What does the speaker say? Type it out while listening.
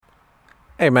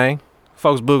Hey, man.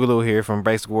 Folks Boogaloo here from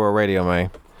Basic World Radio, man.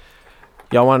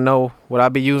 Y'all want to know what I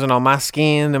be using on my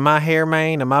skin and my hair,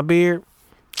 man, and my beard?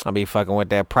 I be fucking with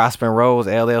that Prosper Rose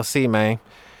LLC, man.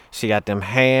 She got them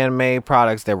handmade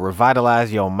products that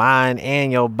revitalize your mind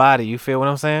and your body. You feel what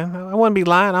I'm saying? I wouldn't be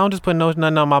lying. I don't just put nothing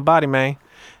on my body, man.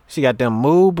 She got them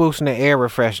mood boosting the air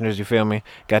refresheners, you feel me?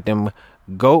 Got them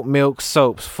goat milk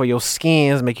soaps for your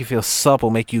skins, make you feel supple,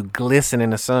 make you glisten in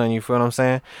the sun, you feel what I'm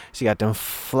saying? She got them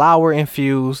flower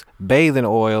infused bathing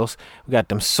oils. We got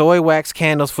them soy wax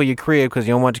candles for your crib because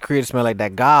you don't want your crib to smell like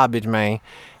that garbage, man.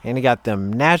 And they got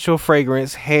them natural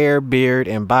fragrance, hair, beard,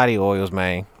 and body oils,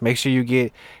 man. Make sure you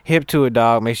get hip to it,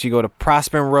 dog. Make sure you go to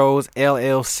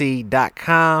ProsperRoseLLC.com. You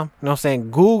know what I'm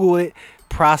saying? Google it.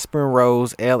 Prosper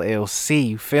Rose LLC.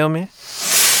 You feel me?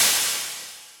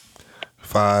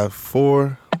 5,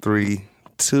 4, 3,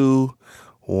 2,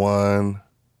 1,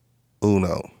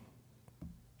 uno.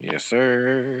 Yes,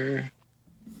 sir.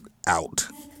 Out.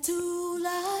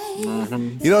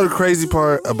 Mm-hmm. You know the crazy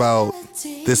part about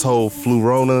this whole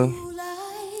Flurona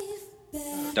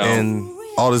and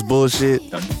all this bullshit?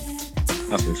 I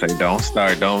was gonna say, don't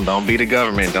start. Don't be the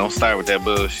government. Don't start with that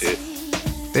bullshit.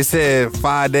 They said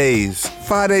 5 days.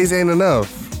 5 days ain't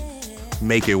enough.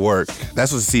 Make it work.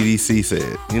 That's what the CDC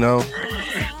said. You know,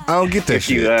 I don't get that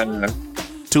shit.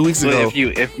 2 weeks ago,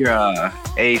 if you're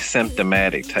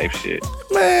asymptomatic type shit,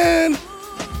 man,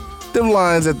 them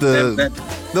lines at the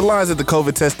lines at the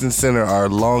COVID testing center are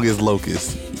long as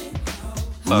locusts.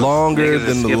 Longer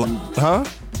than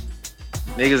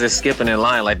niggas is skipping in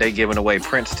line like they giving away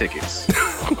Prince tickets.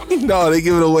 No, they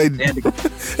giving away.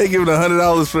 They giving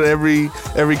 $100 for every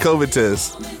COVID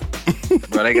test.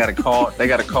 Bro, they gotta call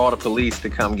the police to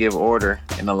come give order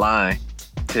in the line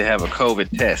to have a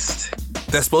COVID test.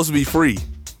 That's supposed to be free.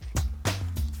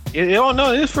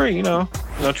 No, it is free. You know,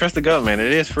 trust the government.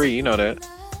 It is free. You know that.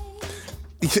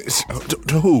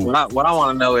 Who? What I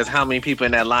want to know is how many people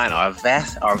in that line are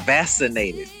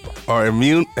vaccinated. Are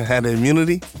immune? Had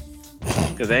immunity?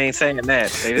 Because they ain't saying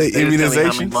that. They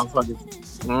immunization.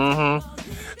 Mm-hmm.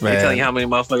 They telling you how many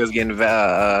motherfuckers getting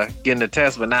the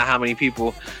test, but not how many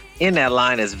people in that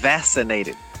line is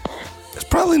vaccinated. It's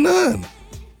probably none.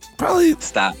 Probably.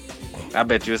 Stop. I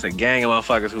bet you it's a gang of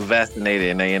motherfuckers who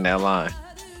vaccinated and they in that line.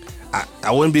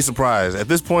 I wouldn't be surprised. At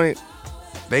this point,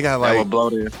 they got like that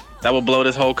would blow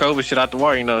this whole COVID shit out the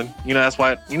water. You know that's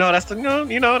why. That's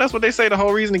what they say. The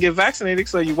whole reason to get vaccinated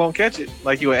so you won't catch it,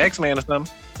 like you an X-Man or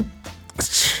something.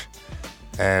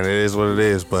 And it is what it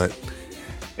is, but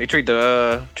they treat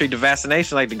the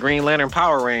vaccination like the Green Lantern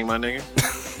power ring, my nigga.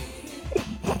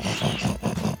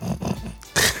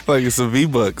 Like it's some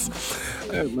V-Bucks.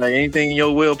 Like anything in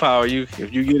your willpower,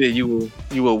 if you get it, you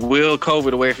will will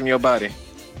COVID away from your body.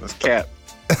 That's cap.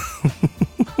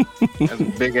 That's a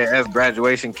big ass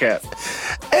graduation cap.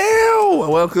 Ew!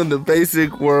 Welcome to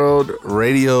Basic World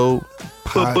Radio.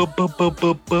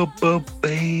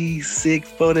 Basic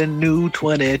for the new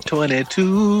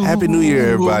 2022. Happy New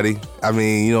Year, everybody. I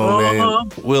mean, man,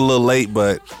 we're a little late,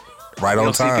 but right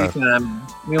on time.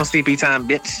 We on CP time,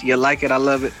 bitch. You like it? I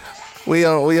love it. We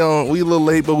a little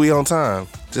late, but we on time.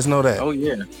 Just know that. Oh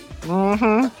yeah.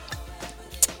 Mm-hmm.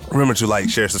 Remember to like,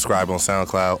 share, subscribe on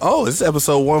SoundCloud. Oh, this is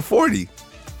episode 140.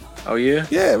 Oh yeah?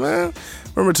 Yeah, man.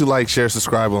 Remember to like, share,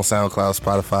 subscribe on SoundCloud,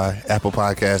 Spotify, Apple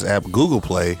Podcasts app, Google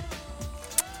Play,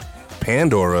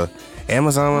 Pandora,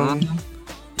 Amazon.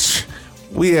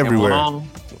 Mm-hmm. We everywhere.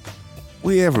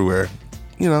 We everywhere.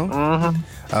 You know.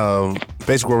 Mm-hmm.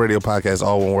 Basic World Radio Podcast,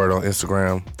 all one word on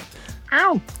Instagram.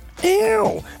 Ow.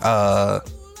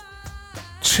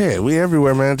 Shit, we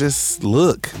everywhere, man. Just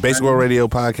look. Basic World Radio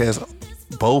Podcast,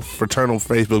 both fraternal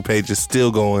Facebook pages still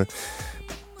going,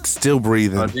 still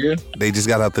breathing. Oh, yeah? They just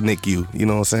got out the NICU. You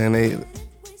know what I'm saying?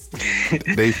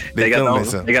 They they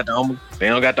don't got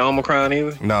the Omicron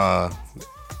either. Nah,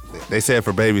 they said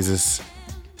for babies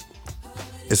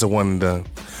it's a one and done.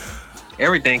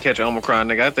 Everything catch Omicron,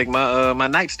 nigga. I think my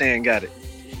nightstand got it.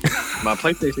 My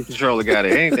PlayStation controller got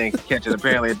it. Anything can catch it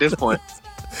apparently at this point.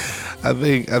 I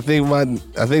think my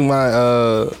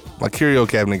curio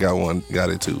cabinet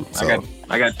got it too. So.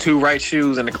 I got 2 right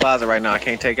shoes in the closet right now. I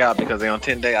can't take out because they're on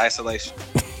 10-day isolation.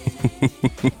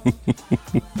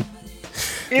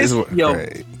 It's your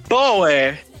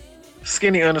boy,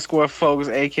 Skinny_Focus,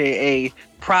 aka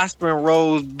Prosper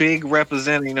Rose, big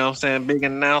representative, you know what I'm saying? Big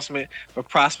announcement for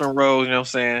Prosper Rose, you know what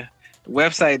I'm saying? The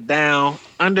website down,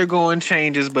 undergoing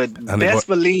changes, but best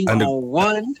believe on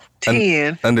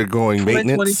 1/10 undergoing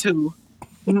maintenance. 2022.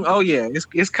 Oh yeah,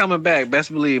 it's coming back.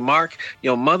 Best believe. Mark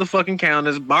your motherfucking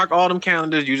calendars. Mark all them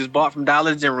calendars you just bought from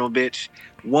Dollar General, bitch.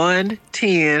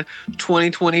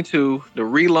 1/10/2022, the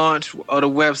relaunch of the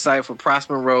website for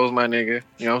Prosper Rose, my nigga.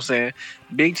 You know what I'm saying?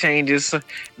 Big changes,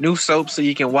 new soap so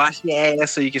you can wash your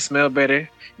ass so you can smell better.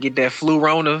 Get that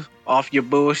flu-rona off your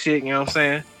bullshit, you know what I'm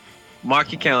saying?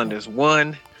 Mark your calendars.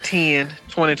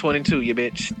 1/10/2022, you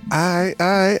bitch. All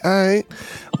right.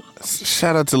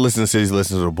 Shout out to Listen Cities,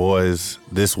 Listen to the Boys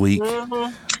this week.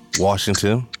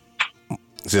 Washington.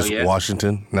 Just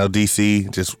Washington. No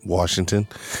DC, just Washington.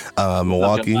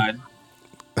 Milwaukee.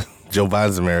 Joe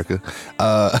Biden's America.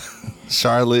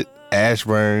 Charlotte,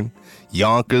 Ashburn,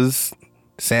 Yonkers,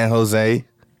 San Jose,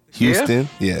 Houston.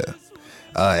 Yeah.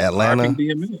 Atlanta.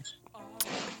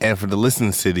 And for the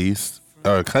listening cities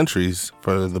or countries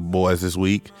for the boys this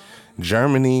week,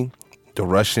 Germany, the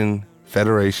Russian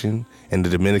Federation, and the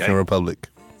Dominican Republic.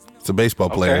 It's a baseball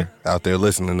player out there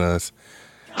listening to us.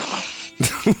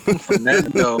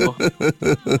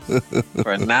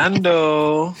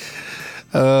 Fernando.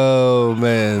 Oh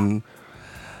man.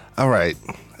 All right.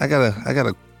 I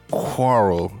gotta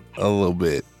quarrel a little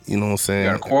bit. You know what I'm saying?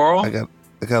 You got a quarrel? I got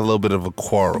a little bit of a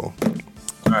quarrel.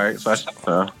 All right, so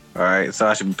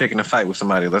I should be picking a fight with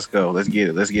somebody. Let's go. Let's get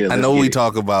it. I know we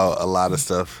talk about a lot of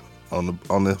stuff on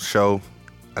the show.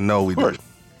 I know we do.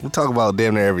 We talk about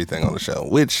damn near everything on the show,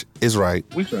 which is right.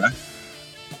 We try.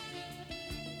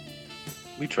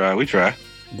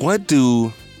 What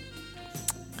do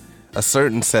a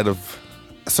certain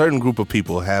group of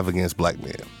people have against black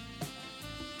men?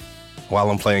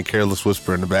 While I'm playing Careless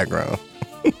Whisper in the background.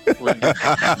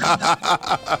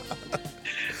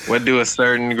 What do a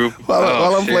certain group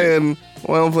while I'm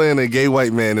playing a gay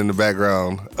white man in the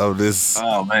background of this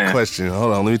question.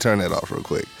 Hold on, let me turn that off real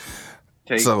quick.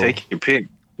 Take your pick.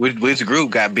 Which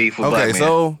group got beef with black men?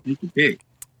 So you can pick.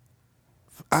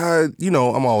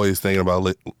 I'm always thinking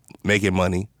about making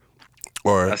money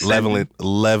or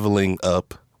leveling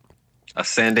up.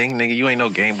 Ascending, nigga. You ain't no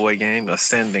Game Boy game.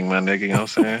 Ascending, my nigga. You know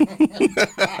what I'm saying?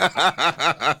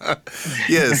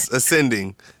 Yes,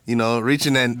 ascending.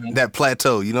 Reaching that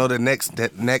plateau.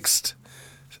 That next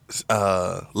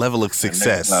level of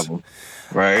success. Level.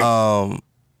 Right.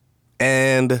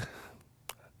 And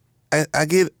I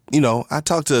get, I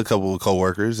talked to a couple of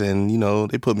coworkers, and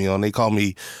they put me on. They call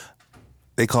me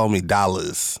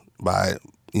Dollars by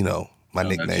my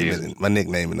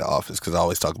nickname in the office because I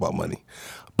always talk about money.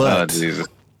 But Jesus.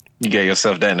 You gave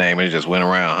yourself that name and it just went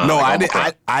around, huh? No, I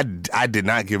did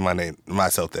not give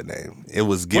myself that name. It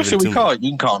was given to me. What should we call it? You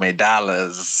can call me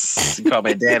Dollars. You call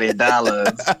me Daddy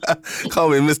Dollars. Call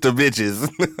me Mr. Bitches.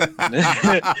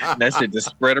 That shit just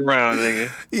spread around, nigga.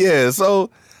 Yeah,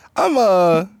 so I'm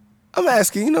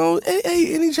asking,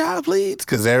 hey, any job leads?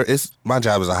 Because my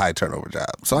job is a high turnover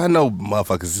job. So I know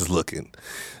motherfuckers is looking.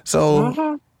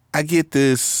 So I get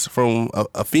this from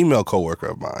a female coworker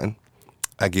of mine.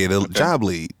 I get a job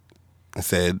lead. I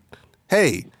said,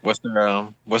 hey. What's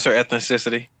her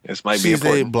ethnicity? This might be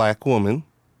important. She's a black woman.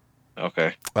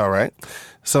 Okay. All right.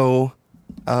 So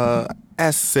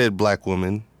asked said black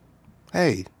woman,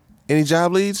 hey, any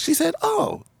job leads? She said,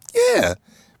 oh, yeah.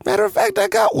 Matter of fact, I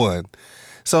got one.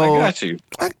 So I got you.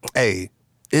 Hey,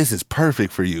 this is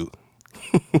perfect for you.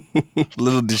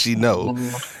 Little did she know.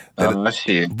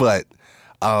 Shit. But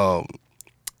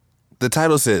the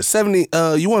title says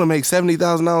you want to make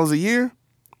 $70,000 a year?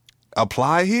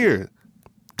 Apply here.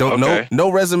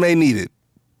 No resume needed.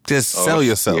 Just sell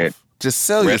yourself. Yeah. Just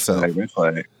sell yourself.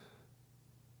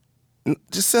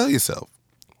 Just sell yourself.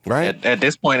 Right? At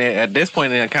this point in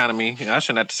the economy, I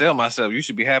shouldn't have to sell myself. You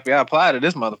should be happy I applied to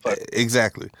this motherfucker.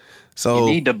 Exactly. So you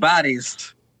need the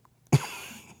bodies.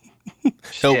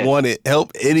 Help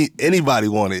anybody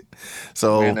want it.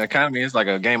 So man, the economy is like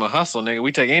a game of hustle, nigga.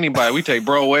 We take anybody. We take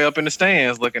bro way up in the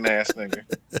stands looking ass nigga.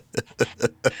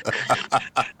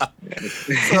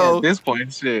 So at this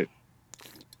point, shit.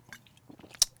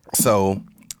 So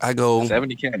I go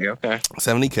 $70K. Okay.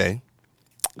 $70K.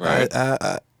 Right.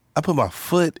 I put my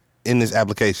foot in this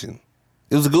application.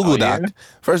 It was a Google Doc. Yeah?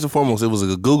 First and foremost, it was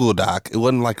a Google Doc. It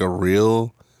wasn't like a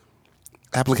real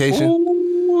application.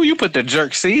 Ooh, you put the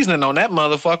jerk seasoning on that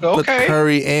motherfucker. Okay. Put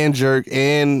curry and jerk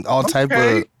and all type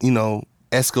of,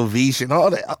 escovitch and all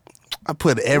that. I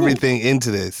put everything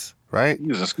into this, right?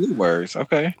 Using school words.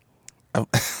 Okay. I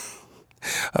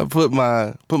put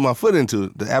my foot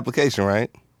into the application, right?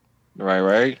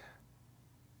 Right.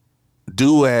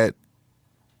 Due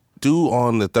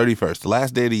on the 31st, the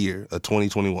last day of the year of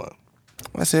 2021.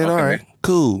 I said, all right,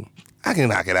 cool. I can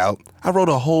knock it out. I wrote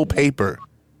a whole paper.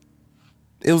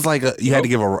 It was like you had to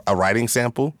give a writing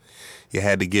sample. You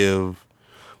had to give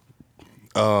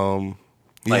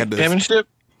penmanship?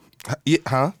 Yeah,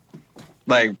 huh?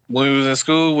 Like when we was in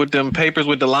school with them papers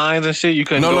with the lines and shit, you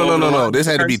couldn't. No. This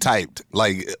had to be typed,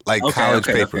 like college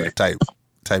paper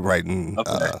typewriting.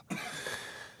 Okay.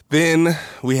 Then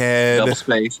we had double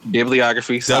space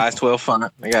bibliography, size 12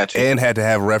 font. I got you. And had to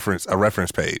have a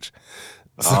reference page.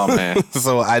 Oh man!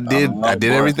 So I did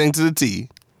everything to the T.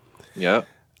 Yep.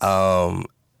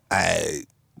 I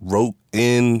wrote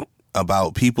in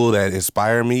about people that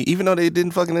inspire me, even though they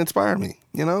didn't fucking inspire me.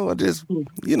 You know, I just,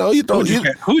 you know, you don't.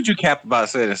 Who'd you cap about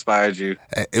said inspired you?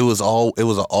 It was an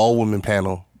all women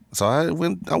panel, so I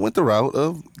went the route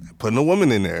of putting a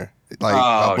woman in there, like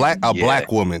a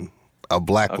black woman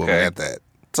at that.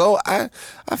 So I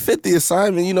fit the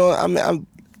assignment. You know, I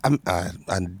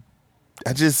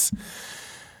just.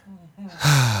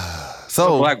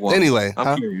 So black woman? Anyway,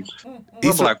 I'm curious.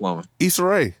 What black woman? Issa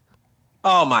Rae.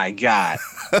 Oh my God!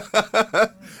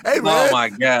 Hey man! Oh my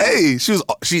God! Hey, she's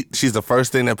the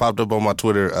first thing that popped up on my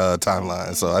Twitter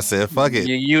timeline. So I said, "Fuck it."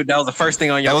 That was the first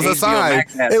thing on your. That was a sign.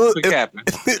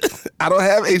 I don't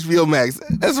have HBO Max.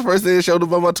 That's the first thing that showed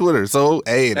up on my Twitter. So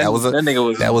hey, that was a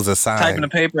sign. Typing the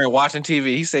paper and watching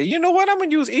TV. He said, "You know what? I'm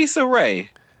gonna use Issa Rae."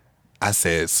 I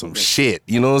said some shit.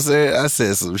 You know what I'm saying? I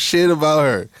said some shit about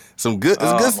her. Some good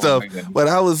stuff. But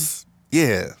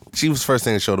she was the first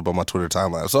thing that showed up on my Twitter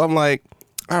timeline. So I'm like,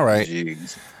 all right.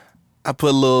 Jeez. I put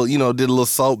a little, did a little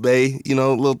Salt Bae,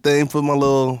 little thing, put my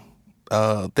little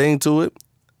thing to it.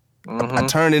 Mm-hmm. I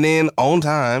turned it in on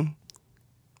time.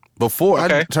 I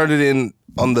turned it in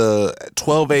on the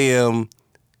 12 a.m.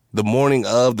 the morning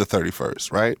of the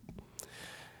 31st, right?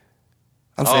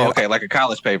 I'm saying, like a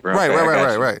college paper.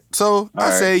 Okay, right. So I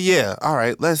say, yeah, all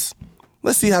right, let's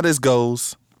see how this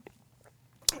goes.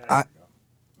 I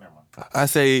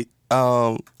say,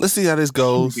 let's see how this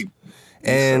goes.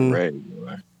 And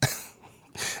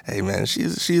hey, man,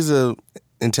 she's a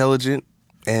intelligent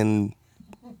and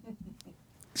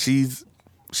she's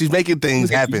making things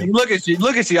happen. Look at you.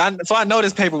 So I know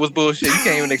this paper was bullshit. You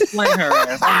can't even explain her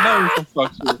ass. I know you some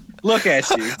fuck shit. Look at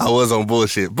you. I was on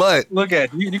bullshit, but look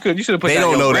at you. You should have put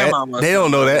down your grandmama. They don't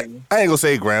know that. I ain't gonna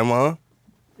say grandma.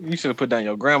 You should have put down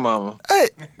your grandmama. Hey.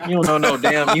 You don't know no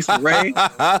damn Issa Rae.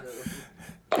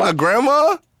 My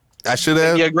grandma? I should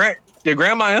have. Your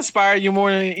grandma inspired you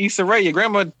more than Issa Rae. Your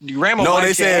grandma. No,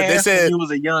 they said you was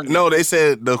a young. No, they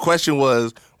said the question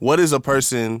was, what is a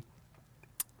person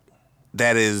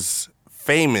that is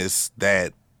famous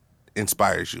that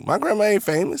inspires you? My grandma ain't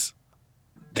famous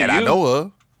that I know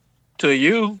of. To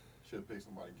you, should have picked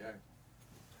somebody gay.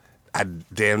 I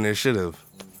damn near should have.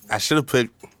 I should have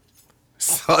picked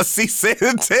Saucy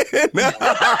Santana.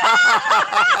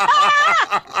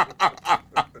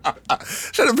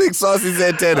 Should have picked Saucy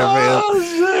Santana, man. Oh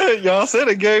shit! Y'all said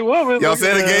a gay woman. Y'all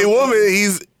said a gay woman.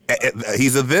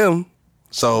 He's a them.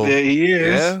 So yeah, he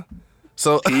is. Yeah.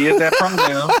 So he is that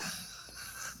pronoun.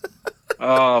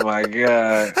 Oh my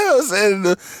God!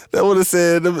 That would have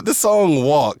said the song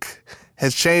 "Walk"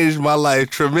 has changed my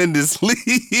life tremendously.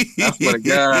 That's what a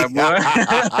guy, boy.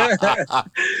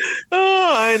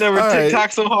 Oh, I ain't never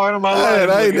TikTok so hard in my life.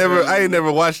 I ain't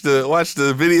never watched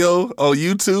the video on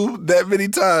YouTube that many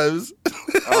times.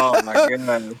 Oh my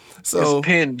God! So it's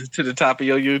pinned to the top of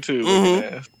your YouTube.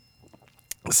 Mm-hmm.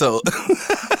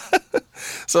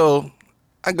 So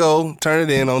I go turn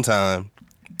it in on time.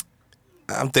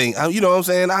 I'm thinking, you know what I'm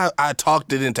saying? I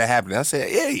talked it into happening. I said,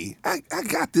 hey, I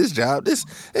got this job. This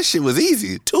shit was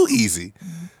easy. Too easy.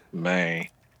 Man.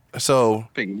 So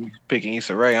picking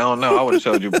Issa Rae, I don't know. I would have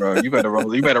told you, bro. You better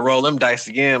roll them dice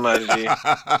again, my G.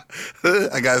 I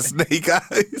got snake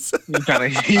eyes. You kind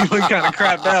of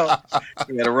crapped out.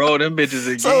 You gotta roll them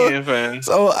bitches again, fam.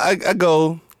 So I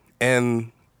go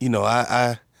and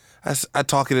I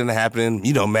talk it into happening.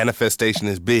 Manifestation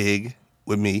is big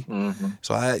with me. Mm-hmm.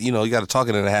 So you got to talk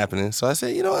it into happening. So I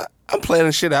said, I'm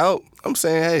planning shit out. I'm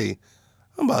saying, hey,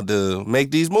 I'm about to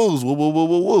make these moves. Woo, woo, woo,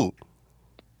 woo, woo.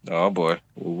 Oh boy.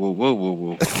 Woo, woo, woo, woo,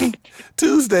 woo.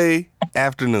 Tuesday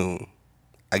afternoon,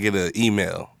 I get an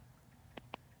email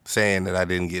saying that I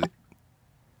didn't get it.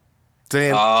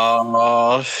 Saying,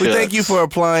 shit. We thank you for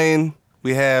applying.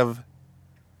 We have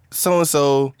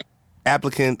so-and-so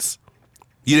applicants.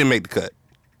 You didn't make the cut.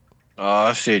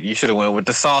 Oh shit! You should have went with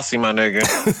the saucy, my nigga.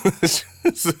 You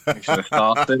should have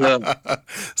sauced it up.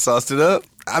 Sauced it up.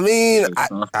 I mean,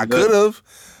 I could have.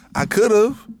 But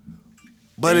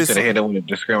you could have hit it with a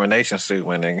discrimination suit,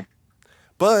 my nigga.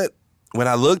 But when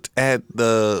I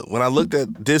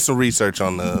did some research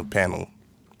on the panel,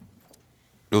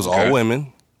 it was all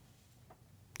women.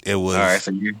 It was all right.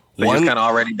 So you're kind of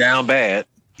already down bad.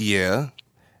 Yeah,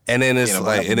 and then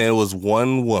it was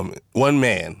one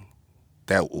man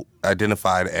that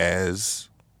identified as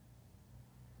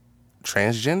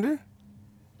transgender.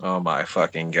 Oh my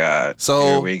fucking God! So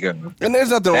here we go. And there's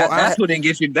nothing wrong. That's who didn't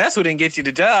get you. That's who didn't get you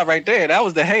the job right there. That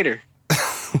was the hater.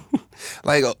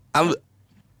 Like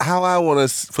how I want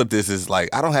to put this is like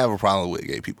I don't have a problem with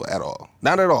gay people at all.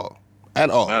 Not at all. At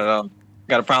all. Not at all.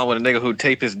 Got a problem with a nigga who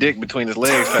taped his dick between his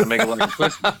legs trying to make it like a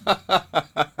pussy. That's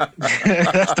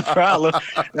the problem.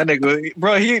 That nigga,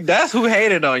 bro, that's who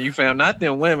hated on you, fam. Not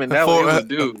them women. That was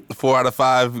dude. 4 out of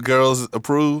 5 girls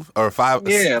approve, or 5.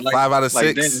 Yeah, like, 5 out of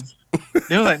 6.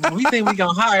 They were like, we think we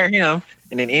gonna hire him,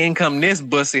 and then in come this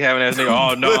bussy having that nigga.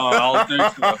 Oh no, I don't think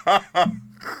so.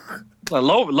 Well,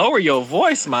 lower your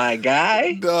voice, my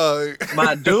guy. Dog.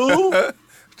 My dude.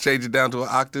 Change it down to an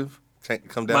octave.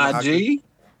 Come down. My G.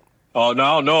 Oh, no,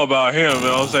 I don't know about him. You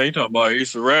know what I'm saying? You talking about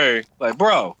Issa Rae. Like,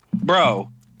 bro.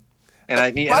 And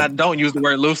I don't use the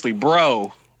word loosely.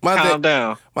 Bro, calm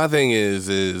down. My thing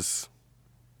is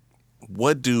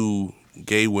what do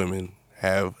gay women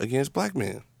have against black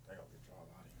men?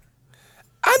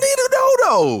 I need to know,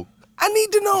 though. I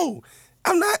need to know.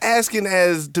 I'm not asking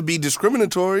as to be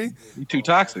discriminatory. You too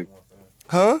toxic.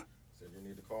 Huh? Said you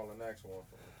need to call the next one.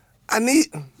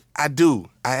 I do.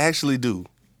 I actually do.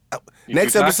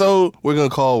 Next episode, we're gonna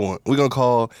call one. We're gonna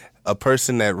call a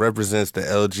person that represents the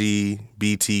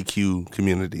LGBTQ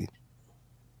community.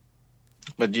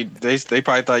 But they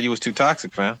probably thought you was too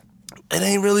toxic, fam. It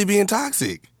ain't really being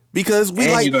toxic because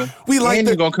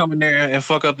you're gonna come in there and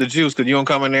fuck up the juice because you gonna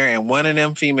come in there and one of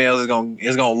them females is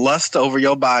gonna lust over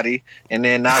your body, and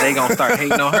then now they gonna start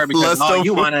hating on her because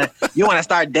you wanna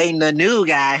start dating the new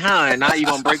guy, huh? And now you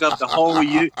gonna break up the whole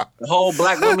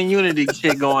black woman unity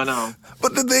shit going on.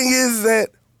 But the thing is that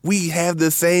we have the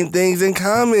same things in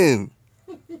common.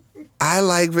 I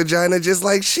like vagina just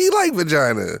like she like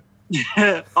vagina.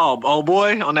 Oh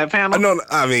boy, on that panel? No,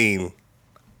 I mean,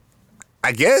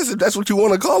 I guess if that's what you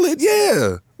want to call it,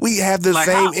 yeah. We have the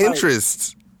same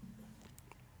interests.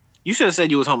 You should have said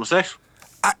you was homosexual.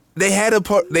 They had a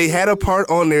part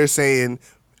on there saying,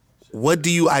 what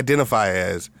do you identify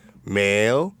as?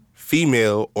 Male,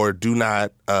 female, or do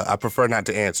not, I prefer not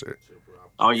to answer.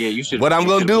 Oh yeah, you should. What I'm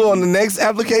gonna do on the next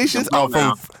applications,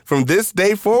 from this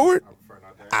day forward,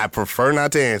 I prefer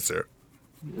not to answer.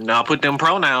 No, put them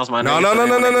pronouns, my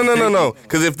nigga. No.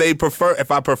 Because if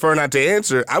I prefer not to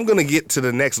answer, I'm gonna get to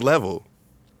the next level.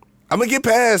 I'm gonna get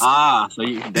past. So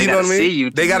they gotta see you.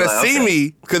 They gotta see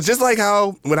me, because just like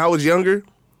how when I was younger,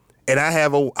 and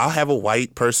I'll have a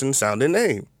white person sounding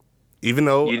name, even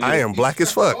though I am black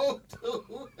as fuck.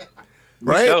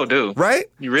 Right? You sure do. Right?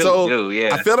 You really do,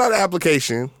 yeah. I filled out an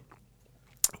application.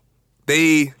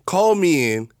 They called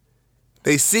me in.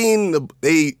 They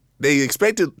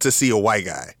expected to see a white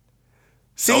guy.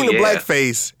 Seen the black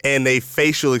face, and their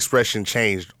facial expression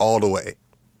changed all the way.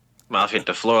 Mouth hit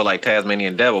the floor like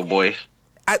Tasmanian devil, boy.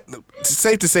 It's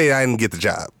safe to say I didn't get the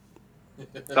job.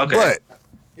 Okay. But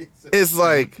it's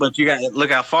like... But you got... Look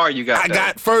how far you got. I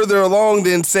got further along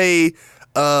than, say,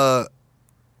 a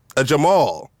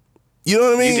Jamal. You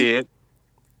know what I mean? You did.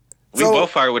 We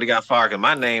both probably would have got fired because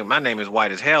my name is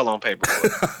white as hell on paper.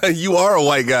 You are a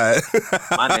white guy.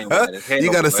 My name white as hell.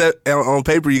 You got on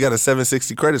paper. You got a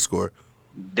 760 credit score.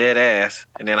 Dead ass.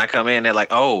 And then I come in, they're like,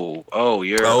 you're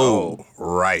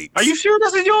right. Are you sure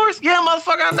this is yours? Yeah,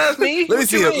 motherfucker, that's me.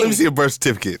 Let me see a birth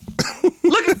certificate.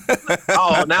 Look at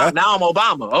now I'm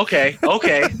Obama. Okay.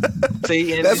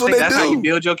 See, and that's what that's how you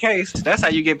build your case. That's how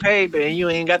you get paid, and you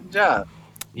ain't got the job.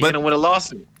 You hit them with a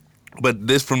lawsuit. But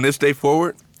from this day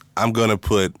forward, I'm gonna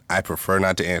put I prefer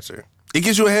not to answer. It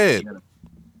gives you a head. You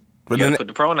gotta put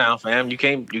the pronoun, fam. You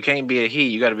can't be a he.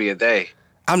 You gotta be a they.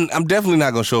 I'm definitely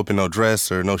not gonna show up in no dress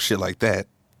or no shit like that.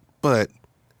 But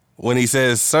when he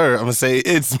says sir, I'm gonna say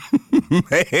it's ma'am.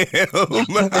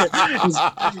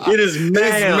 It is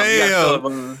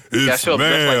ma'am. You gotta show up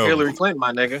dressed like Hillary Clinton,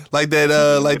 my nigga. Like that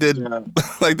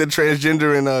like the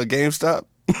transgender in GameStop.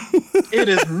 It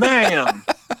is ma'am.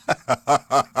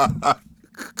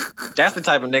 That's the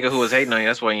type of nigga who was hating on you.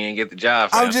 That's why you ain't get the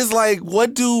job. Fam. I'm just like,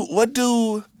 what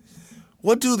do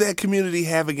that community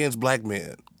have against black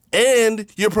men? And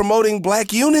you're promoting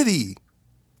black unity.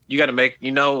 You got to make,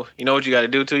 you know what you got to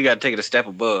do too? You got to take it a step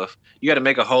above. You got to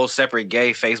make a whole separate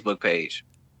gay Facebook page.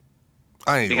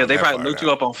 Because they probably looked you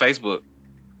up on Facebook.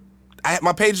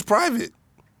 My page is private.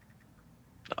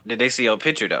 Did they see your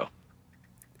picture though?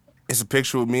 It's a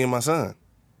picture with me and my son.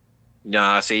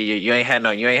 Nah, see, you ain't had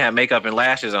makeup and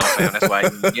lashes on, fam. That's why you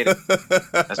didn't get it.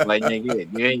 That's why you didn't get it.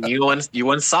 You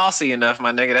wasn't saucy enough,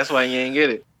 my nigga. That's why you ain't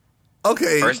get it.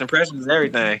 Okay. First impression is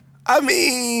everything. I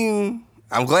mean,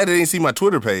 I'm glad they didn't see my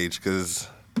Twitter page because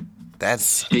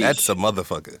that's a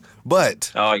motherfucker.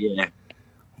 But oh yeah.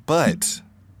 But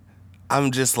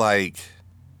I'm just like,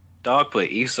 Dog put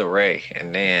Issa Rae,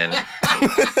 and then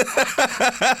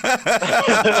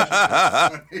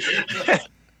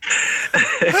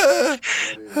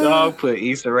dog put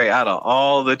Issa Rae out of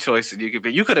all the choices you could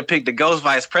pick. You could have picked the Ghost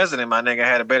Vice President. My nigga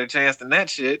had a better chance than that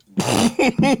shit.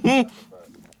 I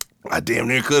damn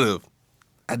near could have.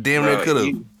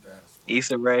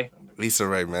 Issa Rae. Issa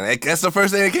Rae, man. That's the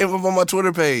first thing that came up on my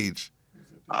Twitter page.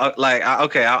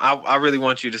 I really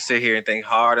want you to sit here and think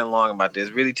hard and long about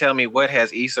this. Really tell me, what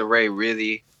has Issa Rae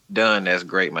really done that's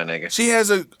great, my nigga? She has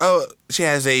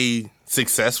a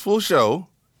successful show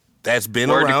that's been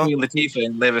around. Queen Latifah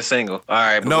and Living Single. All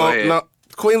right, go ahead. No.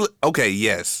 Queen. Okay,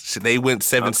 yes, they went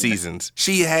 7 seasons.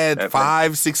 She had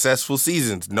 5 successful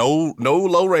seasons. No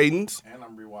low ratings. And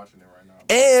I'm rewatching it right now.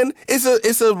 And it's a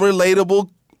relatable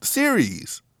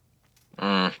series.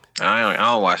 I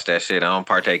don't watch that shit. I don't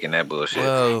partake in that bullshit.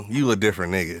 Well, you a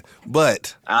different nigga,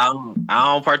 but I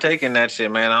don't partake in that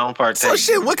shit, man. I don't partake. So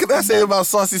shit. What can I say about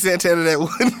Saucy Santana that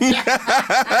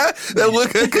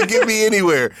could get me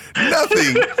anywhere?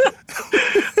 Nothing.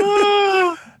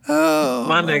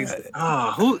 My niggas.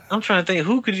 I'm trying to think.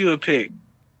 Who could you have picked?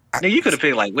 You could have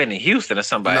picked like Whitney Houston or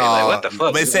somebody. No, like, what the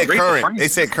fuck? They said current. They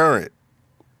said current.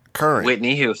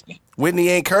 Whitney Houston. Whitney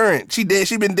ain't current. She dead.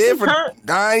 She been dead for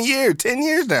 9 years, 10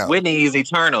 years now. Whitney is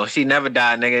eternal. She never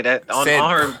died, nigga. That on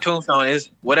her tombstone is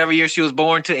whatever year she was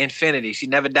born to infinity. She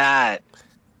never died.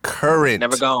 Current.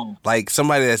 Never gone. Like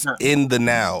somebody that's in the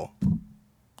now.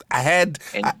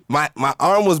 My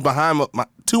arm was behind my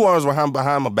 2 arms were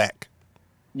behind my back.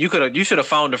 You should have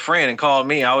phoned a friend and called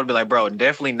me. I would be like, bro,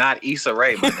 definitely not Issa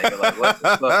Rae, my nigga. Like, what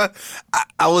the fuck?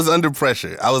 I was under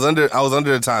pressure. I was under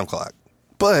the time clock.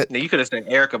 But now, you could have said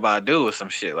Erykah Badu or some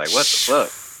shit. Like, what the fuck?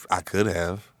 I could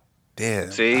have. Damn.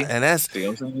 See? And that's See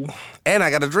what I'm saying? And I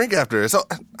got a drink after it. So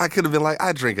I could have been like,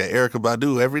 I drink at Erykah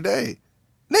Badu every day.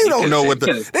 They don't know what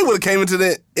they would have came into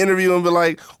the interview and been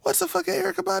like, what's the fucking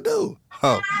Erykah Badu?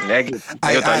 Oh.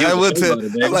 I would tell.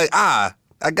 I'm like, I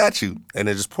got you. And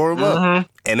then just pour them up.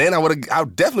 And then I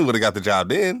definitely would have got the job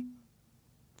then.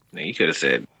 You could have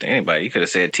said anybody. You could have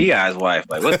said T.I.'s wife.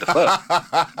 Like, what the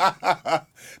fuck?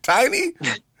 Tiny?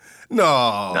 No.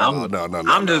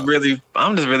 I'm just really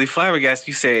flabbergasted.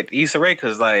 You said Issa Rae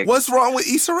because like, what's wrong with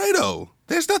Issa Rae though?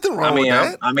 There's nothing wrong with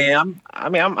that. I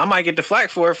might get the flack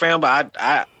for it, fam, but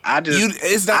I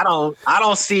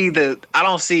don't see the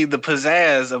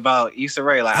pizzazz about Issa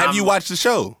Rae. Like, have you watched the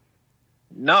show?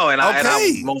 No, and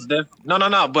I most definitely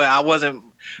no, but I wasn't.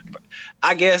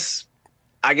 I guess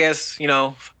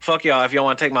fuck y'all if y'all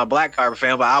want to take my black card,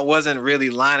 fam. But I wasn't really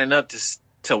lining up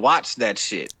to watch that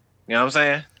shit. You know what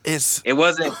I'm saying? It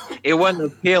wasn't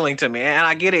appealing to me, and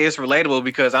I get it. It's relatable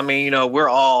because we're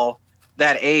all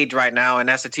that age right now, and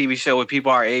that's a TV show with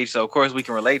people our age, so of course we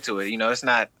can relate to it. It's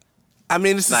not. I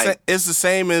mean, it's the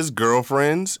same as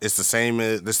Girlfriends. It's the same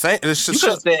as the same.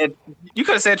 You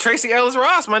could have said Tracy Ellis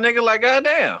Ross, my nigga. Like,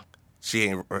 goddamn, she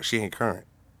ain't current.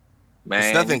 Man,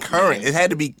 it's nothing current. Man. It had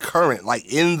to be current, like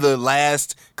in the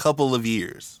last couple of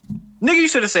years. Nigga, you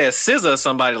should have said SZA or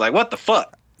somebody. Like, what the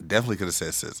fuck? Definitely could have said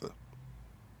SZA.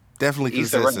 Definitely could have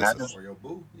said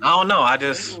SZA. I don't know.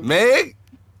 Meg.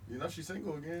 She's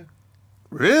single again.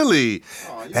 Really?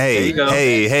 Oh, hey.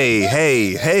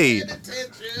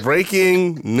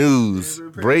 Breaking news.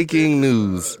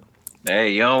 Hey,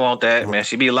 you don't want that, man.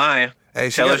 She be lying. Hey,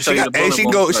 she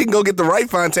can go get the right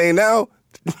Fontaine now.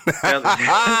 She can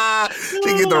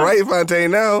get the right Fontaine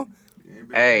now.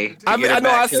 Hey, I know.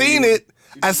 I seen it.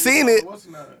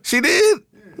 She did.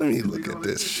 Let me look at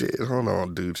this shit. Hold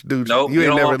on, dude. Nope, you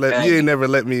ain't never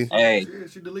let me. Hey,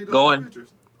 she deleted all the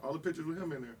pictures with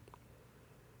him in there.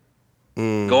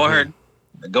 Mm-hmm.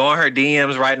 Go on her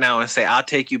DMs right now and say, "I'll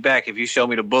take you back if you show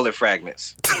me the bullet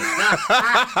fragments."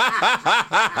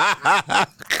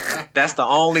 That's the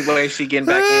only way she getting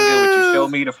back in with you. Show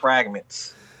me the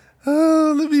fragments.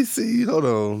 Oh, let me see. Hold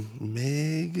on,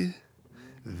 Meg.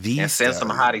 And send some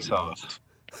hottie sauce.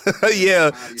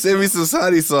 Yeah, send me some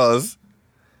hottie sauce.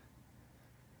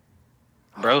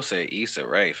 Bro said Issa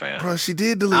Rae, fam. Bro, she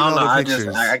did delete all the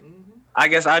pictures. I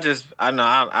guess I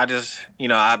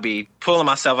be pulling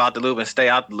myself out the loop and stay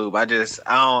out the loop. I don't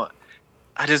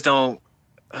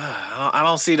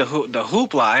see the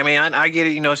hoopla. I mean, I get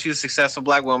it. She's a successful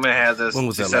black woman, has a when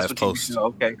was that last post?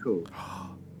 Okay, cool.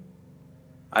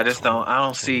 I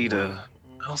don't see the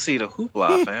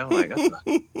hoopla, fam. Like,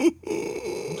 you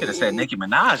could have said Nicki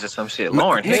Minaj or some shit.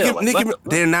 Lauryn Hill.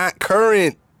 They're not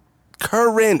current.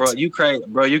 Bro, you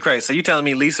crazy. So you telling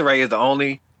me Lisa Rae is the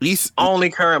only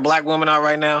current black woman out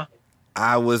right now?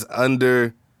 I was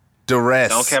under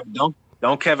duress.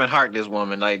 Don't Kevin Hart this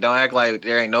woman. Like, don't act like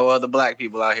there ain't no other black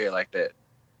people out here like that.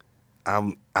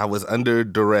 I was under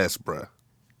duress, bruh.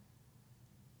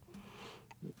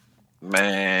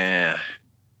 Man,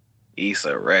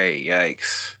 Issa Rae,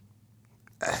 yikes.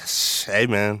 Hey,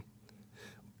 man.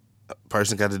 A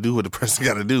person got to do what the person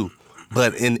got to do.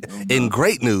 But in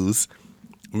great news,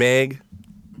 Meg,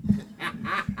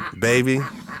 baby.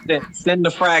 Send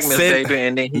the fragments, baby,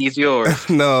 and then he's yours.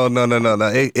 No.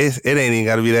 It ain't even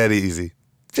got to be that easy.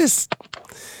 Just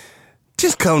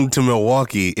come to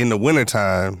Milwaukee in the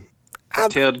wintertime.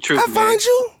 Tell the truth, I find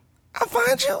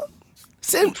you.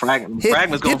 Fragments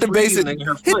hit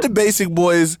the basic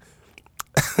boys.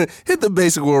 Hit the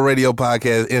Basic World Radio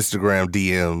Podcast Instagram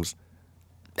DMs.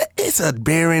 It's a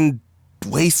barren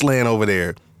wasteland over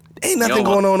there. Ain't nothing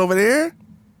going on over there.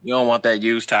 You don't want that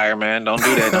used tire, man. Don't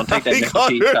do that. Don't take that Mr.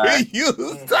 Peace tire.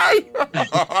 Used tire.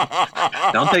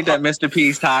 Don't take that Mr.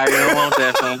 Peace tire. You don't want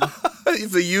that, man.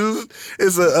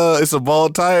 It's a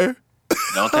bald tire.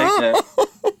 Don't take that.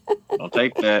 Don't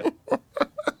take that.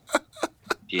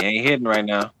 He ain't hitting right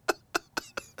now.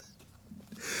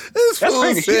 This That's fool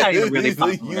crazy. She not said even really he's a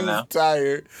popping right now. used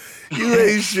tire. You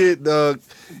ain't shit, dog.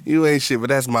 You ain't shit, but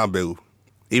that's my boo.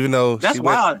 Even though that's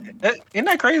wild. Isn't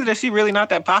that crazy that she really not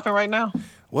that popping right now?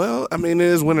 Well, I mean, it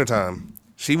is wintertime.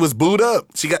 She was booed up.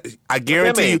 She got. I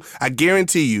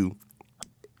guarantee you.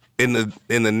 In the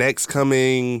next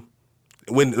coming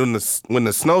when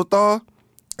the snow thaw,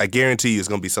 I guarantee you it's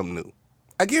gonna be something new.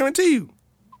 I guarantee you.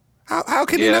 How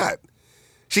can you not?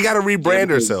 She got to rebrand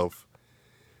herself.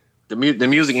 The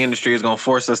music industry is gonna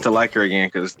force us to like her again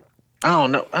because I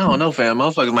don't know, fam.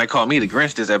 Motherfuckers might call me the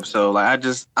Grinch this episode. Like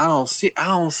I don't see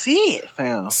it,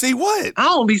 fam. See what?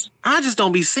 I just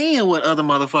don't be seeing what other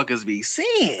motherfuckers be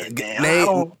seeing.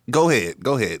 Man. Go ahead.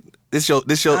 This show.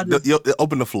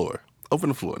 Open the floor. Open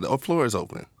the floor. The floor is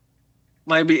open.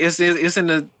 Might be it's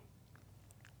in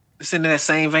that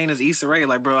same vein as Issa Rae.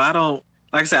 Like, bro, I don't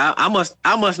like I said. I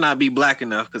must not be black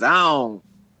enough because I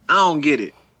don't get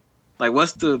it. Like,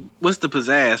 what's the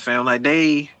pizzazz, fam? Like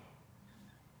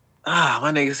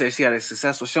my nigga said she had a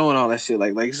successful show and all that shit.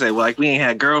 Like you said, well, like we ain't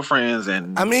had girlfriends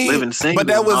and living single. But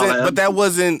that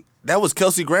was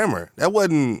Kelsey Grammer. That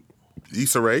wasn't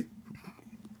Issa Rae.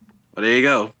 Well, there you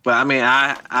go. But I mean,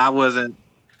 I wasn't,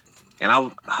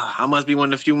 and I must be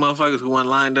one of the few motherfuckers who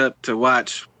wasn't lined up to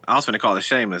watch. I was finna call it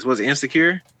Shameless. Was it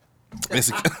Insecure?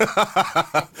 Insecure.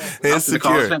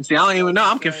 See, I don't even know.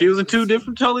 I'm confusing two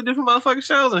totally different motherfucking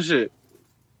shows and shit.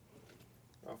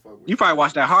 You probably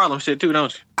watched that Harlem shit too,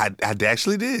 don't you? I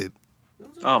actually did.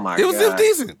 Oh my god, it was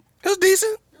decent. It was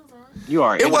decent. You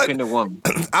are an independent woman.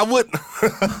 I wouldn't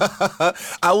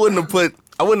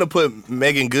have put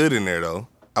Megan Good in there though.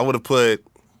 I would have put.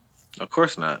 Of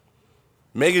course not.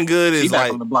 Megan Good is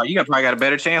back on the block. You probably got a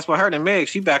better chance with her than Meg.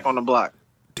 She back on the block.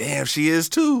 Damn, she is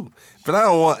too. But I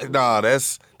don't want. Nah,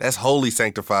 that's holy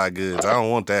sanctified goods. I don't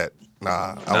want that.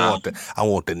 Nah. I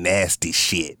want the nasty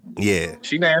shit. Yeah.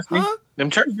 She nasty. Huh? Them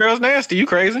church girls nasty. You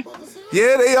crazy?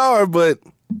 Yeah, they are. But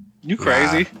you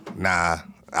crazy? Nah.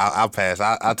 I'll pass.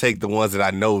 I'll take the ones that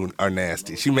I know are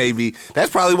nasty. She may be.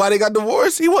 That's probably why they got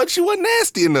divorced. She wasn't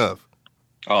nasty enough.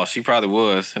 Oh, she probably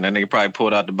was, and that nigga probably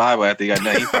pulled out the Bible after he got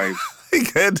done. He probably. He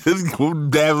had to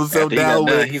dab himself down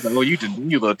with. He's like, "Oh, you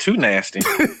look too nasty."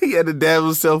 He had to dab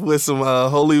himself with some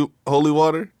holy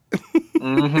water.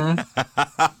 Mm-hmm.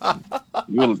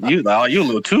 you a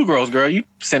little too gross, girl. You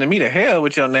sending me to hell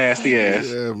with your nasty ass.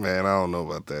 Yeah, man. I don't know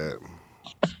about that.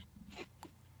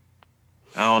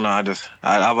 I don't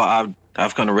know.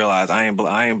 I've come to realize I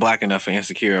ain't black enough for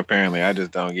Insecure. Apparently, I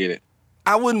just don't get it.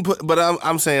 I wouldn't put, but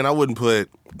I'm saying I wouldn't put.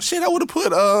 Shit, I would have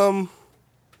put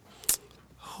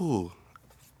who.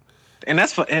 And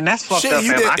that's fucked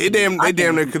up. They damn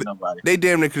near could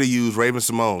have used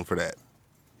Raven-Symoné for that.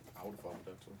 I would have fucked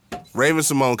with that too.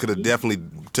 Raven-Symoné could have definitely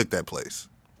took that place.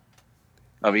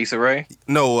 Of Issa Rae?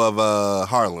 No, of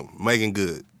Harlem. Megan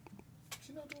Good.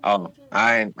 Oh,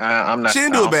 I'm not. She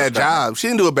didn't do a bad job. She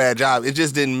didn't do a bad job. It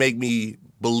just didn't make me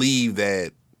believe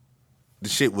that the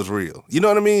shit was real. You know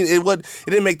what I mean? It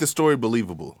didn't make the story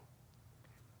believable.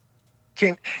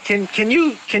 Can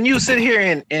you sit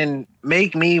here and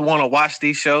make me want to watch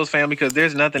these shows, fam? Because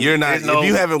there's nothing. You're not. If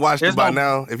you haven't watched it by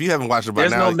now, there's no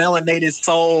melanated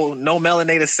soul, no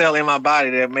melanated cell in my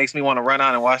body that makes me want to run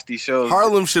out and watch these shows.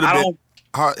 Harlem should have been.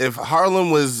 If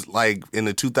Harlem was like in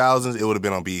the 2000s, it would have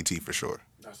been on BET for sure.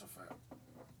 That's a fact.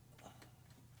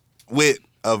 With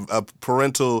a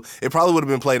parental, it probably would have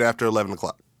been played after 11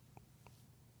 o'clock.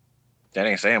 That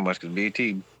ain't saying much because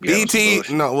BT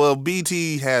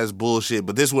has bullshit,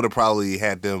 but this would have probably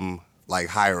had them like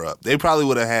higher up. They probably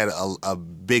would have had a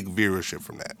big viewership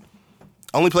from that.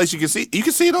 Only place you can see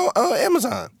it on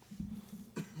Amazon.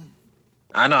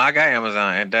 I know I got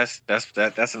Amazon, and that's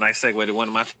a nice segue to one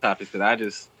of my topics that I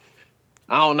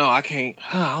don't know. I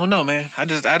don't know, man. I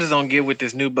just don't get with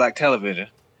this new black television.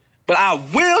 But I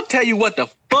will tell you what the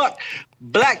fuck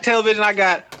black television I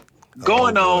got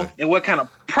going on and what kind of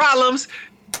problems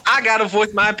I gotta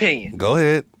voice my opinion. Go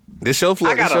ahead. This show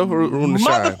I got a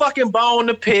motherfucking bone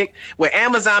to pick with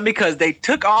Amazon because they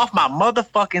took off my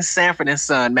motherfucking Sanford and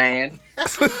Son, man.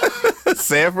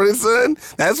 Sanford and Son?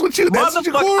 That's what you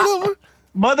going over?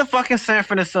 Motherfucking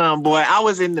Sanford and Son, boy. I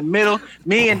was in the middle.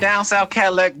 Me and Down South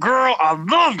Cadillac. Girl, I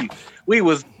love you. We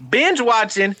was binge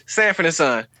watching Sanford and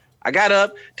Son. I got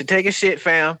up to take a shit,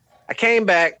 fam. I came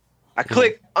back. I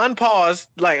clicked unpause,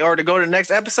 or to go to the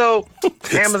next episode.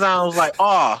 Amazon was like,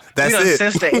 that's it.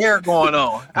 Sense the air going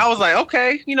on. I was like,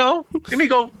 okay, let me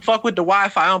go fuck with the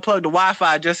Wi-Fi. Unplug the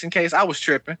Wi-Fi just in case I was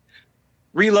tripping.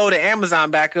 Reloaded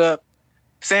Amazon back up.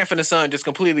 Sanford and Son just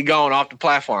completely gone off the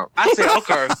platform. I said,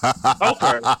 okay.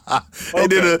 They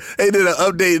did an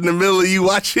update in the middle of you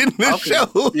watching the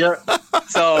show. Yeah.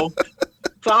 So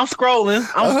I'm scrolling.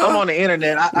 I'm on the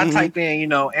internet. I type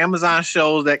in, Amazon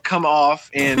shows that come off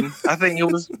in. I think it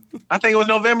was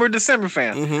November, December,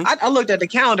 fam. Mm-hmm. I looked at the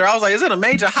calendar. I was like, is it a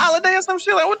major holiday or some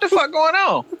shit? Like, what the fuck going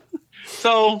on?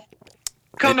 So,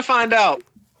 come to find out,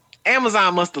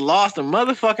 Amazon must have lost the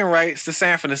motherfucking rights to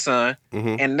Sanford and Son,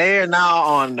 and they're now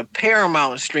on the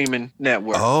Paramount streaming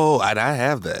network. Oh, and I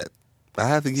have that. I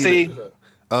have to give it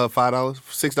 $5,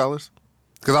 $6.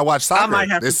 Because I watch soccer. I might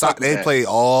have to fuck with they that. play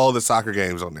all the soccer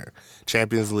games on there.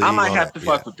 Champions League. I might have to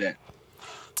fuck with that.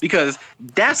 Because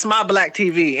that's my black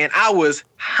TV, and I was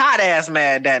hot ass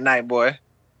mad that night, boy.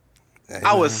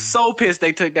 I was so pissed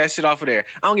they took that shit off of there.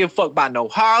 I don't give a fuck by no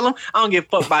Harlem. I don't give a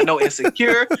fuck by no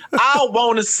Insecure. I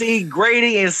want to see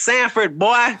Grady and Sanford,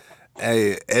 boy.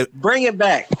 Hey, bring it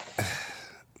back.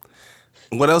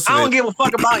 What else? I don't give a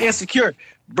fuck about Insecure.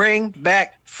 Bring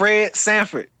back Fred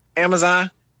Sanford.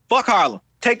 Amazon. Fuck Harlem.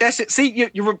 Take that shit. See,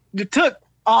 you took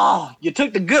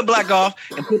the good black off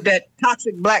and put that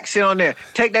toxic black shit on there.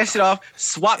 Take that shit off.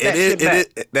 Swap that shit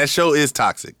back. That show is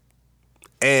toxic.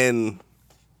 And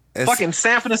fucking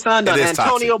Sanford and Son done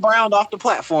Antonio Brown off the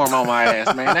platform on my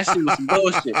ass, man. That shit was some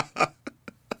bullshit.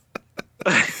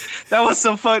 That was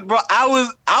some fun, bro. I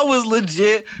was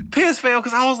legit pissed, fam,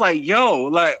 because I was like, yo,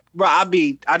 bro,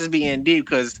 I just be in deep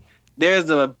because there's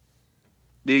a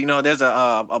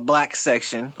black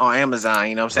section on Amazon,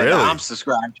 you know what I'm saying? Really? That I'm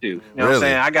subscribed to. You know what I'm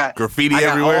saying? I got graffiti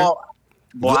everywhere.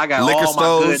 I got liquor all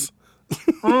my stores.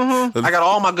 good. I got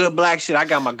all my good black shit. I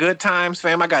got my Good Times,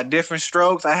 fam. I got Different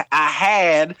Strokes. I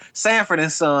had Sanford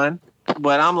and Son,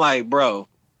 but I'm like, bro.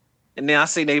 And then I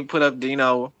see they put up,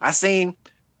 I seen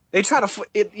they try to,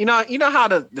 you know how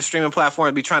the streaming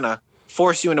platforms be trying to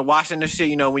force you into watching this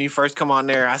shit. When you first come on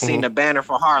there, I seen the banner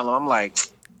for Harlem. I'm like,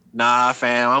 nah,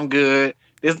 fam, I'm good.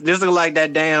 This look like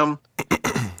that damn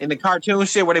in the cartoon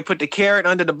shit where they put the carrot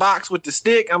under the box with the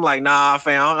stick. I'm like, nah,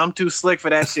 fam, I'm too slick for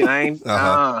that shit. I ain't.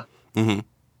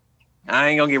 I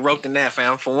ain't gonna get roped in that,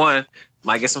 fam. For one,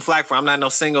 might get some flack for. I'm not no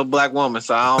single black woman,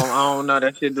 so I don't know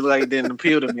that shit. Like, didn't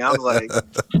appeal to me. I was like,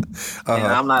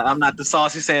 I'm not the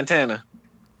saucy Santana.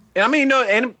 And I mean,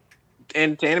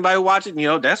 and to anybody who watch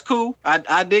it, that's cool.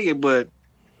 I dig it, but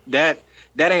that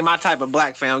ain't my type of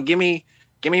black, fam. Give me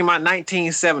my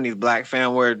 1970s black,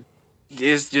 fam, where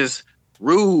it's just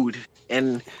rude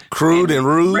and crude and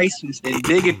rude, racist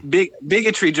and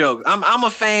bigotry jokes. I'm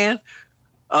a fan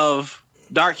of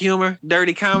dark humor,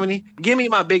 dirty comedy. Give me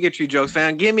my bigotry jokes,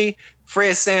 fam. Give me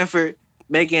Fred Sanford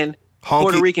making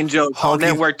Puerto Rican jokes on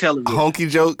network television. Honky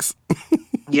jokes.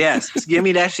 Yes, give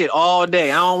me that shit all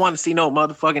day. I don't want to see no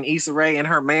motherfucking Issa Rae and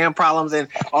her man problems and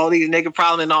all these nigga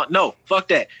problems and all. No, fuck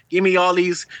that. Give me all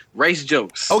these race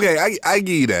jokes. Okay, I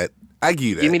give you that.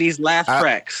 Give me these laugh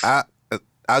tracks.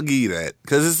 I'll give you that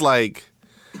because it's like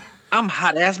I'm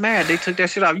hot ass mad. They took that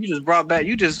shit off. You just brought back.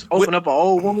 You just opened up an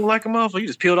old woman like a motherfucker. You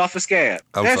just peeled off the scab.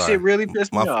 That shit really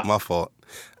pissed me off. My fault.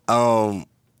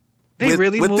 They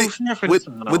really moved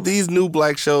with these new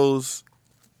black shows.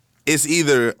 It's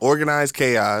either Organized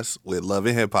Chaos with Love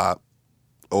and Hip Hop,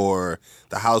 or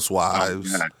The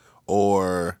Housewives,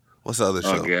 or what's the other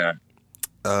show?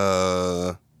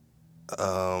 Oh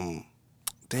God.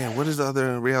 Damn, what is the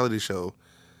other reality show?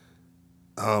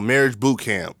 Marriage Boot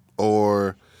Camp,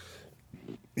 or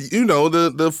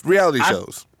the reality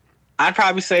shows. I'd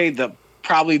probably say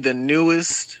the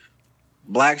newest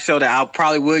black show that I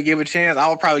probably would give a chance. I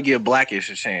would probably give Blackish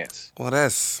a chance. Well,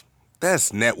 that's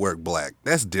network black.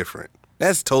 That's different.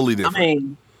 That's totally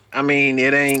different. I mean,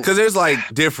 it ain't because there's like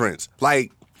difference.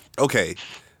 Like, okay,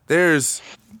 there's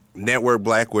network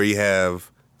black where you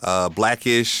have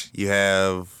Blackish. You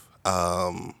have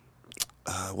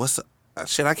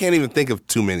Shit, I can't even think of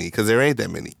too many because there ain't that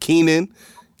many. Kenan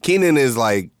is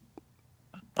like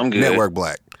I'm good. network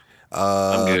black.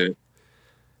 I'm good.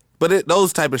 But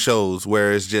those type of shows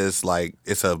where it's just like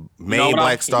it's a main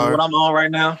black star. You know what I'm on right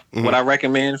now? Mm-hmm. What I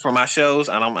recommend for my shows,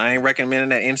 and I ain't recommending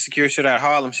that Insecure shit or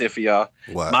Harlem shit for y'all.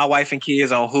 What? My Wife and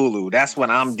Kids on Hulu. That's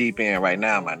what I'm deep in right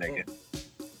now, my nigga.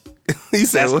 He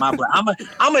said, that's my black.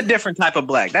 I'm a different type of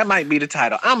black. That might be the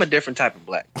title. I'm a different type of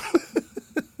black.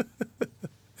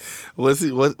 What's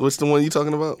the one you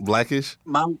talking about? Blackish?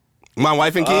 My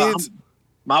Wife and Kids?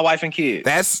 My Wife and Kids.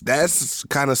 That's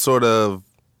kind of sort of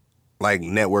like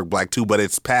network black too, but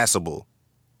it's passable.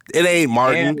 It ain't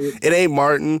Martin. It ain't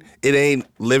Martin. It ain't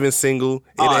Living Single.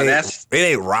 It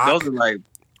ain't Rock. Those are like,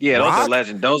 yeah, Rock?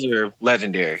 Those are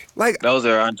legendary. Like those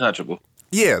are untouchable.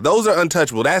 Yeah, those are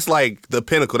untouchable. That's like the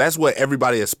pinnacle. That's what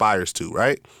everybody aspires to,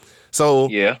 right? So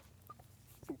yeah,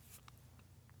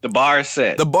 the bar is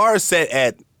set. The bar is set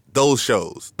at those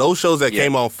shows. Those shows that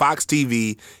came on Fox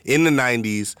TV in the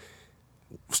 90s.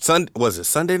 Was it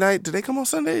Sunday night? Did they come on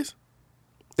Sundays?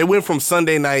 They went from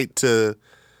Sunday night to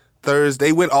Thursday.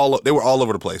 They were all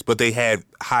over the place, but they had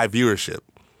high viewership.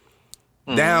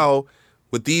 Mm-hmm. Now,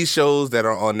 with these shows that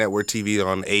are on network TV,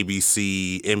 on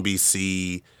ABC,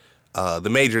 NBC, the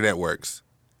major networks,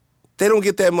 they don't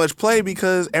get that much play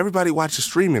because everybody watches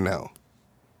streaming now.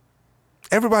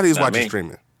 Everybody is watching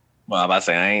streaming. Well, I'm about to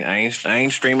say I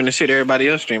ain't streaming the shit everybody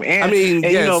else streaming. And,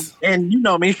 yes. You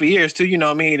know me for years too. You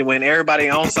know me, when everybody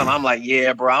owns something, I'm like,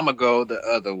 yeah, bro, I'm gonna go the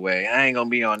other way. I ain't gonna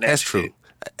be on that. That's shit. True.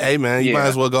 Hey man, you might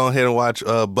as well go ahead and watch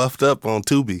Buffed Up on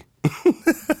Tubi.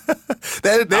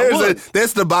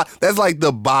 That's like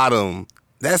the bottom.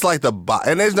 That's like the bottom,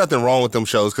 and there's nothing wrong with them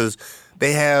shows because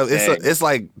they have it's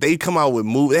like they come out with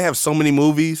movies. They have so many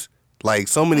movies, like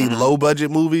so many low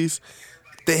budget movies.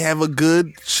 They have a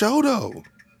good show though.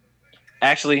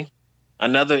 Actually,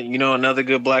 another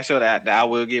good black show that I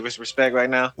will give us respect right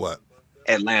now. What?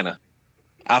 Atlanta.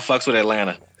 I fucks with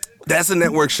Atlanta. That's a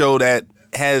network show that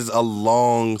has a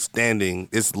long standing.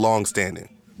 It's long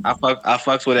standing. I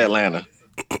fucks with Atlanta.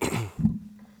 I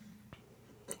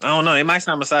don't know. It might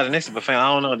sound misogynistic, but fam, I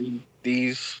don't know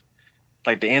these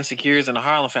like the Insecures and the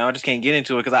Harlem fam. I just can't get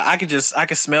into it because I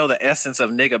could smell the essence of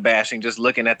nigga bashing just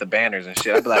looking at the banners and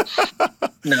shit. I'd be like,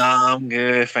 nah, I'm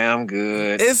good, fam, I'm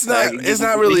good. It's not. Like, it's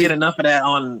not really. We get enough of that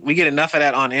on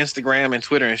Instagram and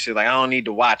Twitter and shit. Like I don't need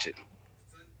to watch it.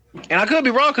 And I could be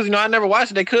wrong because I never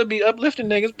watched it. They could be uplifting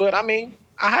niggas, but I mean,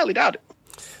 I highly doubt it.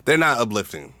 They're not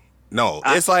uplifting. No,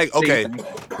 it's like okay,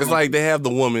 it's like they have the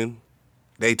woman.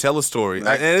 They tell a story,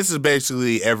 right. And this is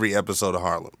basically every episode of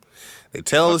Harlem. They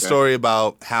tell a story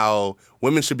about how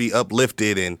women should be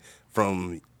uplifted, and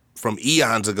from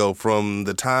eons ago, from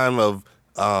the time of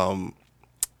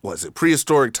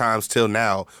prehistoric times till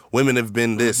now, women have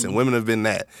been this and women have been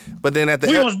that. But then at the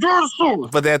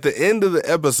end of the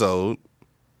episode,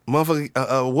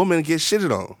 a woman gets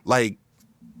shitted on, like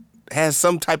has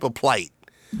some type of plight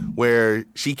where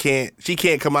she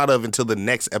can't come out of until the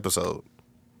next episode.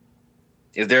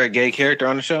 Is there a gay character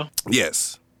on the show?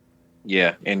 Yes.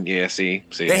 Yeah, and see.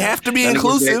 They have to be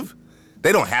inclusive.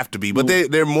 They don't have to be, but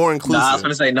they're more inclusive. Nah, I was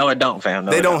going to say, no, it don't, fam.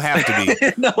 No, they don't have to be.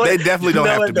 They definitely don't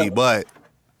have to be, but...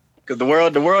 Because the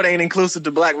world ain't inclusive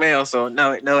to black males, so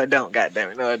no, it don't,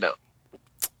 goddammit. No, it don't.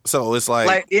 So it's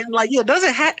like... It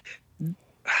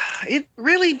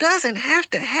really doesn't have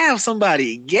to have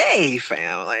somebody gay,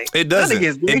 fam. Like it doesn't.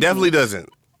 It definitely doesn't.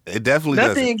 It definitely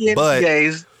doesn't. Nothing against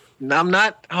gays. I'm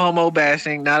not homo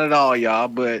bashing, not at all, y'all.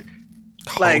 But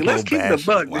like, let's keep the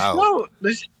buck. Wow.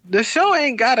 The show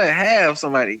ain't gotta have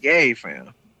somebody gay,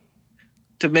 fam.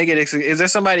 To make it, is there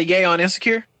somebody gay on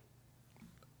Insecure?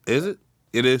 Is it?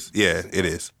 It is. Yeah, it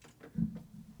is.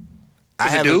 I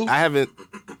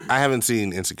haven't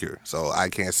seen Insecure, so I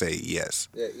can't say yes.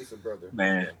 Yeah, Issa's brother.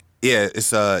 Man. Yeah, it's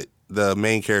the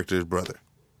main character's brother.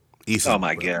 Oh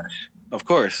my gosh. Of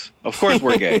course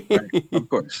we're gay. Right? Of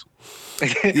course.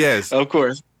 Yes. Of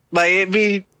course. Like it'd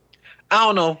be, I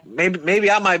don't know.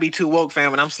 Maybe I might be too woke,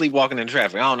 fam, and I'm sleepwalking in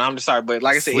traffic. I don't know. I'm just sorry, but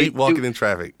like I said, sleepwalking in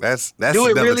traffic. That's do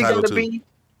it really title gotta be?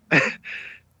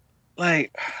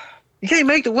 Like you can't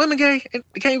make the women gay. It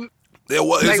can't.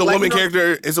 It's a woman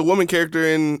character. It's a woman character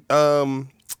in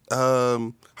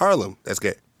Harlem that's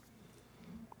gay.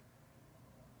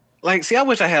 Like, see, I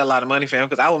wish I had a lot of money, fam,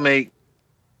 because I would make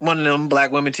one of them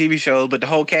black women TV shows, but the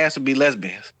whole cast would be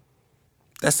lesbians.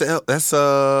 That's L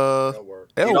Word.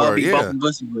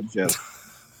 Yeah.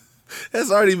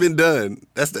 That's already been done.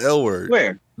 That's the L Word.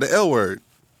 Where? The L Word.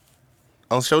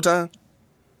 On Showtime.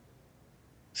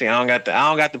 See, I don't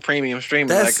got the premium streaming.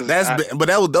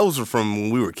 But those were from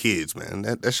when we were kids, man.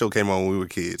 That show came on when we were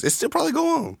kids. It still probably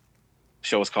go on.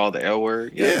 show was called The L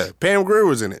Word. Yes. Yeah, Pam Grier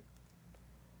was in it.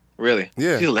 Really?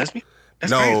 Yeah. She's a lesbian?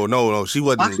 That's no, crazy. no, she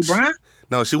wasn't. Foxy Brown?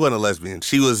 No, she wasn't a lesbian.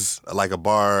 She was like a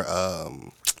bar.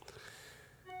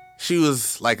 She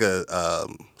was like a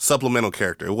supplemental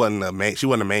character. It wasn't a main. She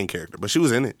wasn't a main character, but she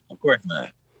was in it. Of course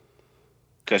not.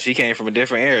 Because she came from a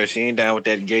different era. She ain't down with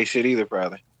that gay shit either,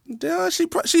 probably. Yeah,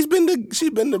 she's been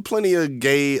to plenty of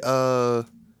gay.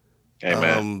 Hey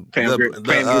man, Pam Grier is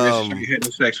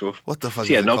heterosexual. What the fuck?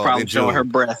 She had no problem showing her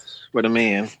breasts with a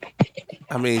man.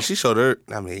 I mean, she showed her.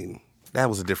 I mean, that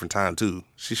was a different time too.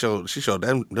 She showed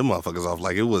them motherfuckers off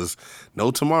like it was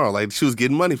no tomorrow. Like she was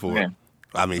getting money for it.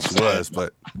 I mean, she was,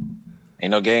 but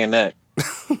ain't no gay in that.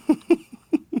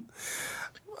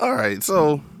 All right,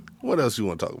 so what else you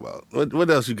want to talk about? What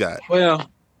else you got? Well,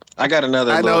 I got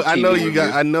another. I know you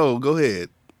got. I know. Go ahead.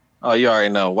 Oh, you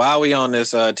already know. While we on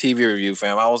this TV review,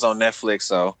 fam, I was on Netflix,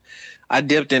 so I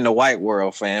dipped into White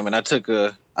World, fam, and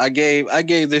I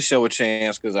gave this show a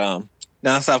chance because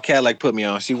Down South Cadillac put me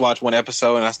on. She watched one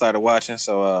episode and I started watching,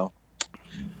 so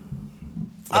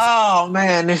oh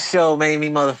man, this show made me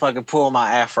motherfucking pull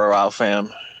my afro out, fam.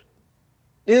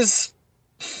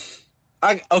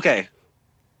 Okay.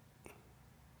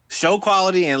 Show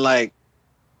quality and like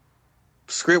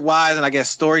script wise and I guess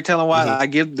storytelling wise, I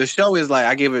give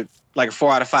it like a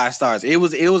 4 out of 5 stars. It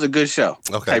was a good show.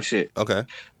 Okay. Type shit. Okay.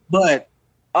 But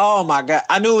oh my god,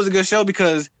 I knew it was a good show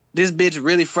because this bitch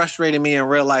really frustrated me in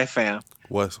real life, fam.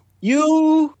 What?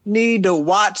 You need to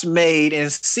watch Maid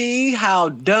and see how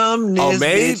dumb this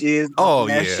bitch is on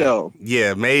that show.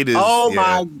 Yeah, Maid is.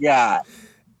 My god.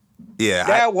 Yeah,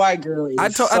 that white girl is I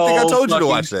think I told you to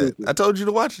watch that. I told you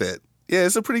to watch that. Yeah,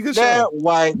 it's a pretty good show. That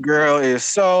white girl is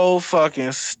so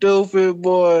fucking stupid,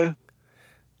 boy.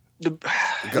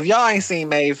 If y'all ain't seen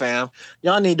Maid, fam,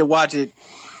 y'all need to watch it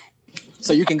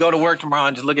so you can go to work tomorrow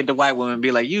and just look at the white woman and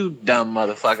be like, "You dumb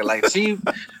motherfucker!" Like she.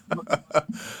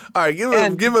 All right,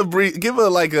 give her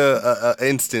like a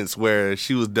instance where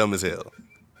she was dumb as hell.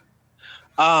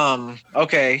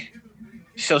 Okay,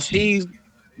 so she's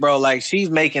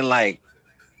making like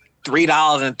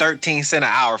 $3.13 an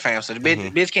hour, fam. So the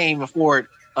bitch can't even afford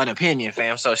an opinion,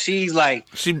 fam. So she's like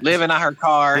living out her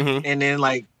car, and then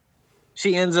like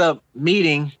she ends up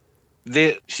meeting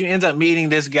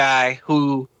this guy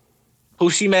who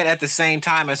she met at the same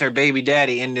time as her baby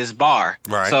daddy in this bar.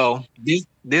 Right. So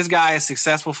this guy is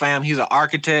successful, fam. He's an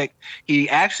architect. He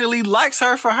actually likes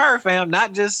her for her, fam,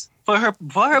 not just for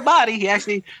her body. He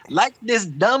actually likes this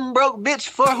dumb broke bitch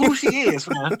for who she is,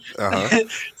 fam.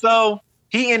 So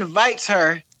he invites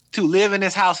her to live in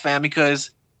his house, fam,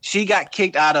 because she got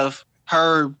kicked out of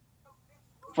her,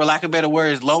 for lack of better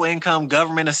words, low income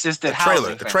government assisted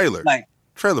housing.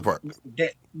 Trailer park.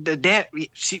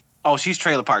 She's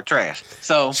trailer park trash.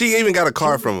 So she even got a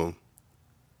car from him.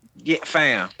 Yeah,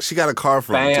 fam. She got a car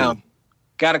from him too.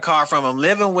 Got a car from him,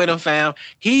 living with him, fam.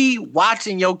 He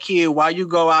watching your kid while you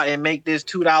go out and make this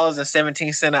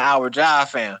 $2.17 an hour job,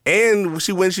 fam. And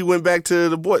when she went back to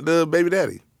the baby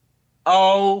daddy.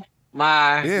 Oh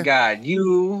my god,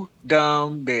 you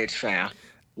dumb bitch, fam.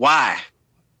 Why?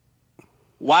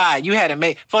 You had to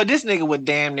make for this nigga would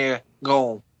damn near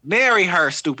go marry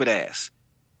her stupid ass.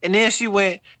 And then she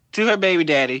went to her baby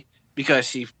daddy because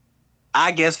she,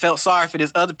 I guess, felt sorry for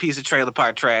this other piece of trailer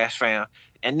park trash, fam.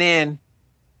 And then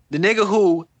the nigga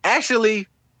who actually,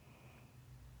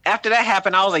 after that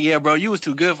happened, I was like, yeah, bro, you was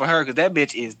too good for her because that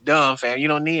bitch is dumb, fam. You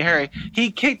don't need her. He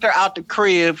kicked her out the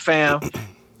crib, fam.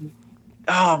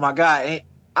 Oh, my God.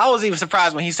 I was even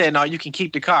surprised when he said, no, you can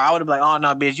keep the car. I would have been like, oh,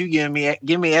 no, bitch, you give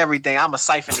me everything. I'm going to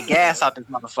siphon the gas out this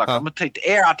motherfucker. I'm going to take the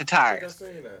air out the tires.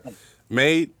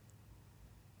 Maid?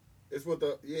 It's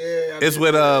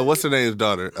with what's her name's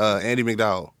daughter? Andie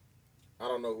MacDowell. I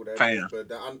don't know who that Fam. is, but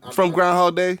I'm from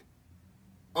Groundhog Day.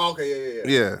 Oh, okay,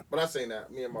 yeah. But I seen that.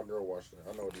 Me and my girl watched it.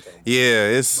 I know what you're talking about.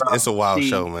 Yeah, it's a wild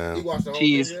show, man. You watched the whole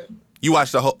thing yet? You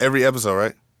watched every episode,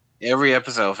 right? Every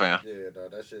episode, fam. Yeah,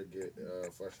 dog, that shit get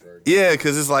frustrating. Yeah,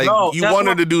 because it's like you want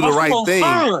her to do the right thing.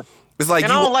 Fun. It's like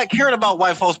and I don't like hearing about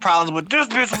white folks' problems, but this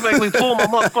bitch will make me pull my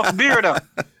motherfucking beard up.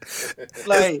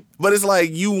 But it's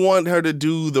like you want her to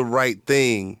do the right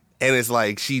thing, and it's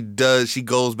like she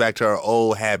goes back to her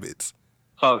old habits.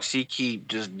 Fuck, she keep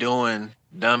just doing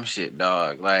dumb shit,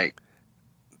 dog. Like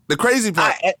the crazy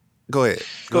part. Go ahead.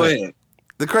 Go ahead.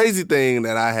 The crazy thing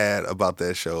that I had about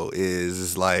that show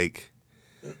is like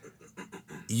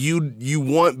you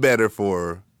want better for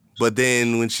her, but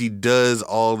then when she does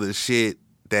all the shit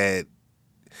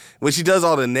when she does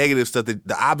all the negative stuff,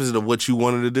 the opposite of what you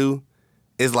want her to do,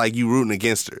 is like you rooting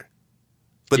against her.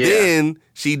 But then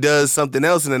she does something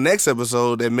else in the next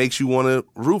episode that makes you want to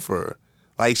root for her.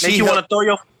 Like you want to throw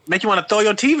your make you want to throw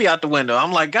your TV out the window.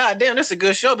 I'm like, God damn, this is a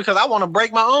good show because I want to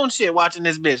break my own shit watching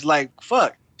this bitch. Like,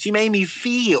 fuck. She made me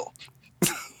feel.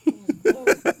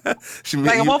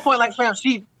 Like at one point, like fam,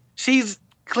 she's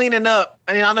cleaning up.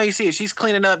 I mean, I know you see it. She's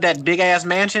cleaning up that big ass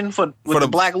mansion with the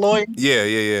black lawyer.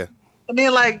 Yeah. And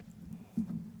then like,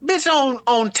 bitch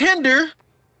on Tinder,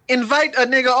 invite a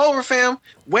nigga over, fam,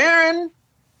 wearing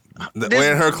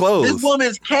her clothes. This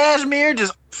woman's cashmere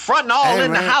just fronting all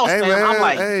in the house, man. I'm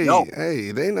like, yo.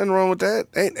 Hey, there ain't nothing wrong with that.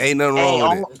 Ain't nothing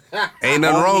wrong with it. Ain't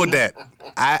nothing wrong with that.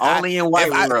 Only in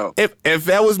white world. If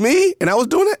that was me and I was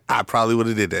doing it, I probably would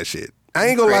have did that shit. I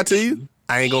ain't gonna lie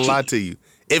to you.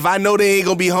 If I know they ain't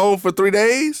gonna be home for 3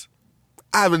 days,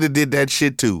 I would have did that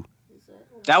shit too.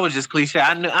 That was just cliche.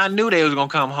 I knew they was gonna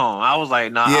come home. I was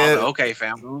like, nah, okay,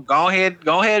 fam. Go ahead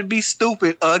and be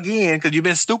stupid again, because you've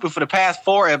been stupid for the past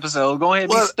 4 episodes. Go ahead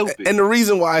and be stupid. And the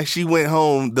reason why she went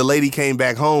home, the lady came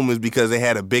back home, is because they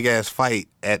had a big ass fight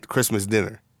at Christmas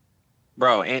dinner.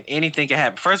 Bro, and anything can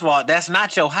happen. First of all, that's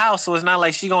not your house, so it's not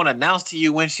like she gonna announce to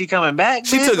you when she coming back.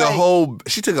 She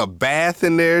took a bath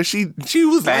in there. She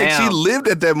was like, she lived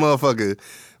at that motherfucker.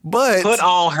 But put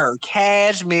on her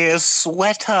cashmere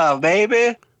sweater,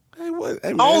 baby.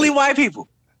 Hey, only white people.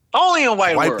 Only in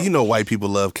white world. You know white people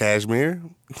love cashmere.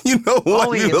 You know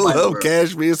white people love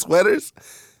cashmere sweaters.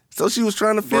 So she was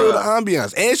trying to feel the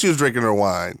ambiance. And she was drinking her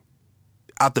wine.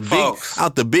 Out the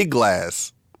big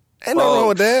glass. Ain't nothing wrong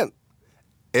with that.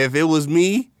 If it was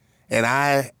me and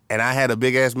I had a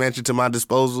big ass mansion to my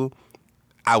disposal,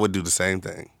 I would do the same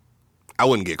thing. I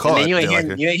wouldn't get caught. And you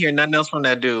ain't hear nothing else from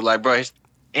that dude, like, bro.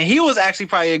 And he was actually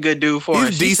probably a good dude for her.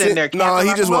 He's decent. He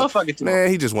just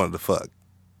wanted to fuck.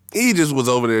 He just was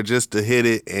over there just to hit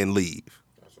it and leave.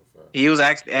 He was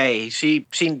actually, she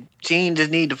didn't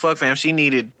just need to fuck, fam. She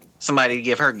needed somebody to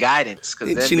give her guidance.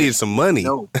 She needed some money.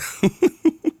 No.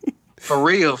 For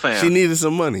real, fam. She needed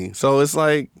some money. So it's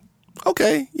like,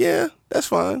 okay, yeah, that's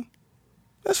fine.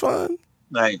 That's fine.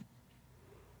 Like,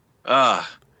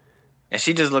 and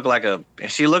she just looked like a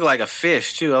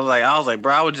fish too. I was like,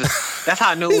 bro, that's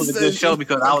how I knew it was a good show,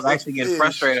 because I was actually getting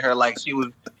frustrated at her. Like she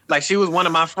was one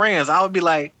of my friends. I'd be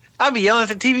yelling at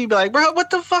the TV, be like, bro, what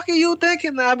the fuck are you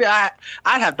thinking? I'd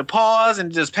have to pause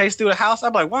and just pace through the house.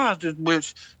 I'd be like, why is this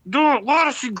bitch doing? Why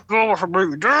does she go with her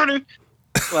baby dirty?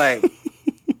 Like,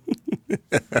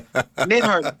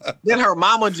 then her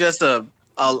mama just a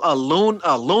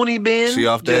loony bin. She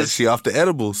off the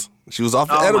edibles. She was off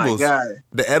the edibles. My God.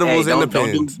 The edibles and the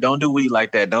pins. Don't do weed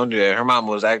like that. Don't do that. Her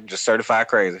mama was just certified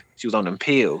crazy. She was on them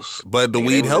pills. But the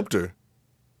weed helped her.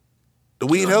 The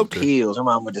weed helped her. Pills. Her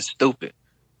mama just stupid.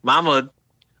 Mama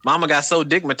got so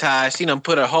digmatized, she done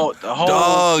put her whole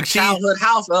childhood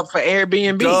house up for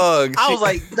Airbnb. I was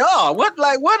like, dog,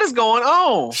 what is going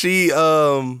on? She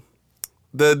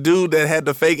the dude that had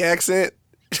the fake accent.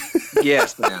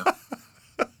 Yes, man.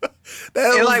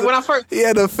 When I first, he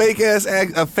had a fake ass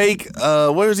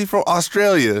where is he from?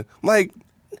 Australia. Like,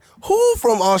 who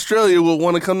from Australia would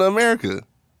want to come to America?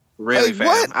 Really,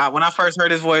 fam? When I first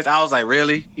heard his voice, I was like,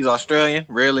 really? He's Australian?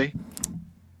 Really?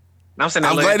 And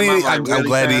I'm glad he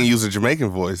didn't use a Jamaican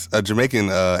voice, a Jamaican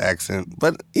accent.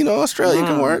 But Australian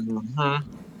can work. Mm-hmm.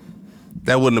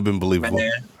 That wouldn't have been believable.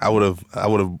 Man. I would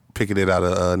have picked it out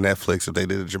of Netflix if they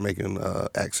did a Jamaican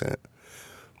accent.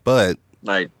 But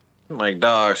like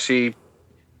dog,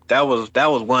 that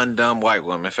was one dumb white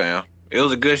woman, fam. It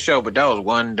was a good show, but that was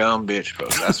one dumb bitch,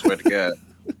 folks. I swear to God.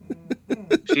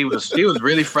 She was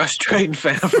really frustrating,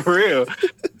 fam, for real.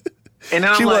 And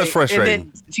then she was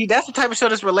frustrating. That's the type of show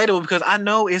that's relatable, because I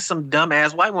know it's some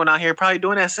dumbass white woman out here probably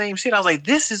doing that same shit. I was like,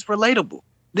 this is relatable.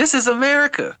 This is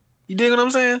America. You dig what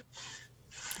I'm saying?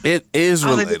 It is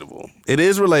relatable. It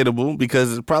is relatable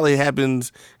because it probably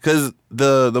happens. Because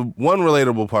the one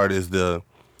relatable part is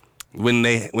when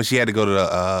she had to go to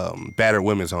the battered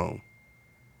women's home.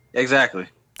 Exactly.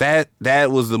 That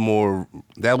was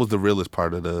the realest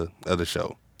part of the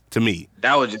show to me.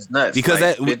 That was just nuts. Because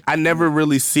I never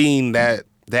really seen that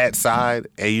side,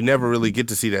 and you never really get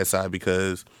to see that side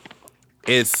because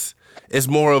it's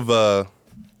more of a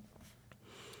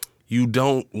you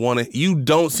don't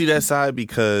see that side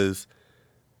because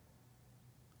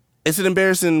it's an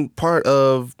embarrassing part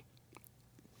of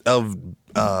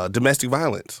domestic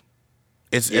violence.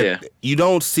 You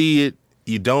don't see it.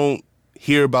 You don't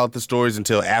hear about the stories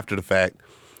until after the fact.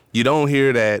 You don't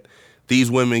hear that these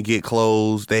women get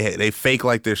clothes. They fake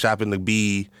like they're shopping to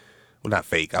be, well, not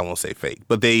fake. I won't say fake,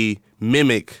 but they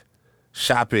mimic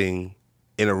shopping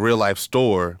in a real life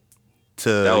store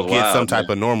to get some type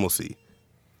of normalcy.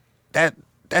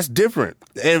 That's different.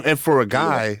 And for a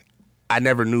guy, I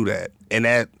never knew that, and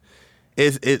that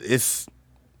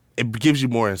it gives you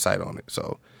more insight on it.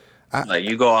 So Like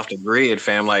you go off the grid,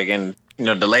 fam. Like, and you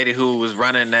know the lady who was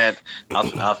running that, I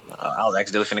was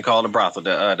accidentally finna call it a brothel,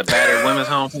 the battered women's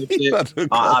home type shit.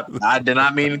 I did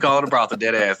not mean to call it a brothel,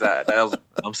 dead ass.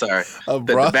 I'm sorry.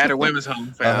 The battered women's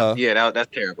home, fam. Yeah,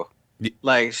 that's terrible.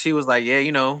 Like she was like, yeah,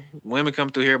 you know, women come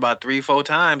through here about 3-4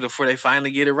 times before they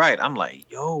finally get it right. I'm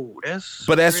like, yo,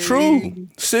 but that's true.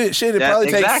 Shit. It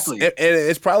probably takes, and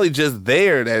it's probably just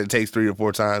there that it takes 3 or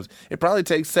 4 times. It probably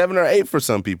takes 7 or 8 for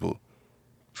some people.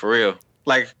 For real,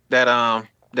 like that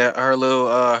her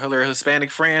little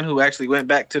Hispanic friend who actually went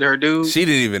back to her dude. She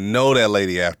didn't even know that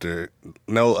lady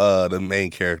the main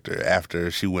character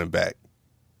after she went back.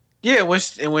 Yeah, when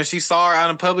she saw her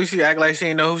out in public, she acted like she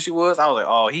didn't know who she was. I was like,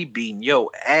 oh, he beating your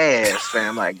ass,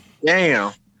 fam. Like,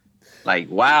 damn.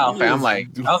 Like, wow, fam. I was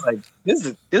like,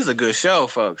 this is a good show,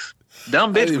 folks.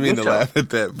 Dumb bitch. I didn't mean to laugh at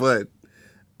that, but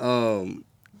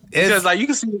because like you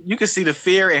can see the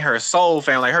fear in her soul,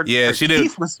 fam. Like her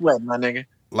teeth was sweating, my nigga.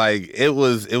 Like it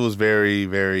was very,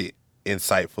 very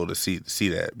insightful to see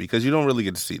that because you don't really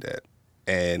get to see that.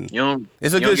 And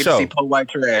it's a good show. You see Poe White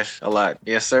trash a lot,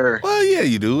 yes, sir. Well, yeah,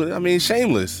 you do. I mean,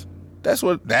 Shameless. That's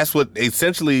what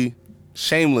essentially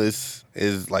Shameless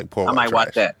is like. Poe White. I might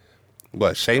watch that.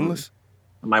 What, Shameless?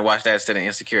 I might watch that instead of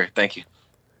Insecure. Thank you.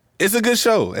 It's a good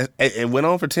show. It went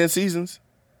on for 10 seasons.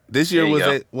 This year was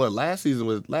last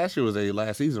year was a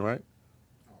last season, right?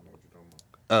 I don't know what you're talking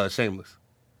about. Shameless.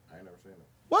 I ain't never seen it.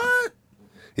 What?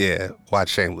 Yeah, watch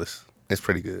Shameless. It's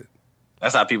pretty good.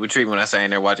 That's how people treat me when I say I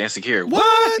ain't there watch Insecure.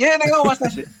 What? Yeah, they gonna watch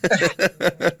that shit.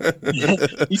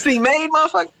 You see Made,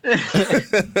 motherfucker?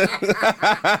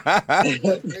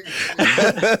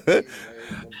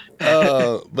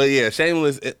 But yeah,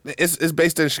 Shameless. It's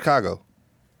based in Chicago.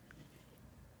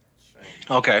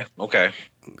 Okay.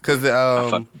 Because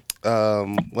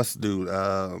what's the dude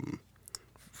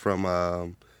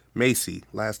from Macy?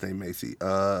 Last name Macy.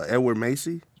 Edward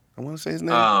Macy. I want to say his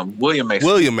name. William Macy.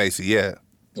 William Macy. Yeah.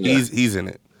 He's in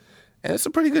it, and it's a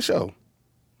pretty good show.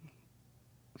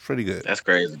 Pretty good. That's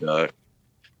crazy, dog.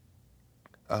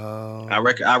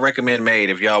 I recommend Made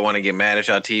if y'all want to get mad at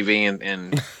y'all TV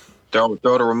and throw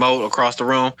the remote across the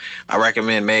room. I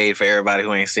recommend Made for everybody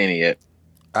who ain't seen it yet.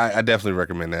 I definitely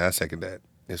recommend that. I second that.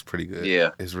 It's pretty good. Yeah,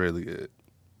 it's really good.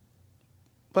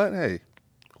 But hey,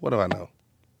 what do I know?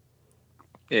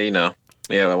 Yeah, you know.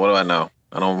 Yeah, what do I know?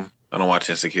 I don't watch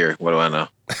Insecure. What do I know?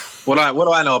 What do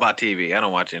I know about TV? I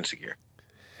don't watch Insecure.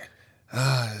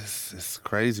 It's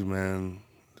crazy, man.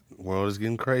 The world is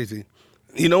getting crazy.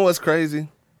 You know what's crazy?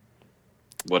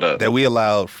 What up? That we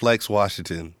allowed Flex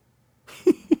Washington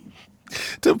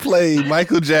to play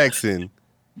Michael Jackson.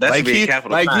 That's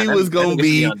like he was gonna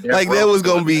be like that was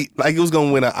gonna be like it was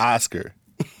gonna win an Oscar.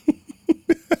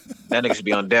 That nigga should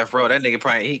be on death row. That nigga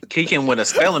probably he can win a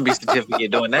spelling bee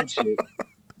certificate doing that shit.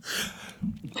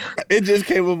 It just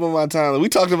came up on my timeline. We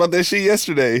talked about that shit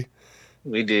yesterday.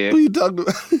 We did. We talked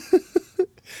about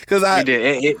because we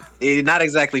did. It not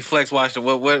exactly Flex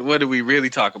Washington. What did we really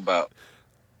talk about?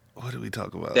 What did we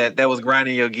talk about? That was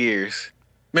grinding your gears.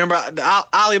 Remember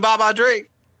Alibaba Drake?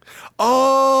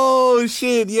 Oh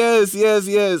shit! Yes.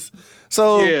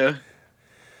 So yeah,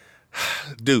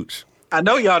 Dooch. I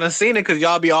know y'all done seen it because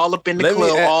y'all be all up in the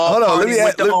club.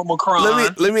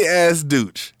 Let me ask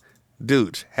Dooch.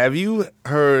 Dooch, have you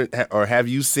heard or have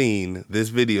you seen this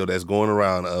video that's going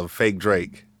around of fake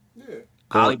Drake? Yeah.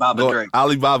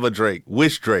 Alibaba Drake.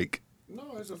 Which Drake?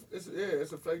 No, it's a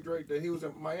fake Drake that he was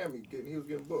in Miami. He was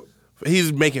getting booked.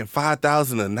 He's making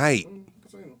 $5,000 a night.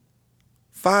 Casino.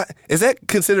 Is that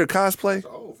considered cosplay? It's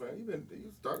old, fam. He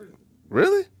started.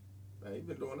 Really? Man, he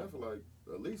been doing that for like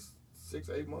at least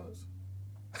 6-8 months.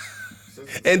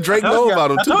 And Drake know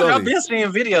about him too. I've been seeing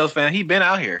videos, fam. He been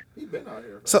out here.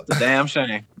 So it's a damn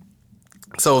shame.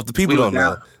 So if the people don't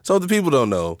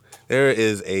know, there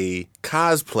is a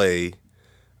cosplay.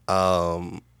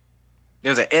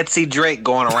 There's an Etsy Drake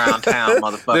going around town,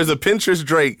 motherfucker. There's a Pinterest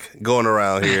Drake going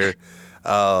around here.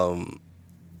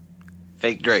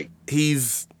 Fake Drake.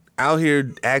 He's out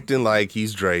here acting like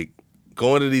he's Drake,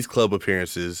 going to these club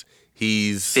appearances.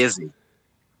 He's fizzy.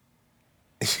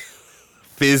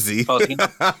 Fizzy. He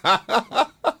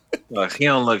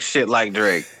don't look shit like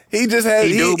Drake. He just has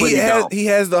he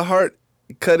has the heart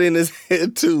cut in his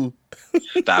head too.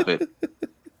 Stop it.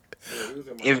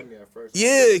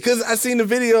 Yeah, because I seen the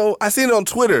video. I seen it on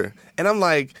Twitter, and I'm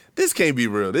like, this can't be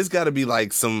real. This got to be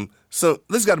like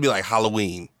this got to be like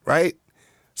Halloween, right?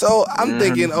 So I'm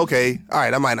thinking, okay, all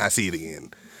right, I might not see it again.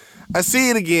 I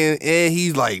see it again, and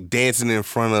he's like dancing in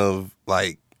front of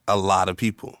like a lot of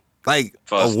people. Like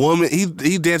a woman,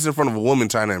 he danced in front of a woman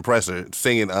trying to impress her,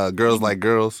 singing "Girls Like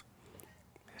Girls."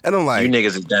 And I'm like, you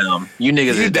niggas is down. You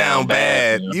niggas is down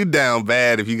bad. You down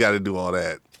bad if you got to do all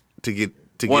that to get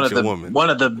your woman.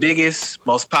 One of the biggest,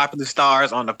 most popular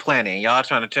stars on the planet. And y'all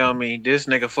trying to tell me this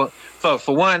nigga for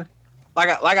one,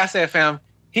 like I said, fam,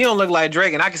 he don't look like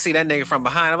Drake, and I can see that nigga from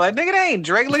behind. I'm like, nigga, that ain't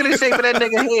Drake. Look at the shape of that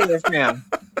nigga head, fam.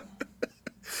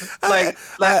 Like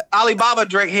Alibaba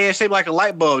Drake head shaped like a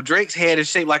light bulb. Drake's head is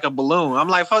shaped like a balloon. I'm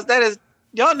like, fuck, that is.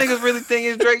 Y'all niggas really think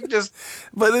it's Drake just?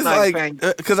 But it's like,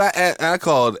 because I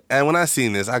called, and when I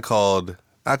seen this, I called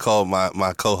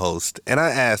my co-host, and I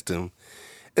asked him,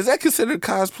 is that considered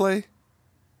cosplay?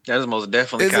 That is most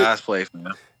definitely cosplay,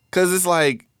 man. Because it's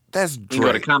like, that's Drake. You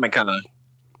go to Comic Con.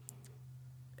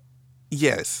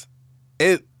 Yes.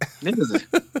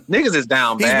 Niggas is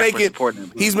down bad for supporting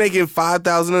him. He's making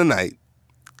 $5,000 a night,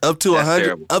 up to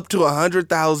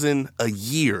 $100,000 a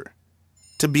year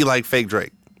to be like fake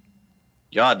Drake.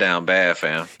 Y'all down bad,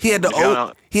 fam. He had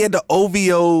the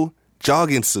OVO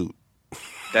jogging suit.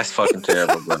 That's fucking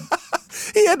terrible, bro.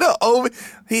 He had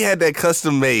that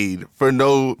custom made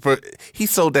he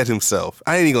sold that himself.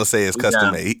 I ain't even gonna say it's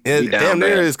custom made. Damn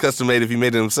near is custom made if he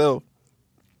made it himself.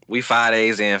 We 5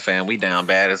 days in, fam. We down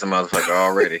bad as a motherfucker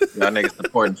already. Y'all niggas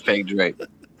supporting fake Drake.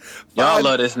 Y'all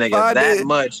love this nigga that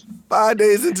much. 5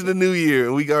 days into the new year,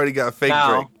 and we already got fake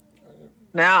Drake.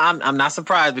 Now I'm not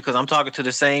surprised because I'm talking to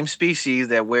the same species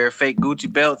that wear fake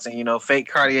Gucci belts and fake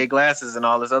Cartier glasses and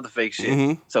all this other fake shit.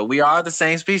 Mm-hmm. So we are the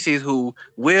same species who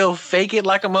will fake it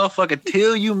like a motherfucker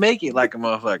till you make it like a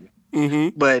motherfucker.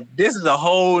 Mm-hmm. But this is a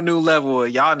whole new level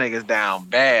of y'all niggas down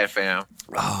bad, fam.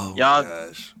 Oh y'all,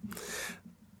 gosh.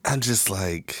 I'm just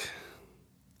like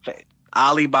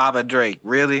Alibaba Drake,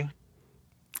 really?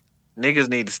 Niggas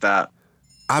need to stop.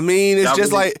 I mean, it's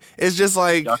just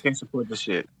like y'all can't support this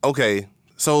shit. Okay.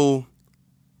 So,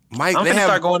 I'm gonna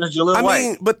start going as Jaleel White.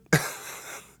 Mean, but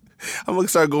I'm gonna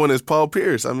start going as Paul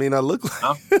Pierce. I mean, I look like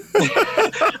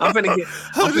I'm gonna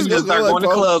start going to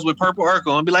clubs with Purple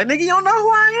Urkel and be like, "Nigga, you don't know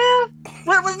who I am?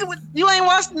 What you ain't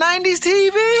watched '90s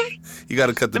TV? You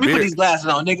gotta cut the beard. Let me put these glasses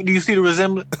on, nigga. Do you see the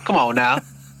resemblance? Come on now.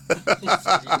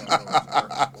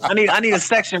 I need a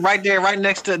section right there, right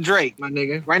next to Drake, my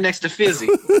nigga, right next to Fizzy."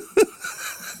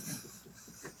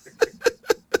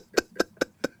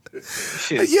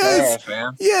 Shit is sad,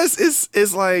 fam. Yes,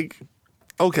 it's like,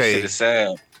 okay. Shit is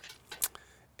sad.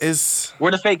 It's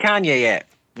where the fake Kanye at?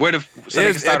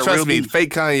 Trust me,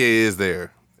 fake Kanye is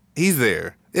there. He's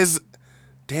there. There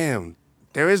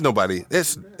is nobody.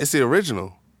 It's the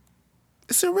original.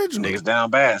 It's the original. Niggas down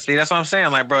bad. See, that's what I'm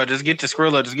saying. Like, bro, just get the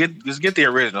Skrilla. Just get the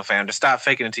original, fam. Just stop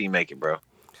faking until you make it, bro.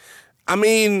 I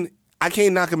mean, I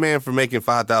can't knock a man for making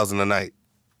 $5,000 a night.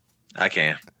 I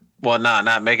can. Well,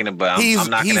 not making it, but I'm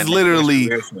knocking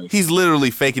he's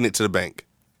literally faking it to the bank.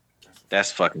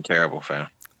 That's fucking terrible, fam.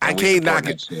 I can't knock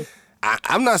it.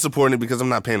 I'm not supporting it because I'm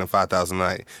not paying him $5,000 a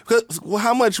night. Because, well,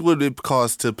 how much would it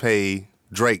cost to pay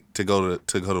Drake to go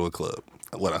to a club?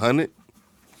 What, 100?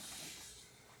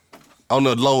 On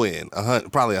the low end,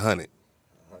 100, probably 100.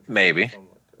 Maybe.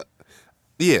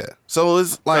 Yeah. So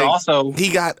it's like also, he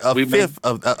got a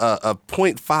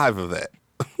 0.5 of that.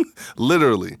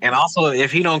 Literally. And also,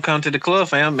 if he don't come to the club,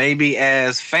 fam, maybe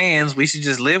as fans, we should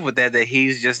just live with that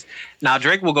he's just... Now,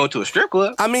 Drake will go to a strip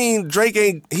club. I mean,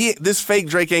 this fake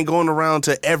Drake ain't going around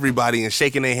to everybody and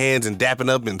shaking their hands and dapping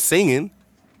up and singing.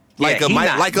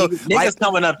 Niggas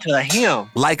coming up to him.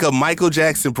 Like a Michael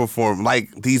Jackson perform, like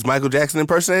these Michael Jackson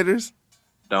impersonators.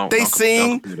 They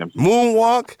sing,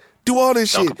 moonwalk, do all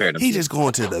this shit. He just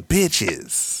going to the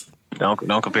bitches.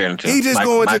 Don't compare them to him. He just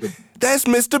going to... That's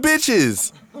Mr.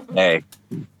 Bitches. Hey,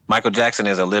 Michael Jackson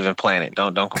is a living planet.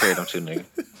 Don't compare them to, nigga.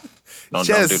 Don't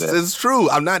do that. It's true.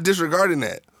 I'm not disregarding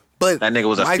that. But that nigga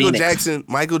was a phoenix.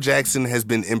 Michael Jackson has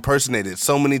been impersonated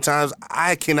so many times.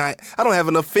 I don't have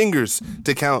enough fingers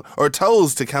to count or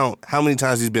toes to count how many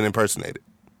times he's been impersonated.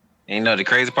 And the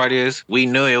crazy part is, we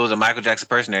knew it was a Michael Jackson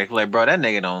impersonator. Like, bro, that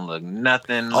nigga don't look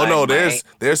nothing. Oh no, there's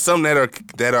some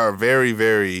that are very,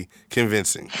 very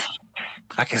convincing.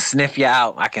 I can sniff you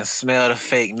out. I can smell the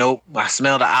fake. Nope. I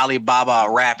smell the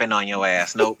Alibaba rapping on your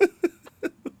ass. Nope.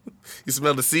 You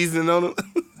smell the seasoning on him?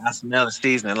 I smell the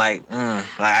seasoning. Why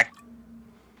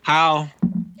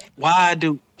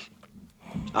do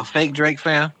a fake Drake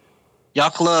fan? Y'all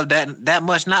club that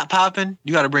much not popping?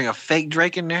 You got to bring a fake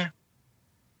Drake in there?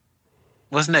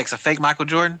 What's next? A fake Michael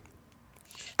Jordan?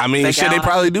 I mean, fake Allen? They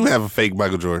probably do have a fake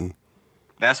Michael Jordan.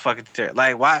 That's fucking terrible.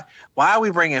 Like, why are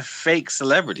we bringing fake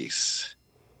celebrities?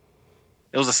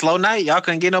 It was a slow night. Y'all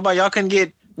couldn't get nobody. Y'all couldn't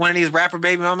get one of these rapper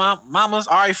baby mamas,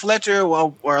 Ari Fletcher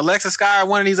or Alexa Sky, or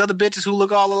one of these other bitches who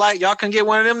look all alike. Y'all couldn't get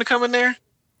one of them to come in there?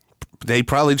 They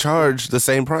probably charge the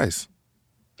same price.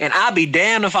 And I'll be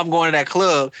damned if I'm going to that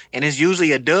club and it's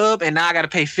usually a dub and now I got to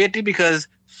pay 50 because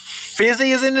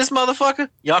Fizzy is in this motherfucker.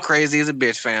 Y'all crazy as a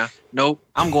bitch, fam. Nope.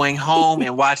 I'm going home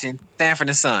and watching Sanford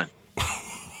and Son.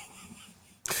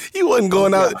 You wasn't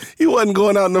going out. You wasn't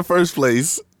going out in the first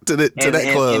place to that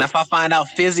club. And if I find out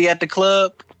Fizzy at the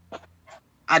club,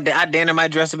 I damn near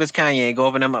might dress up as Kanye and go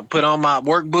over there, put on my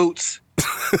work boots,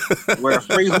 wear a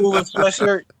Free Hoover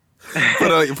sweatshirt.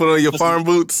 Put on your farm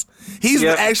boots. He's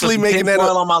actually making that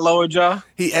on my lower jaw.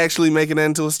 He actually making that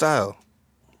into a style.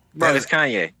 Bro, it's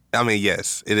Kanye. I mean,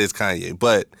 yes, it is Kanye,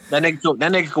 but that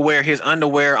nigga could wear his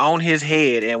underwear on his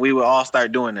head, and we would all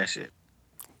start doing that shit.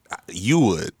 You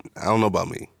would. I don't know about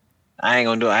me. I ain't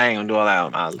gonna do all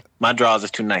that. My drawers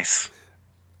is too nice.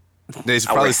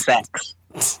 I wear sacks.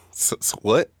 So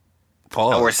what?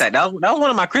 Pause. I wear sacks. That was one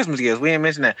of my Christmas gifts. We didn't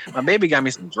mention that. My baby got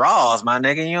me some drawers, my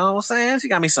nigga. You know what I'm saying? She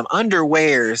got me some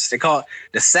underwears. They call it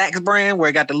the Saks brand, where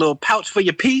it got the little pouch for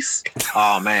your piece.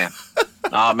 Oh man.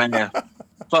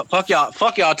 Fuck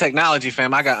y'all technology,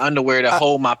 fam. I got underwear to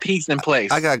hold my piece in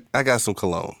place. I got some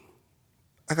cologne.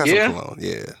 Some cologne,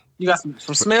 yeah. You got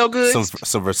some smell good?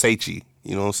 Some Versace,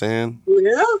 you know what I'm saying?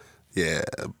 Yeah? Yeah.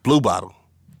 Blue bottle.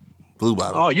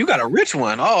 Oh, you got a rich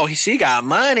one. Oh, she got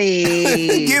money.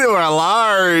 Get her a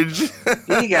large.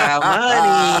 She got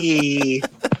money.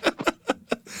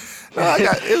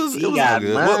 It was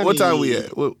good. What time we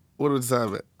at? What was the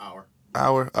time at?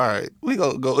 Hour. All right, we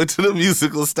gonna go into the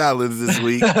musical stylings this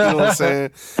week. You know what I'm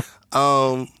saying?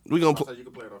 We gonna play.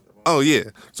 Oh yeah,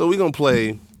 so we gonna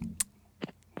play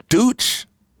Dooch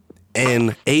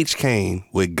and H. Kane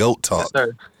with Goat Talk. Yes,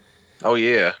 sir. Oh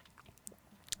yeah.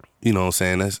 You know what I'm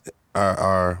saying? That's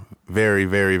our very,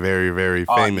 very, very, very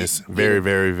famous, very,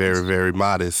 very, very, very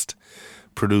modest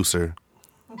producer.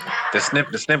 The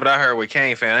snippet I heard with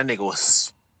Kane, fan, that nigga was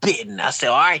spitting. I said,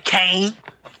 "All right, Kane."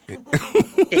 All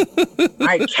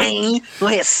right, Kane, go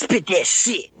ahead and spit that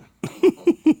shit.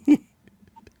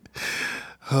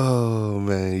 Oh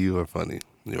man, you are funny.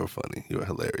 You are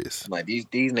hilarious. Like these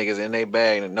niggas in their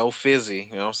bag and no Fizzy.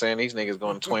 You know what I'm saying? These niggas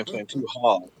going to 2022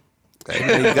 hard.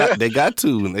 Hey, they got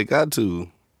to.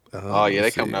 Oh yeah,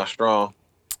 they coming out strong.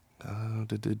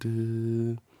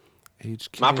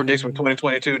 My prediction for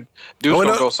 2022, Deuce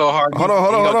gonna go so hard. Hold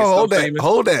on.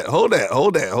 Hold that.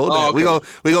 Okay.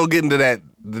 We gonna get into that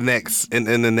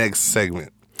in the next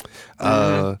segment.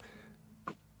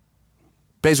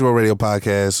 Basic World Radio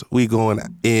Podcast. We're going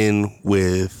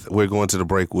to the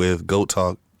break with Goat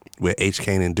Talk with H.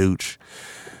 Kane and Dooch.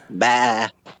 Bye.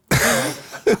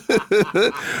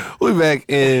 We're back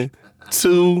in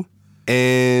 2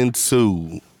 and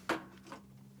 2.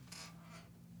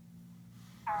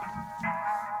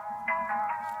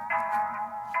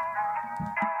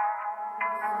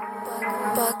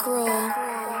 Buck roll.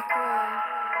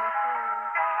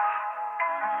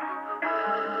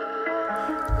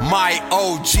 My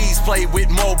OGs play with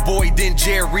more boy than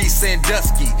Jerry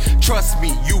Sandusky. Trust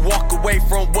me, you walk away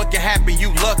from what can happen,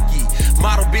 you lucky.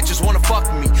 Model bitches wanna fuck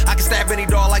me, I can stab any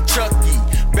dog like Chucky.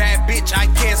 Bad bitch, I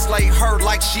can't slay her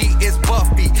like she is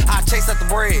Buffy. I chase at the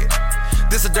bread,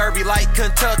 this a derby like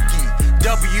Kentucky.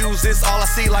 W's is all I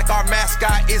see like our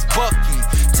mascot is Bucky.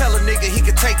 Tell a nigga he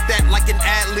can take that like an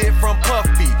ad-lib from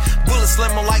Puffy. Bullet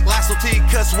slim on like Lasso T,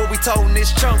 cause what we told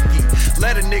is chunky.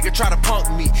 Let a nigga try to punk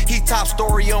me, he top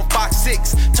story on Fox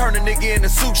 6. Turn a nigga into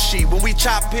sushi when we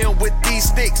chop him with these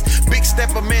sticks. Big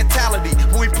step of mentality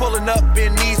when we pulling up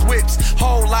in these whips.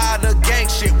 Whole lot of gang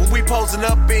shit when we posing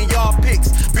up in y'all pics.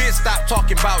 Bitch, stop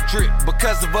talking about drip,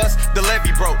 because of us, the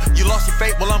levee broke. You lost your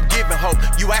faith, well I'm giving hope.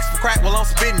 You asked for crack, well I'm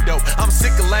spitting dope. I'm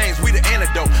sick of lanes, we the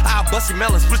antidote. I'll bust your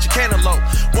melons, split your cantaloupe.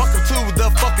 Welcome to the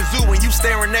fucking zoo and you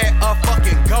staring at a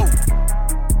fucking goat.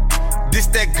 This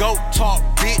that goat talk,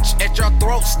 bitch, at your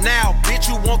throats now. Bitch,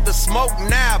 you want the smoke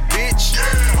now, bitch.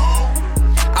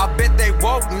 I bet they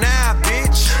woke now,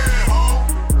 bitch.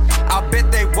 I bet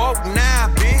they woke now,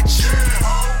 bitch.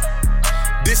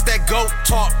 This that goat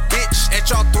talk, bitch, at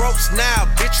your throats now.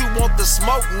 Bitch, you want the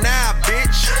smoke now,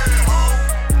 bitch.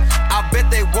 I bet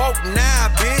they woke now,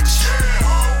 bitch.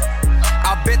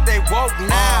 I bet they woke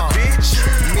now, bitch.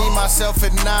 Me, myself,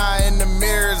 and I in the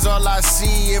mirror is all I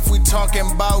see. If we talking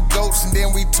about goats and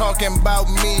then we talking about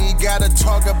me, gotta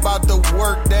talk about the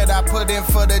work that I put in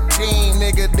for the team.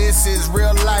 Nigga, this is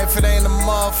real life, it ain't a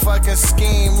motherfucking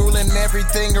scheme. Ruling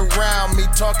everything around me,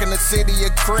 talking the city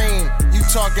of cream. You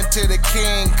talking to the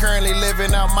king, currently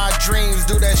living out my dreams.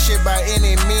 Do that shit by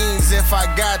any means if I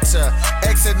got to.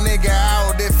 X a nigga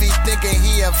out if he thinking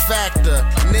he a factor.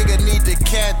 Nigga need to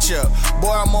catch up.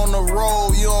 Boy, I'm on the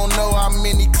road, you don't know how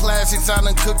many claps classics I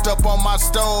done cooked up on my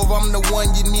stove. I'm the one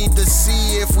you need to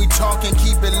see if we talking,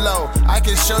 keep it low. I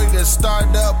can show you the start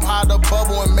up, how to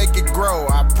bubble and make it grow.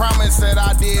 I promise that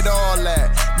I did all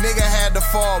that. Nigga had to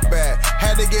fall back,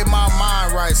 had to get my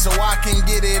mind right so I can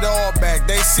get it all back.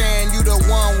 They saying you the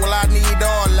one, well I need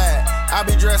all that. I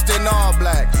be dressed in all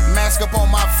black, mask up on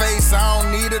my face, I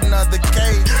don't need another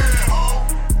cake.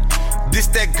 This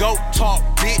that goat talk,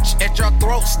 bitch, at your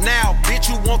throats now.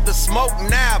 Bitch, you want the smoke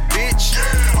now, bitch.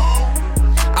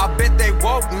 I bet they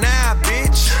woke now,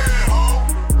 bitch.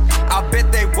 I bet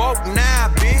they woke now,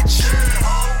 bitch.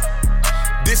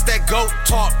 This that goat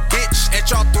talk, bitch,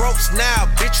 at your throats now.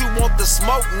 Bitch, you want the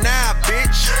smoke now,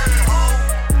 bitch.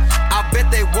 I bet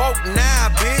they woke now,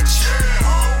 bitch.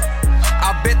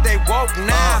 I bet they woke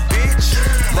now, bitch.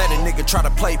 Let a nigga try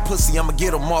to play pussy, I'ma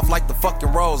get him off like the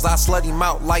fucking Rose. I slut him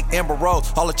out like Amber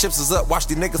Rose. All the chips is up, watch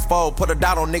these niggas fold. Put a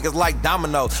dot on niggas like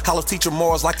dominoes. Hollow teacher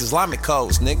morals like Islamic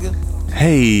codes, nigga.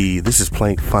 Hey, this is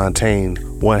Plank Fontaine,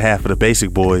 one half of the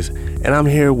Basic Boys, and I'm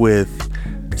here with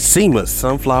SEMA's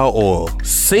Sunflower Oil.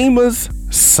 SEMA's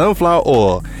Sunflower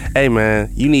Oil. Hey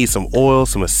man, you need some oil,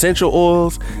 some essential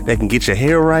oils that can get your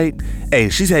hair right. Hey,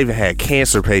 she's even had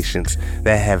cancer patients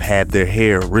that have had their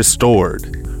hair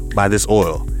restored by this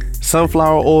oil.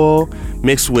 Sunflower oil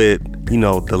mixed with, you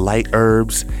know, the light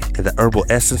herbs and the herbal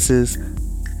essences.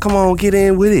 Come on, get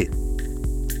in with it.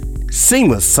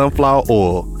 SEMA's Sunflower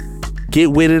Oil.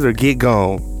 Get with it or get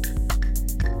gone.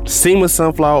 SEMA's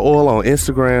Sunflower Oil on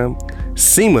Instagram.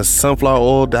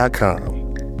 SEMASsunflowerOil.com.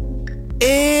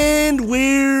 And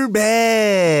we're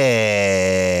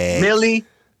back. Millie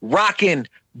rockin',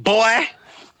 boy.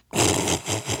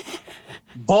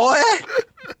 Boy.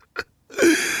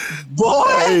 Boy.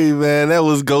 Hey, man, that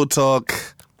was Go Talk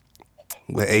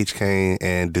with H. Kane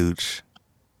and Dooch.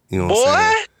 You know what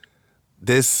I'm saying?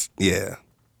 This, yeah.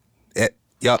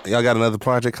 Y'all got another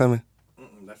project coming?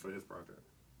 That's for his project.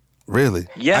 Really?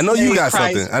 I know you got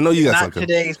something. I know you got something. Not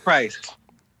today's price.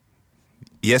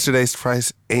 Yesterday's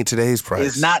price ain't today's price.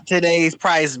 It's not today's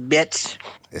price, bitch.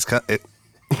 It's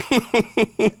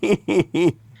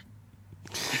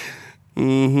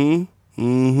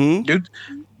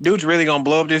Dude's really gonna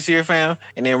blow up this year, fam.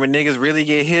 And then when niggas really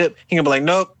get hip, he gonna be like,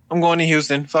 nope, I'm going to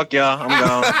Houston. Fuck y'all, I'm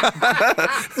gone.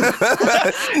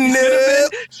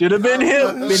 Should have been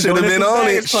hip. Should have been on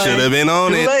it. Should have been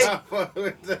on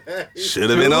it. Should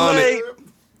have been on it.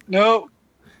 Nope.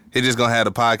 He just gonna have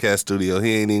a podcast studio.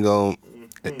 He ain't even gonna.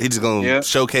 He just gonna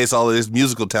showcase all of his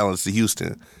musical talents to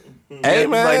Houston. Hey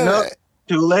man, like, nope,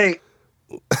 too late.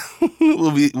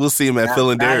 We'll see him at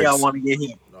Phil and Derek's. Y'all want to get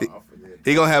him?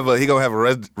 He gonna have a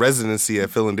residency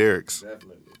at Phil and Derek's.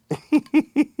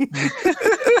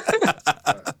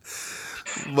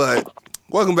 But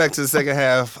welcome back to the second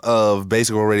half of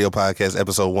Basic World Radio Podcast,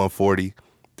 episode 140.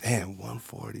 Damn,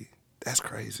 140. That's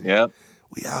crazy. Yep.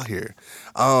 We out here.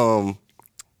 I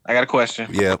got a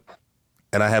question. Yep.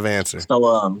 And I have an answer.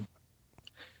 So,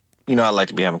 you know, I like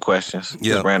to be having questions.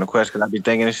 Yeah. Just random questions. Because I be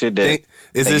thinking of shit that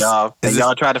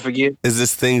y'all try to forget. Is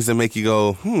this things that make you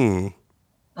go,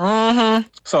 Mm-hmm.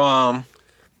 So,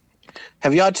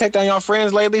 have y'all checked on y'all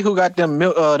friends lately who got them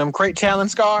crate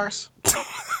challenge scars?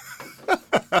 Where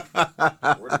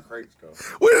the crates go?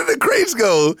 Where did the crates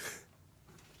go?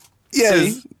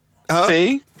 Yes. See? Huh?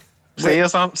 See? See or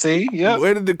something? See? Yep.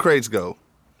 Where did the crates go?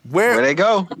 Where they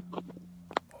go?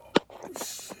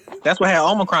 That's what had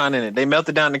Omicron in it. They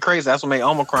melted down the crates. That's what made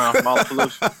Omicron from all the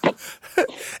pollution.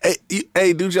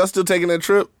 Hey, dude, y'all still taking that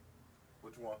trip?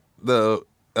 Which one? The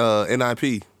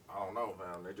NIP. I don't know,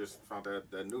 man. They just found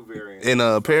that new variant in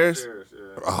Paris.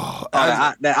 Yeah. Oh,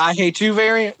 that I hate you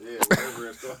variant. Yeah, whatever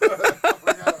it's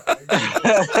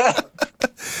called.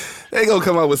 They gonna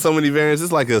come out with so many variants.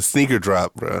 It's like a sneaker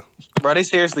drop, bro. Bro, they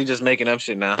seriously just making up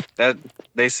shit now.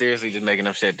 They seriously just making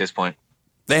up shit at this point.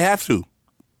 They have to.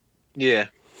 Yeah.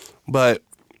 But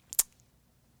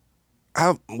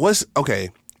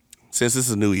okay? Since this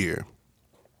is a new year,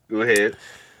 go ahead.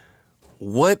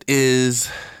 What is?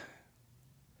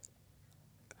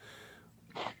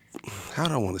 How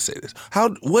do I want to say this?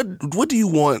 What do you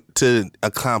want to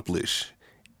accomplish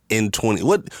in 20?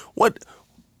 What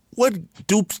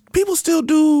do people still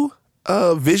do?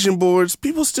 Vision boards.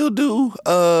 People still do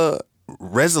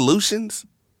resolutions.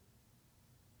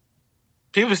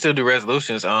 People still do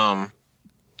resolutions.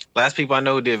 Last people I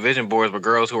know who did vision boards were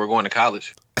girls who were going to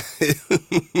college.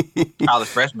 College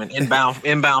freshmen,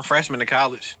 inbound freshmen to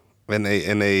college. In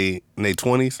they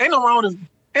 20s. Ain't no wrong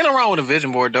with a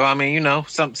vision board though. I mean, you know,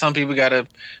 some people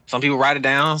write it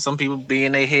down, some people be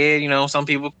in their head, you know, some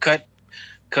people cut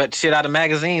shit out of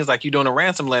magazines like you doing a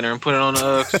ransom letter and put it on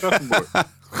a construction board.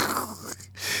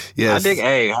 Yes. I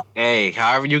dig. Hey,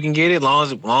 however you can get it, long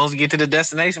as you get to the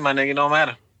destination, my nigga, it don't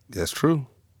matter. That's true.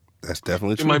 That's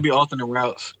definitely true. It might be alternate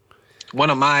routes. One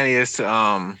of mine is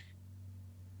to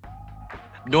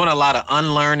doing a lot of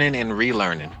unlearning and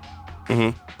relearning.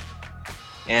 Mm-hmm.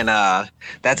 And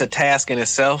that's a task in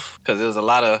itself because there's a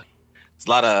lot of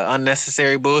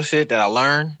unnecessary bullshit that I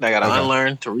learned. That I got to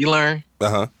unlearn to relearn.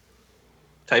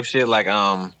 Type shit like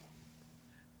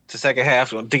the second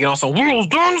half to get on some World's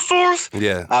Dinosaurs.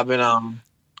 Yeah, I've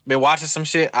been watching some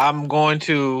shit. I'm going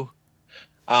to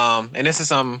and this is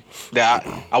something that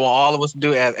I want all of us to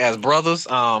do as brothers.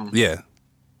 Yeah.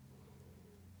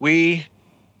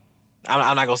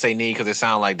 I'm not gonna say need because it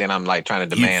sounds like then I'm like trying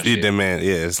to demand. You demand,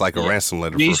 yeah. It's like a ransom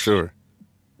letter for sure.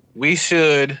 We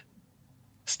should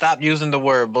stop using the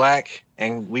word black,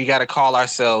 and we got to call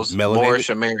ourselves Moorish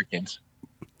Americans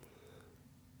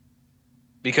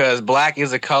because black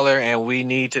is a color, and we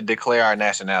need to declare our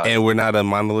nationality. And we're not a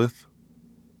monolith.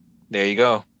 There you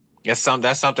go. That's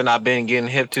something I've been getting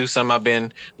hip to. Something I've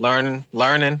been learning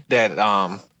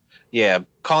that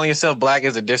calling yourself black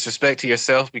is a disrespect to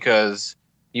yourself because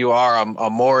you are a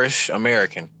Moorish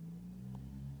American.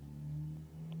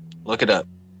 Look it up.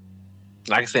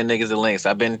 Like I said, niggas and links.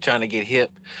 I've been trying to get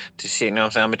hip to shit. You know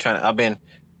what I'm saying?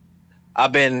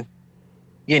 I've been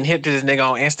getting hip to this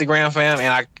nigga on Instagram, fam,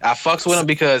 and I fucks with him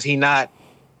because he not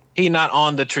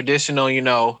on the traditional,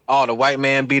 the white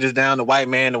man beat us down, the white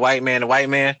man.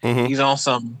 Mm-hmm. He's on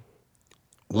some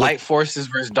light forces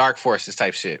versus dark forces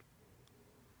type shit.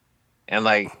 And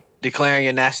like declaring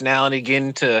your nationality,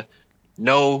 getting to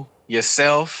know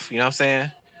yourself, you know what I'm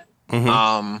saying?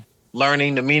 Mm-hmm.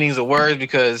 Learning the meanings of words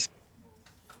because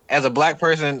as a black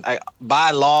person,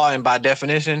 by law and by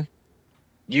definition,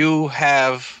 you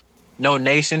have no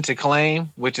nation to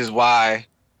claim, which is why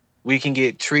we can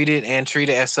get treated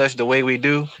as such the way we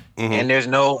do. Mm-hmm. And there's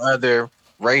no other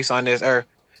race on this earth.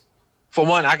 For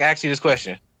one, I can ask you this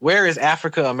question. Where is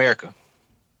Africa America?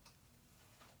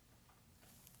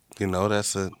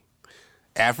 That's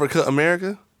Africa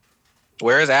America?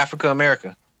 Where is Africa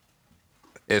America?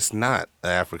 It's not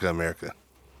Africa America.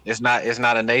 It's not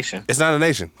a nation. It's not a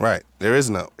nation, right? It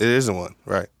isn't one,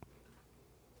 right?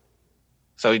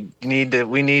 So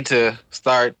we need to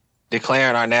start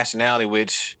declaring our nationality,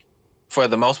 which for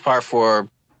the most part for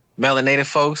melanated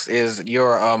folks is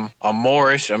you're a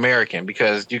Moorish American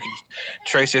because you can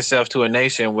trace yourself to a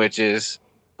nation which is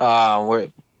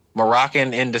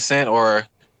Moroccan in descent or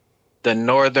the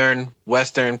northern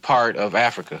western part of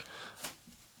Africa.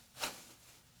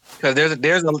 Because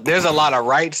there's a lot of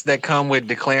rights that come with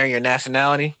declaring your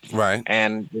nationality, right?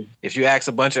 And if you ask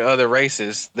a bunch of other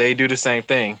races, they do the same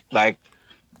thing. Like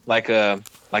a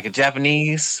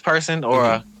Japanese person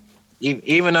or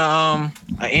even a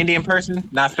Indian person,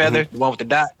 not feathered, the one with the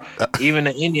dot. Even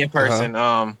an Indian person,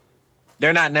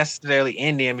 they're not necessarily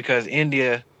Indian because in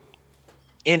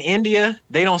India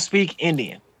they don't speak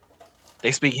Indian,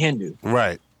 they speak Hindu,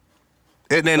 right?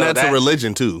 And then that's a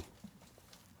religion too.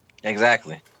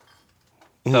 Exactly.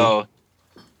 So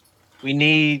we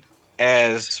need,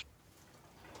 as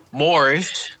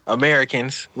Moorish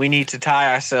Americans, we need to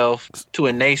tie ourselves to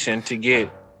a nation to get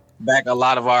back a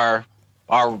lot of our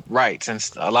rights and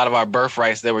a lot of our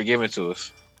birthrights that were given to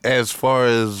us. As far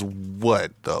as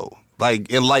what though?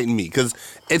 Like enlighten me, because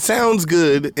it sounds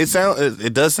good.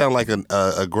 It does sound like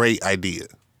a great idea.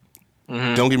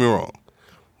 Mm-hmm. Don't get me wrong,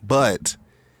 but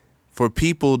for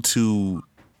people to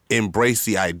embrace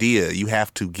the idea, you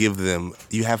have to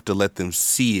let them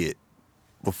see it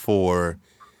before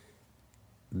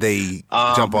they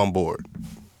jump on board.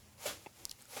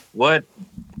 What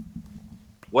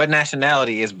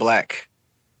nationality is black?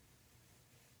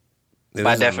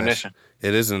 By definition.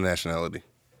 It is a nationality.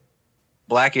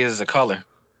 Black is a color.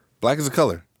 Black is a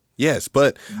color. Yes,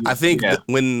 but I think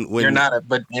when you're not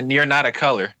a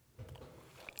color.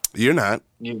 You're not.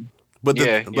 You're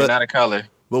not a color.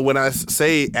 But when I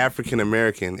say African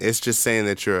American, it's just saying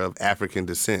that you're of African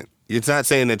descent. It's not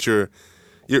saying that you're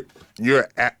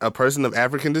a person of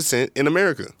African descent in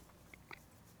America.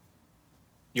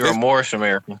 You're a Moorish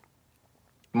American.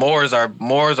 Moors are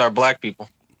black people.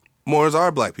 Moors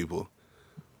are black people.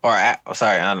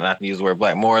 Sorry, I'm not to use the word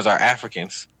black. Moors are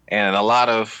Africans, and a lot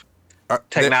of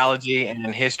technology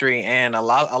and history and a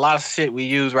lot of shit we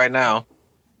use right now.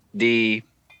 The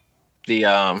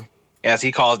as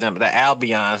he calls them, the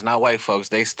Albions, not white folks,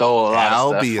 they stole a lot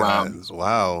of stuff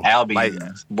from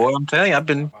Albions. Boy, I'm telling you, I've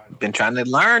been trying to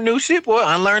learn new shit, boy.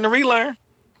 Unlearn and relearn.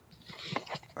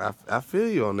 I feel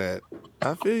you on that.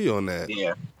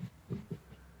 Yeah.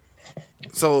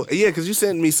 So, because you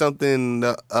sent me something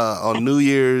on New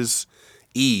Year's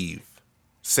Eve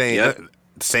saying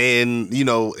saying,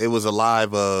 it was a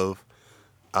live of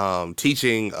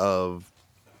teaching of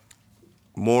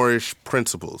Moorish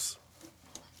principles.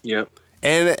 Yep.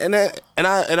 And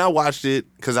I watched it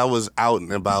because I was out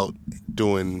and about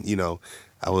doing,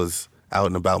 I was out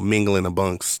and about mingling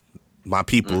amongst my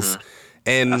peoples,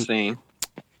 and I seen.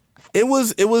 It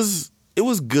was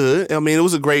good. I mean, it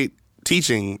was a great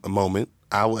teaching moment.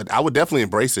 I would definitely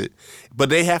embrace it, but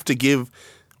they have to give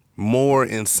more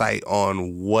insight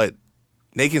on what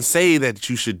they can say that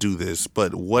you should do this,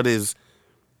 but what is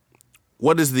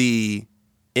the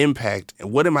impact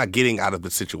and what am I getting out of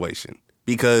the situation?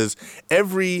 Because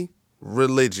every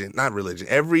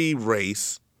every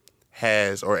race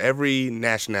has, or every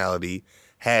nationality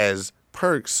has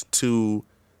perks to,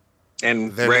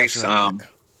 and race.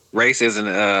 Race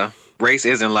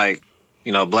isn't like,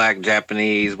 black,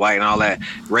 Japanese, white, and all that.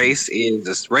 Race is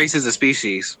a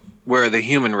species. We're the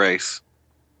human race.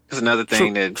 That's another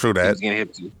thing true that. Getting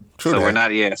hip to. True so that. We're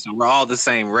not. Yeah. So we're all the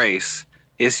same race.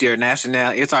 It's your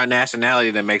nationality. It's our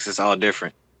nationality that makes us all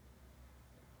different.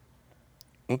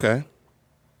 Okay.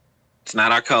 It's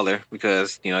not our color,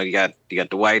 because you got the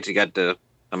whites, you got the.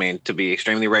 I mean, to be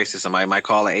extremely racist, somebody might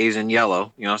call an Asian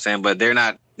yellow. You know what I'm saying? But they're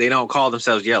not. They don't call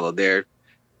themselves yellow. They're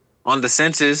on the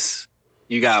census.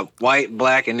 You got white,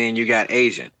 black, and then you got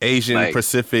Asian. Asian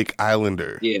Pacific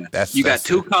Islander. Yeah. You got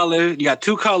two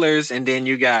colors, and then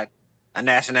you got a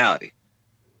nationality.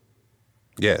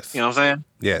 Yes. You know what I'm saying?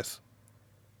 Yes.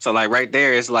 So like right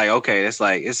there, it's like, okay,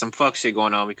 it's some fuck shit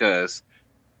going on, because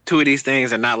two of these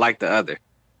things are not like the other.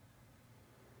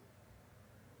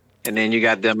 And then you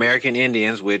got the American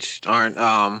Indians, which aren't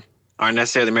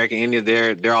necessarily American Indians.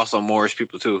 They're also Moorish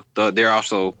people too. They're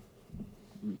also,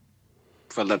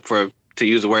 to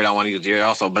use the word I want to use, they're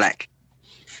also black.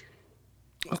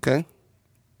 Okay.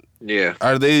 Yeah.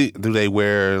 Do they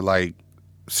wear like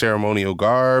ceremonial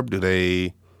garb? Do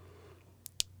they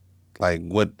like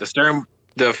what?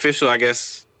 The official, I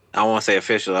guess, I won't say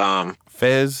official.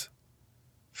 Fez.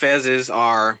 Fezes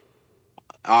are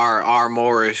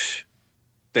Moorish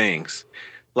things.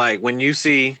 Like when you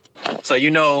see, so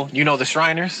the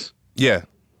Shriners. Yeah.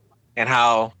 And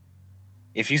how,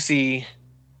 if you see,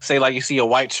 say like you see a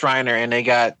white Shriner and they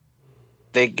got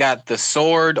the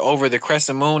sword over the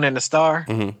crescent moon and the star.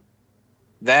 Mm-hmm.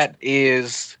 That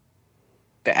is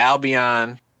the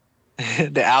Albion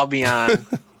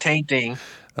tainting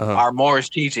our Moorish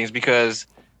teachings, because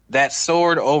that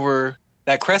sword over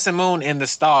that crescent moon and the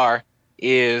star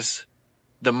is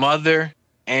the mother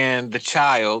and the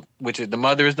child, which is the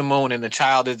mother is the moon and the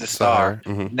child is the star.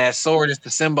 Mm-hmm. And that sword is to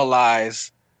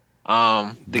symbolize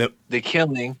the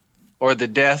killing or the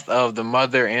death of the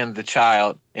mother and the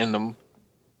child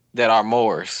that are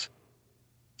Moors.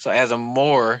 So as a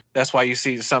Moor, that's why you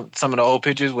see some of the old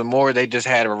pictures with Moor, they just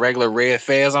had a regular red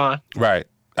fez on. Right.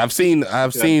 I've seen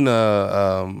in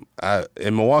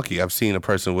Milwaukee, I've seen a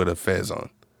person with a fez on.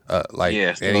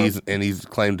 And he's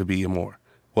claimed to be a Moor.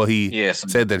 Well, he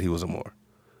said that he was a Moor.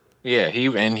 Yeah, he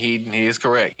is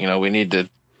correct. We need to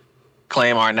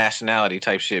claim our nationality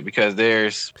type shit, because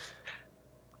there's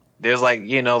like,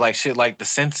 like shit like the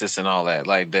census and all that,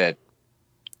 like that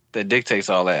dictates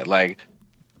all that. Like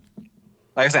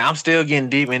I said, I'm still getting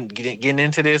deep and getting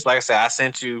into this. Like I said, I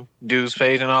sent you Dude's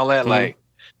page and all that. Mm-hmm. Like,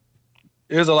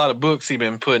 there's a lot of books he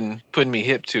been putting me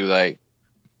hip to. Like,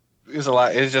 it's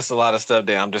just a lot of stuff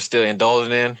that I'm just still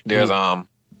indulging in. There's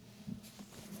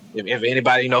if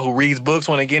anybody who reads books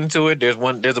want to get into it,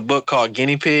 there's a book called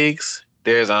Guinea Pigs.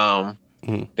 There's a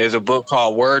book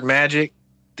called Word Magic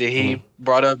that he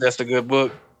brought up. That's a good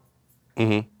book.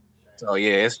 Mm-hmm. So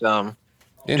yeah, it's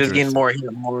just getting more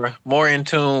in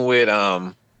tune with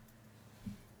for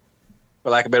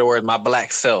lack of better words, my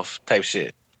black self type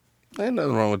shit. Ain't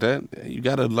nothing wrong with that. You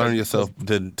got to learn yourself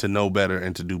to know better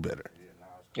and to do better.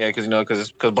 Yeah,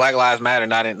 because Black Lives Matter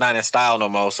not in style no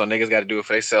more. So niggas got to do it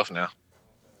for themselves now.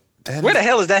 Where the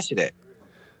hell is that shit at?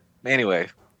 Anyway,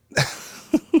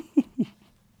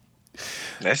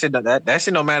 that shit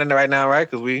don't matter right now, right?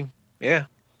 Because yeah.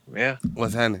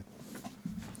 What's happening?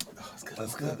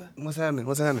 That's good. What's happening?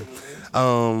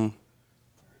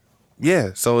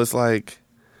 Yeah. So it's like,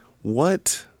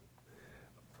 what?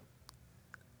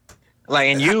 Like,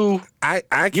 and you, I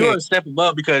can't. You're a step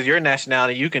above, because your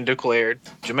nationality, you can declare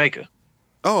Jamaica.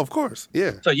 Oh, of course,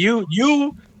 yeah. So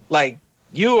you like.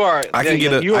 You are. I can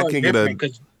get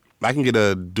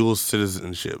a dual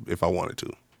citizenship if I wanted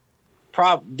to.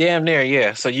 Damn near,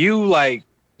 yeah. So you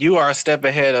are a step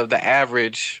ahead of the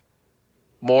average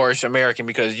Moorish American,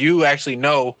 because you actually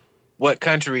know what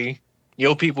country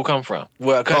your people come from,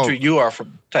 what country you are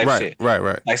from, type shit.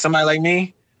 Right. Like somebody like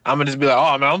me, I'm gonna just be like,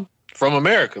 oh no, I'm from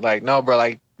America. Like, no, bro.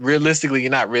 Like realistically,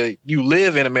 you're not really, you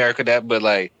live in America, but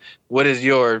like, what is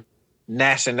your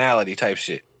nationality type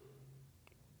shit?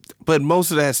 But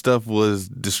most of that stuff was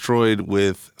destroyed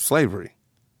with slavery.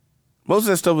 Most of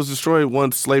that stuff was destroyed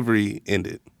once slavery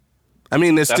ended. I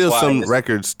mean, there's still some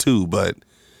records too, but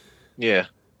yeah.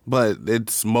 But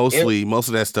it's mostly most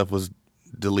of that stuff was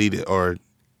deleted or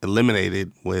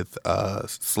eliminated with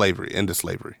slavery, into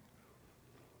slavery.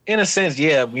 In a sense,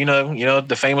 yeah. You know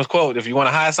the famous quote: "If you want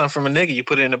to hide something from a nigga, you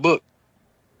put it in a book."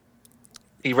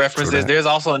 He referenced this. There's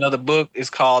also another book. It's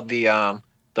called the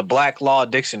Black Law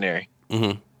Dictionary,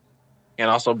 and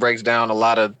also breaks down a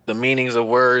lot of the meanings of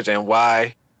words and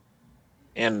why.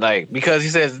 And like, because he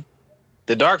says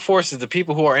the dark forces, the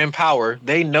people who are in power,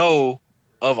 they know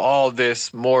of all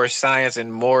this Moorish science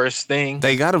and Moorish thing.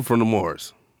 They got them from the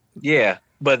Moors. Yeah,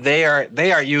 but they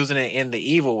are using it in the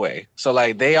evil way. So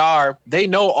like they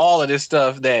know all of this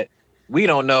stuff that we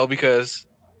don't know because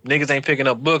niggas ain't picking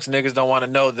up books. Niggas don't want to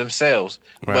know themselves.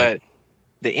 Right. But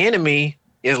the enemy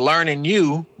is learning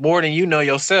you more than you know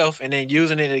yourself and then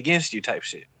using it against you type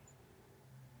shit.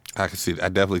 I can see that. I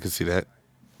definitely can see that.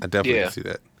 Can see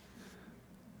that.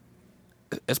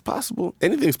 It's possible.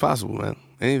 Anything's possible, man.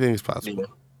 Anything is possible. Yeah.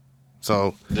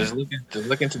 So just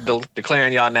looking to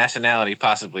declaring y'all nationality,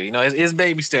 possibly. You know, it's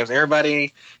baby steps.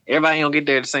 Everybody ain't gonna get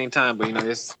there at the same time, but you know,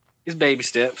 it's baby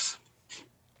steps.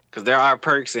 Because there are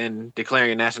perks in declaring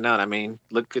your nationality. I mean,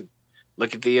 look at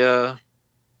the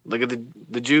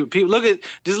Jew people. Look at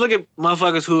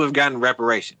motherfuckers who have gotten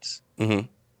reparations, and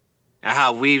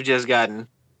how we've just gotten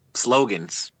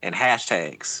slogans and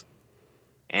hashtags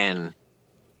and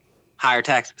higher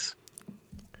taxes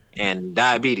and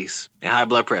diabetes and high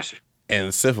blood pressure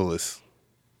and syphilis.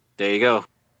 There you go.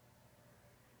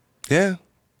 Yeah,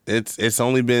 it's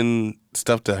only been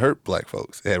stuff to hurt black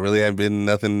folks. It really hasn't been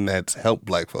nothing that's helped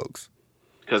black folks.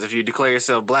 Because if you declare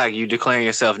yourself black, you declare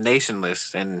yourself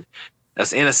nationless, and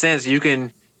that's, in a sense, you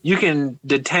can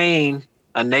detain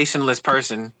a nationless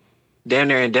person damn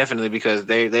near indefinitely because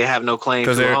they have no claim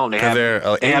to a home. They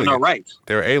have no rights.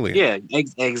 They're alien. Yeah,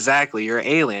 exactly. You're an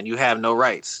alien. You have no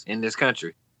rights in this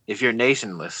country if you're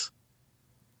nationless.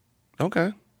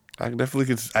 Okay, I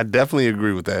definitely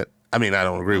agree with that. I mean, I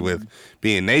don't agree with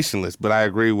being nationless, but I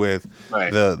agree with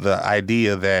the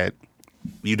idea that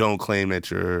you don't claim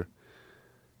that you're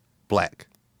black.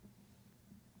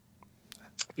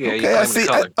 Yeah,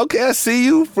 okay, I see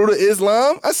you, Fruit of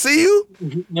Islam. I see you.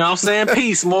 You know what I'm saying?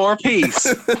 Peace, more peace.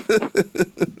 You know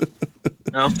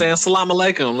what I'm saying? Salam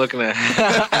alaikum, I'm looking at.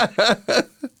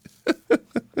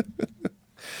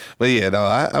 But yeah, no,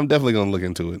 I'm definitely going to look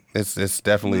into it. It's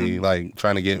definitely like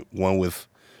trying to get one with,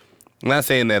 I'm not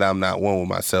saying that I'm not one with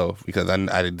myself because I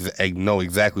know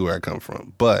exactly where I come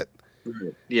from, but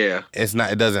yeah,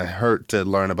 it doesn't hurt to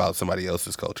learn about somebody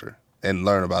else's culture and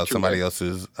learn about somebody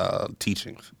else's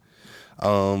teachings.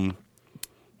 Let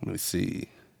me see.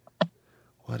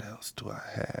 What else do I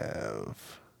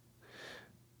have?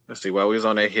 Let's see. While we was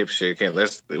on that hip shit,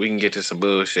 we can get to some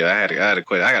bullshit. I had a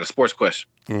question. I got a sports question.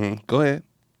 Go ahead.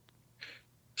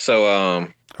 So, are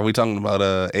we talking about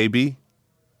AB?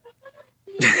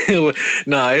 No,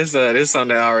 it's something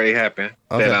that already happened.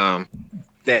 Okay.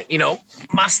 That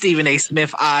my Stephen A.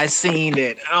 Smith eyes seen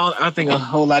that. I think a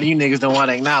whole lot of you niggas don't want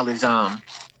to acknowledge.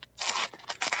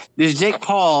 This Jake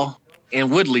Paul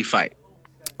and Woodley fight.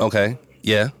 Okay.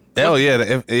 Yeah. Oh yeah.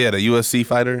 The UFC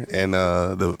fighter and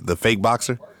the fake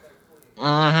boxer.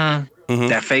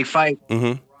 That fake fight.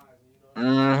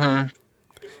 Oh,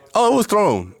 it was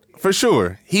thrown for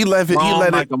sure. He left it.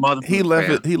 He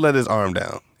let his arm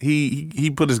down.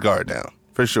 He put his guard down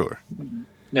for sure.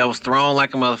 That was thrown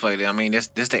like a motherfucker. I mean, this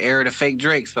the era of the fake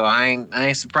Drake, so I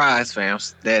ain't surprised, fam.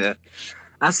 That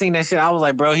I seen that shit. I was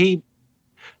like, bro,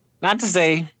 not to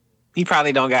say he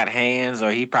probably don't got hands,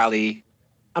 or he probably.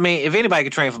 I mean, if anybody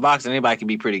could train for boxing, anybody can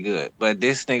be pretty good. But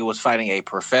this nigga was fighting a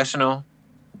professional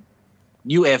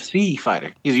UFC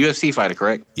fighter. He's a UFC fighter,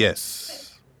 correct?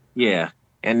 Yes. Yeah,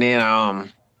 and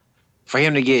then for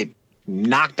him to get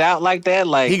knocked out like that,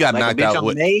 like he got knocked out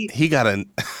with he got a.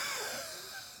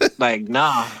 Like,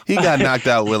 nah. He got knocked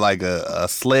out with like a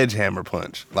sledgehammer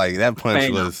punch. Like that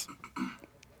punch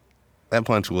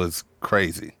was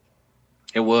crazy.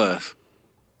 It was.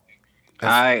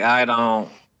 I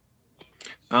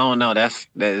don't know. That's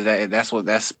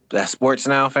sports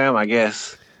now, fam, I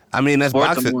guess. I mean, that's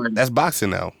boxing. That's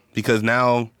boxing now because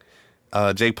now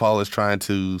Jake Paul is trying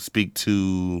to speak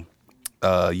to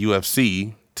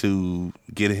UFC to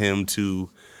get him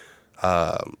to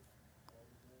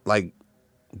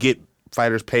get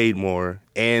fighters paid more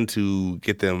and to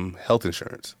get them health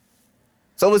insurance.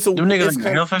 So it's health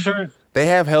insurance? They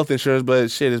have health insurance, but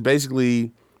shit, it's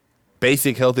basically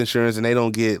basic health insurance, and they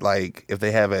don't get like if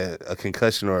they have a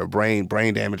concussion or a brain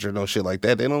damage or no shit like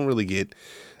that. They don't really get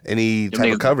any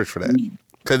type of coverage for that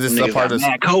because it's a part of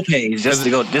copays just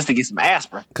to get some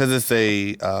aspirin. Because it's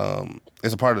a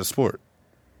part of the sport.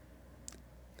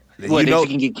 What, you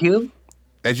can get killed?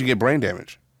 That you get brain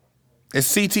damage.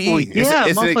 It's CTE. Well,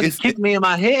 motherfuckers kick me in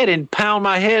my head and pound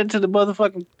my head into the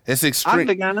motherfucking. It's extreme.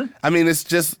 I mean, it's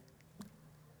just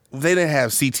they didn't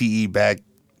have CTE back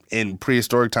in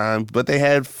prehistoric times, but they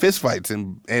had fistfights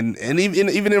and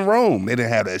even in Rome they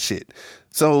didn't have that shit.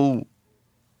 So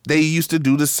they used to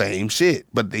do the same shit,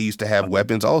 but they used to have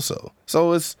weapons also.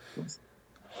 So it's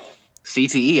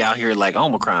CTE out here like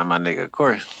Omicron, my nigga. Of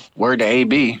course, word to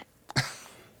AB.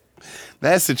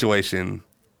 That situation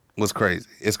was crazy.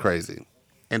 It's crazy.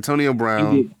 Antonio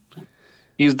Brown.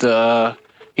 He's the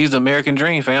American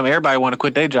dream, fam. Everybody want to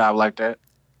quit their job like that.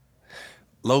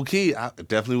 Low key, I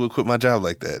definitely would quit my job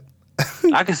like that.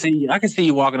 I can see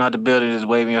you walking out the building, just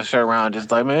waving your shirt around, just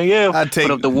like, man, yeah,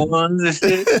 put up the ones and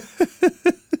shit.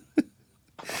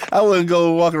 I wouldn't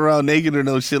go walking around naked or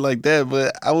no shit like that,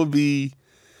 but I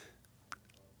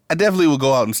definitely would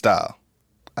go out in style.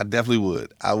 I definitely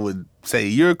would. I would say,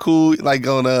 you're cool, like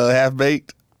on Half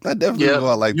Baked. I definitely would go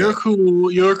out like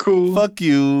that. You're cool. Fuck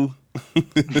you.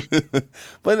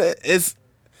 But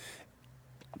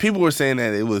people were saying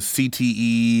that it was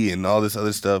CTE and all this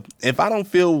other stuff. If I don't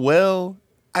feel well,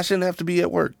 I shouldn't have to be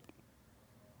at work.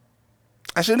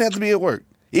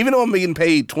 Even though I'm getting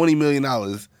paid $20 million.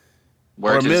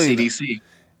 Work to the CDC.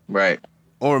 Right.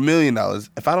 Or $1 million.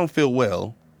 If I don't feel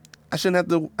well, I shouldn't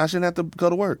have to go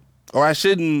to work. Or I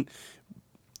shouldn't.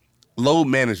 Load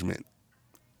management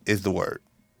is the word.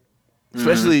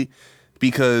 Especially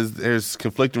because there's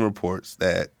conflicting reports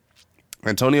that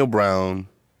Antonio Brown,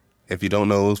 if you don't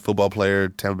know, football player,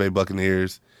 Tampa Bay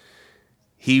Buccaneers,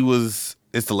 it's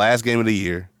the last game of the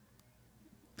year.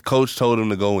 The coach told him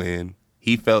to go in.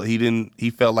 He felt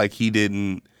like he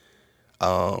didn't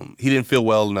feel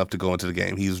well enough to go into the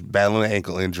game. He was battling an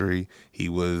ankle injury. He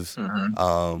was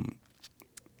I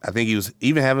think he was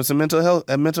even having some mental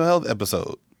health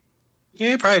episode.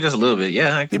 Yeah, probably just a little bit.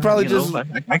 Yeah, I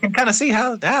can kind of see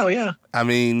how. Yeah. I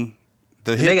mean,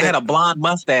 the nigga had a blonde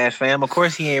mustache, fam. Of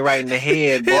course, he ain't right in the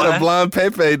head, boy. He had a blonde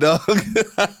Pepe, dog.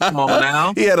 Come on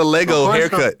now. He had a Lego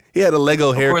haircut.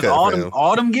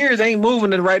 All them gears ain't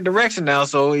moving in the right direction now,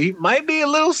 so he might be a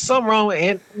little something wrong.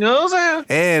 And you know what I'm saying?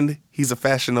 And he's a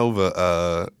Fashion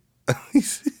Nova.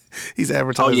 He's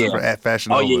advertising for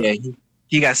Fashion Nova. Oh yeah,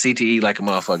 he got CTE like a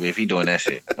motherfucker if he doing that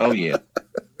shit. Oh yeah.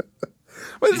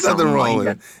 But there's nothing wrong with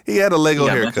it. He had a Lego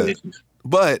haircut.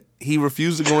 But he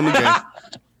refused to go in the game.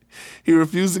 He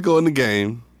refused to go in the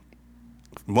game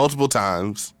multiple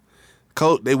times.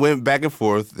 They went back and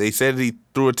forth. They said he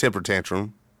threw a temper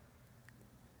tantrum.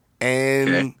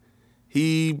 And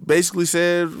he basically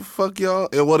said, fuck y'all.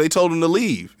 Well, they told him to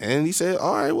leave. And he said,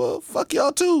 all right, well, fuck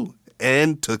y'all too.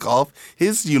 And took off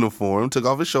his uniform, took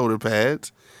off his shoulder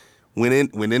pads,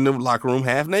 went in the locker room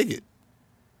half naked.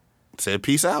 Said,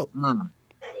 peace out.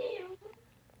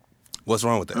 What's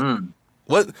wrong with that?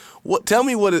 What? Tell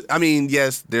me what. I mean,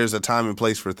 yes, there's a time and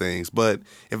place for things, but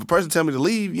if a person tell me to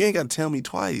leave, you ain't got to tell me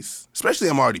twice. Especially,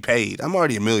 I'm already paid. I'm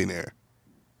already a millionaire.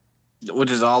 Which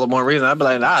is all the more reason I'd be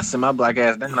like, I send my black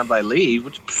ass down. I'd be like, leave,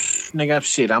 nigga.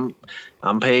 Shit, I'm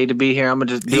paid to be here. I'm gonna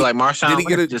just be like Marshawn.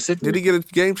 Did he get a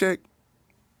game check?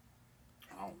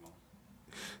 I don't know.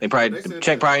 They probably the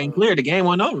check probably ain't clear. The game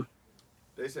went over.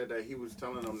 They said that he was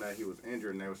telling them that he was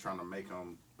injured, and they was trying to make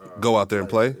him go out there and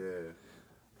play.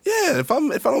 Yeah. If I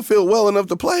don't feel well enough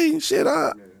to play, shit,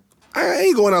 I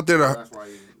ain't going out there to. That's why.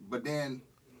 But then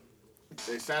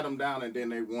they sat him down, and then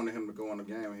they wanted him to go on the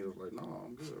game, and he was like, "No,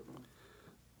 I'm good, bro."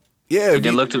 Yeah, he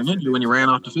didn't look too injured when he ran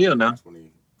off the field. Now,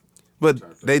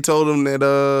 but they told him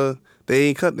that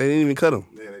they didn't even cut him.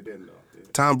 Yeah, they didn't though. Yeah.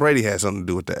 Tom Brady had something to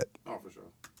do with that. Oh, for sure.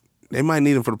 They might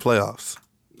need him for the playoffs.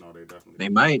 No, they definitely. They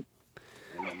might.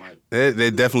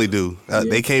 They definitely do.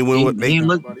 They can't win. They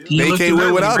can't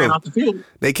win without him.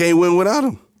 They can't win without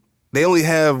him. They only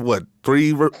have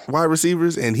 3 wide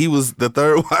receivers, and he was the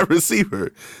 3rd wide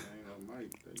receiver.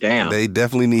 Damn. They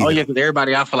definitely need. Oh yeah, because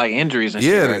everybody out for like injuries and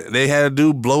shit. Yeah, right? They had a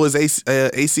dude blow his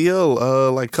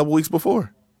ACL like a couple weeks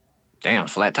before. Damn,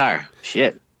 flat tire.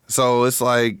 Shit. So it's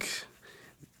like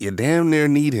you damn near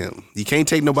need him. You can't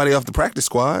take nobody off the practice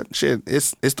squad. Shit,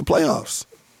 it's the playoffs.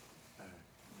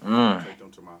 Take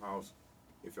them to my house.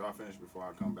 If y'all finish before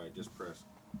I come back, just press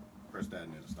that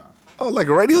and it'll stop. Oh, like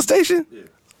a radio station? Yeah.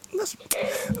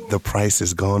 The price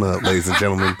has gone up, ladies and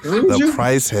gentlemen. The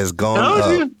price has gone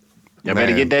up. You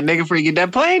better get that nigga before you get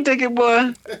that plane ticket,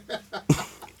 boy.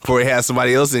 before he has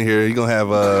somebody else in here, he gonna have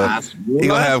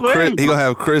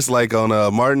Chris like on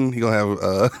Martin. He gonna have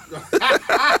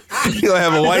he gonna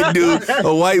have a white dude,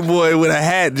 a white boy with a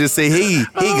hat, just say hey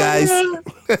guys.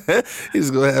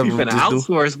 He's gonna have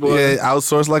outsource, boy. Yeah,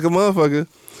 outsource like a motherfucker.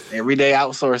 Every day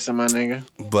outsourcing, my nigga.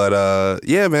 But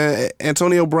yeah, man,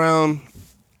 Antonio Brown,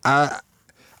 I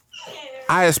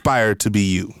aspire to be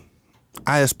you.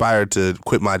 I aspire to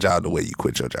quit my job the way you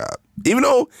quit your job. Even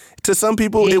though to some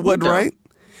people it wasn't right.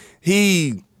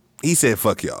 He said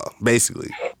fuck y'all, basically.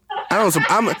 I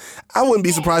wouldn't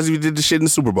be surprised if he did the shit in the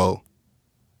Super Bowl.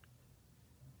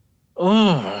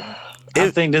 I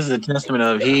think this is a testament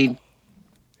of he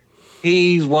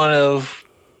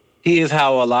is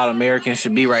how a lot of Americans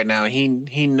should be right now. He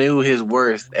knew his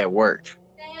worth at work.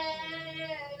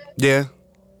 Yeah.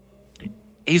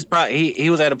 He's probably he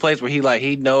was at a place where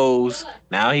he knows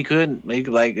now it could be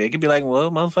like, well,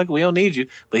 motherfucker, we don't need you.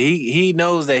 But he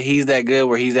knows that he's that good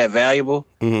where he's that valuable.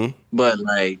 Mm-hmm. But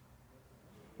like,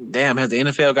 damn, has the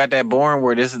NFL got that boring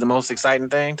where this is the most exciting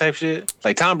thing type shit?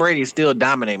 Like Tom Brady still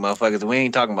dominate motherfuckers. We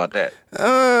ain't talking about that.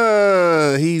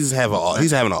 He's having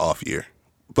an off year.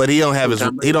 But he don't have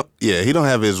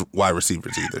his wide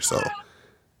receivers either, so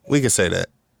we can say that.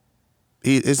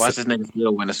 Watch this nigga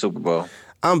still win the Super Bowl.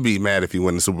 I'm be mad if he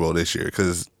win the Super Bowl this year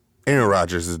because Aaron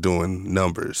Rodgers is doing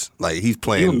numbers. Like he's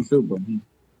playing. He Super Bowl.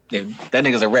 That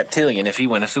nigga's a reptilian if he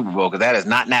win a Super Bowl because that is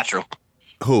not natural.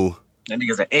 Who? That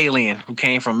nigga's an alien who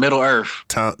came from Middle Earth.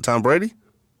 Tom Brady?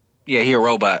 Yeah, he a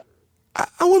robot. I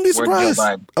wouldn't be surprised.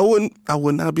 I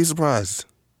would not be surprised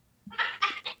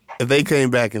if they came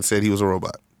back and said he was a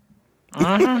robot.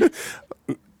 Mm-hmm.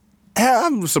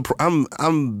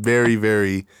 I'm very,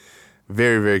 very,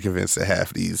 very, very convinced that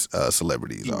half these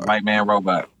celebrities are white man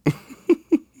robot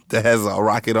that has a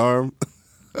rocket arm.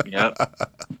 Yep.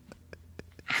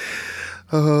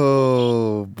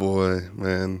 Oh boy,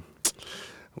 man.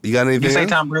 You got anything? You say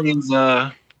else? Tom Brady's?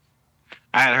 I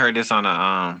had heard this on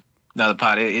another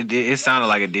pod. It sounded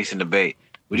like a decent debate.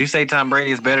 Would you say Tom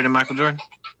Brady is better than Michael Jordan?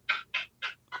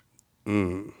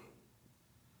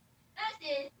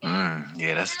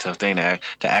 Yeah, that's a tough thing to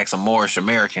ask a Moorish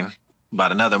American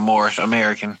about another Moorish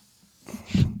American.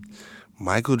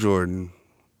 Michael Jordan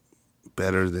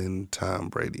better than Tom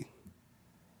Brady.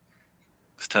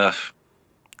 It's tough.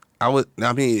 I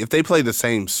mean, if they play the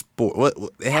same sport,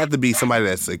 it had to be somebody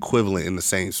that's equivalent in the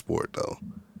same sport, though.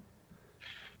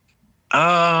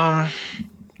 Nah.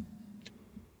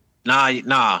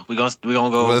 We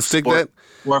gonna go. Let's stick that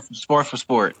sport for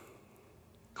sport.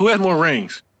 Who has more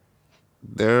rings?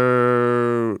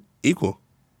 They're equal.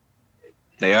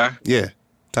 They are? Yeah.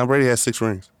 Tom Brady has 6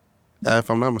 rings. If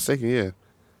I'm not mistaken, yeah.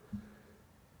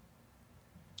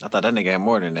 I thought that nigga had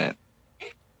more than that.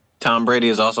 Tom Brady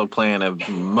is also playing a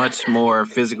much more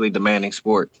physically demanding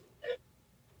sport.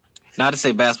 Not to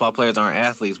say basketball players aren't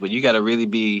athletes, but you got to really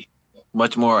be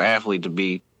much more athlete to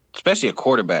be, especially a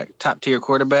quarterback, top tier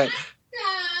quarterback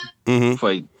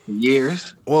for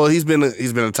years. Well, he's been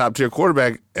a top tier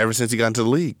quarterback ever since he got into the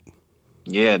league.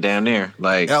 Yeah, damn near.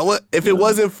 Like, if it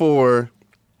wasn't for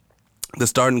the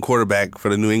starting quarterback for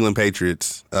the New England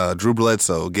Patriots, Drew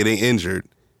Bledsoe, getting injured,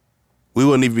 we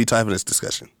wouldn't even be having this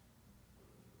discussion.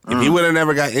 If he would have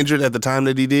never got injured at the time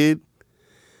that he did,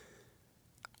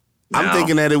 I'm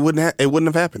thinking that it wouldn't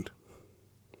have happened.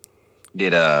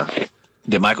 Did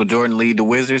Michael Jordan lead the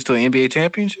Wizards to an NBA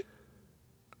championship?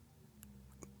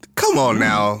 Come on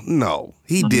now, no,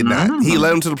 he did not. He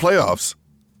led them to the playoffs,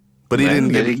 but he didn't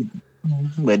get.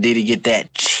 But did he get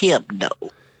that chip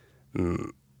though?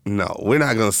 No, we're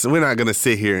not gonna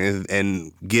sit here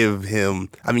and give him.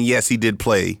 I mean, yes, he did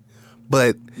play,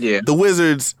 but the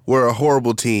Wizards were a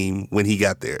horrible team when he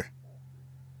got there.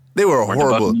 They were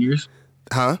horrible. The Buccaneers?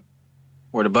 Huh?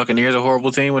 Were the Buccaneers a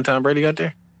horrible team when Tom Brady got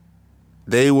there?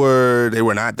 They were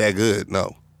not that good.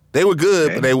 No, they were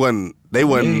good, but they wasn't. They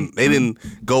didn't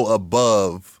go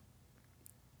above.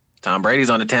 Tom Brady's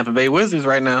on the Tampa Bay Wizards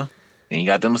right now, and he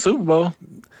got them a Super Bowl.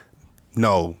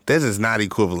 No, this is not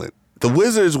equivalent. The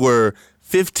Wizards were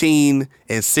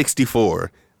 15-64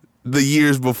 the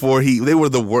years before they were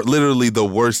literally the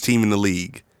worst team in the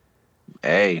league.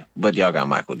 Hey, but y'all got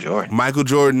Michael Jordan. Michael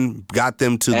Jordan got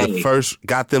them to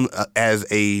got them as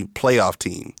a playoff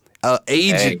team.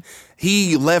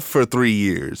 He left for 3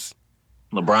 years.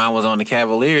 LeBron was on the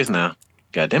Cavaliers now.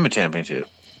 Got them a championship.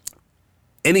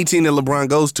 Any team that LeBron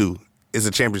goes to is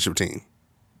a championship team.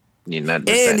 Yeah,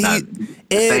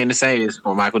 the same as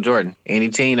for Michael Jordan. Any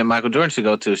team that Michael Jordan should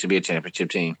go to should be a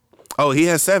championship team. Oh, he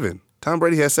has 7. Tom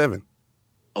Brady has 7.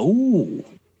 Oh.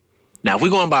 Now, if we're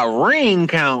going by ring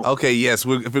count. Okay, yes.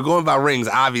 If we're going by rings,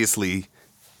 obviously,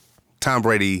 Tom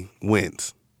Brady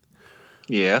wins.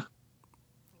 Yeah.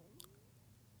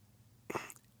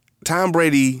 Tom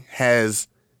Brady has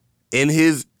in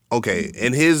his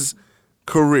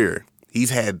career, he's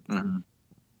had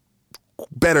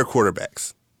better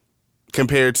quarterbacks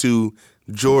compared to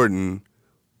Jordan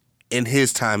in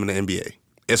his time in the NBA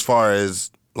as far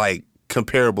as like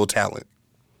comparable talent.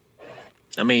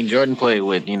 I mean, Jordan played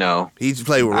with, he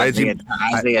played with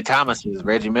Isaiah Thomas's,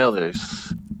 Reggie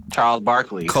Miller's, Charles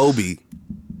Barkley, Kobe.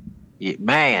 Yeah,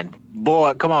 man,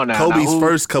 boy, come on now. Kobe's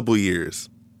first couple years.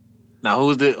 Now,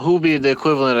 who be the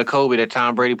equivalent of Kobe that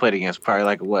Tom Brady played against? Probably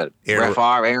like what? Brett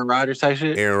Favre, Aaron Rodgers type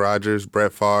shit? Aaron Rodgers,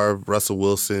 Brett Favre, Russell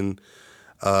Wilson.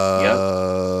 We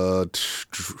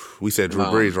said Drew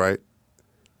Brees, right?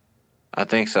 I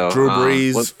think so. Drew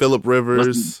Brees, Phillip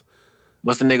Rivers.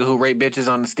 What's the nigga who raped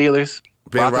bitches on the Steelers?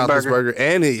 Ben Roethlisberger.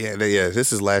 And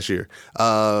this is last year.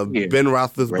 Ben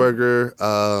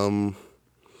Roethlisberger,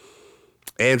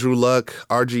 Andrew Luck,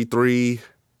 RG3,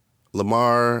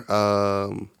 Lamar.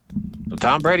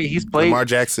 Tom Brady, he's played. Lamar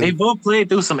Jackson. They both played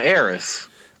through some eras.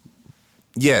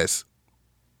 Yes.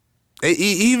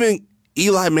 Even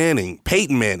Eli Manning,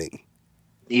 Peyton Manning.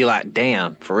 Eli,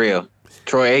 damn, for real.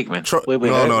 Troy Aikman.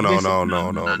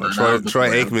 No. Troy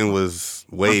Aikman was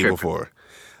way before.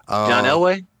 John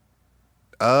Elway?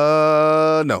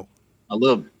 No. A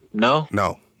little. No?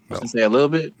 No. I was gonna say a little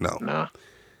bit? No.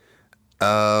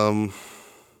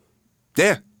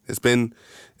 Yeah, it's been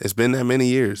that many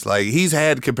years. Like, he's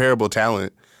had comparable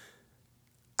talent.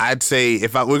 I'd say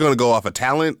we're gonna go off of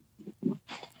talent,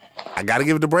 I gotta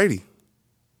give it to Brady.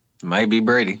 Might be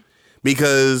Brady.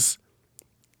 Because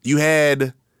you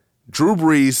had Drew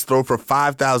Brees throw for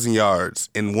 5,000 yards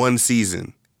in one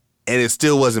season, and it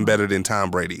still wasn't better than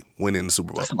Tom Brady winning the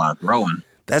Super Bowl. That's a lot of throwing.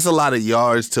 That's a lot of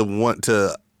yards to want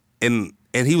to, and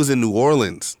he was in New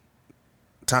Orleans.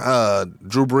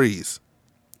 Drew Brees.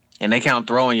 And they count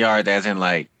throwing yards as in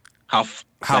like how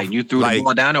like you threw the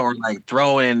ball down or like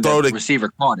the receiver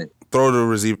caught it. Throw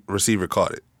the receiver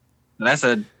caught it.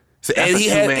 And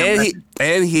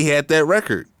he had that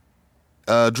record.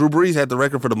 Drew Brees had the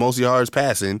record for the most yards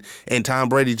passing, and Tom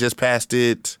Brady just passed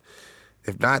it,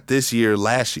 if not this year,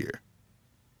 last year.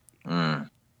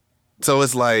 So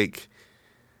it's like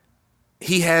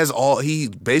he's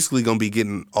basically gonna be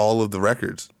getting all of the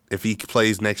records if he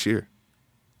plays next year.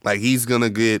 Like, he's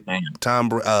gonna get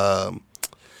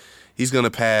he's gonna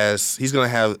pass. He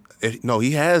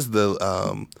has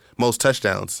the most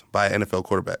touchdowns by an NFL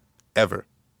quarterback ever.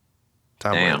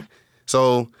 Tom Brady.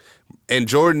 So, and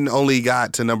Jordan only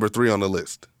got to number 3 on the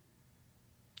list.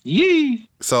 Yee.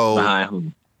 So behind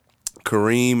who?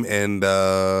 Kareem and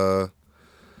I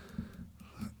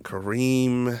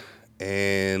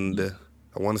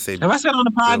want to say. Have I said on the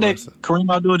pod that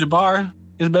Kareem Abdul-Jabbar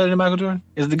is better than Michael Jordan?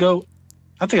 Is the GOAT?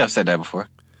 I think I've said that before.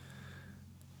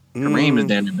 Kareem is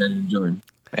damn near better than Jordan.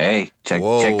 Hey, check the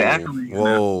accolades.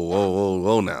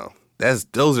 Whoa! Now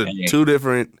those are two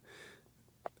different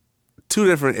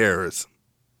eras.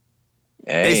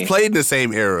 Hey. They played in the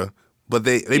same era, but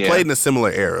they played in a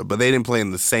similar era, but they didn't play in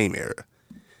the same era.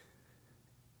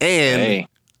 And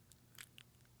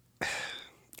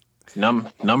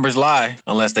numbers lie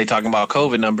unless they talking about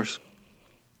COVID numbers.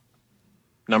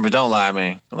 Numbers don't lie,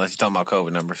 man, unless you're talking about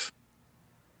COVID numbers.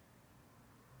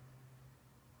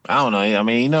 I don't know. I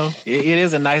mean, it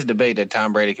is a nice debate that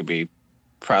Tom Brady could be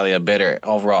probably a better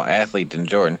overall athlete than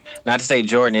Jordan. Not to say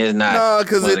Jordan is not. No,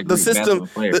 because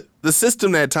the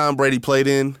system that Tom Brady played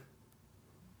in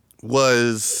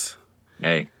was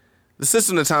the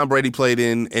system that Tom Brady played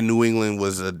in New England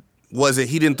was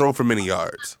he didn't throw for many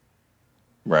yards.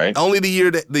 Right. The only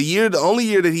year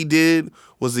that he did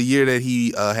was the year that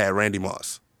he had Randy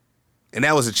Moss, and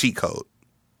that was a cheat code.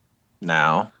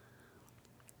 Now,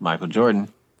 Michael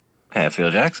Jordan had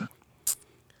Phil Jackson.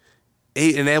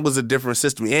 And that was a different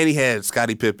system. And he had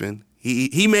Scottie Pippen.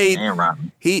 He made and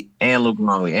Rodman. And Luke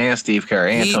Longley and Steve Kerr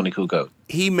and Tony Kukoc.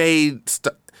 He made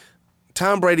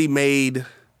Tom Brady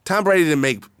didn't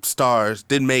make stars,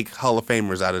 didn't make Hall of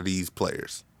Famers out of these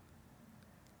players.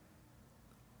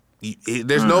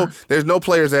 There's no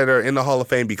players that are in the Hall of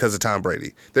Fame because of Tom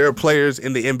Brady. There are players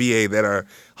in the NBA that are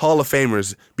Hall of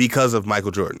Famers because of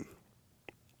Michael Jordan.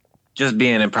 Just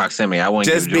being in proximity, I wouldn't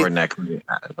give Jordan that credit.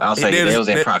 I'll say they was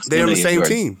in proximity. They're in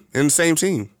the same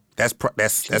team. That's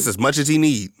as much as he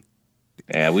need.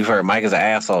 Yeah, we've heard Mike is an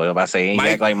asshole. If I say he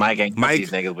act like Mike ain't these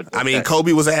niggas.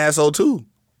 Kobe was an asshole too.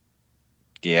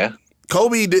 Yeah.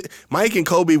 Mike and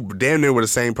Kobe damn near were the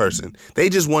same person. They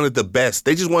just wanted the best.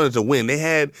 They just wanted to win.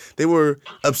 They were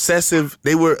obsessive.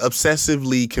 They were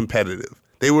obsessively competitive.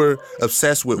 They were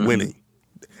obsessed with winning.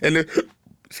 And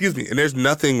there's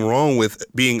nothing wrong with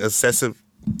being obsessively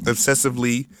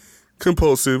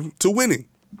compulsive to winning.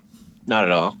 Not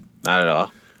at all. Not at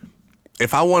all.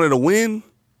 If I wanted to win,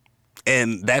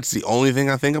 and that's the only thing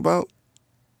I think about,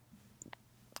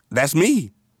 that's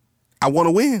me. I want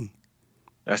to win.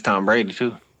 That's Tom Brady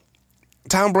too.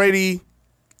 Tom Brady,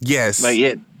 yes. Like,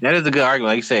 yeah, that is a good argument.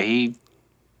 Like you said,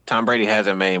 Tom Brady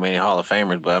hasn't made many Hall of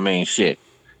Famers, but I mean, shit.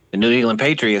 The New England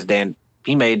Patriots, then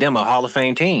he made them a Hall of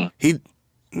Fame team.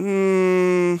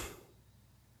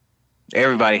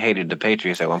 Everybody hated the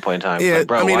Patriots at one point in time. Yeah, like,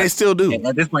 bro, I mean, they still do.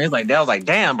 At this point, it's like, that was like,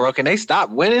 damn, bro, can they stop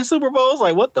winning Super Bowls?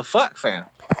 Like, what the fuck, fam?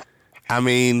 I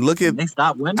mean, look at... They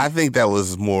stopped winning? I think that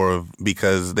was more of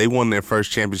because they won their first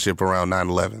championship around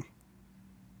 9/11.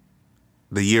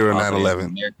 The year of 9/11.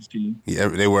 America's team. Yeah,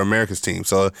 they were America's team.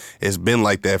 So it's been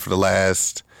like that for the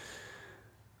last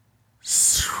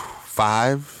 6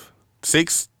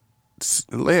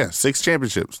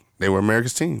 championships. They were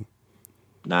America's team.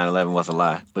 9/11 was a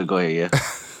lie, but go ahead, yeah.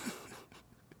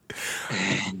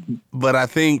 But I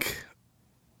think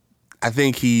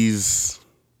he's...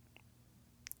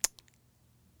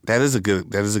 That is a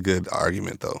good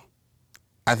argument, though.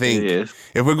 I think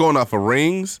if we're going off of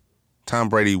rings, Tom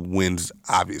Brady wins,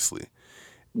 obviously.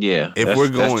 Yeah. If we're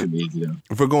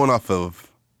going off of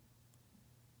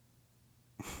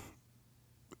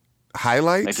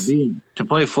highlights, like to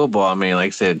play football, I mean, like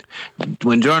I said,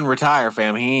 when Jordan retired,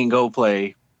 fam, he ain't go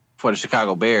play for the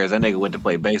Chicago Bears. That nigga went to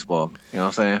play baseball. You know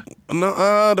what I'm saying?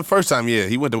 No, the first time, yeah,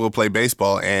 he went to go play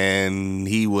baseball, and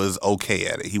he was okay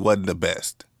at it. He wasn't the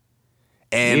best.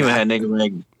 And he even had niggas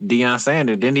like Deion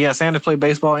Sanders. Didn't Deion Sanders play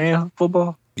baseball and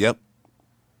football? Yep.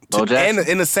 And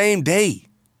in the same day.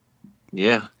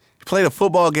 Yeah. He played a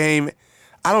football game.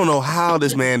 I don't know how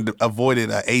this man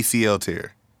avoided an ACL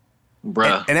tear.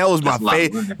 Bruh. And that was my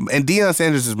favorite. And Deion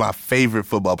Sanders is my favorite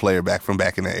football player back in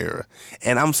that era.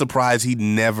 And I'm surprised he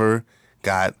never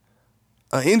got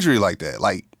an injury like that.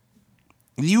 Like,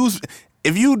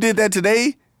 if you did that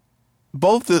today,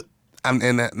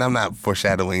 and I'm not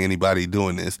foreshadowing anybody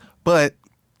doing this, but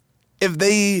if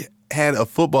they had a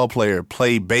football player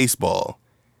play baseball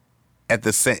at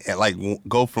the same, like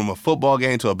go from a football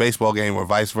game to a baseball game or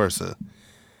vice versa,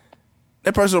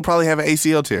 that person will probably have an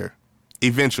ACL tear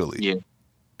eventually. Yeah,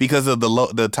 because of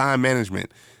the time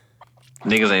management.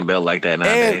 Niggas ain't built like that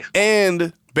nowadays.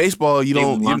 And baseball, you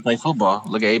don't play football.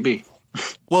 Look at AB.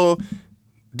 Well,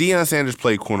 Deion Sanders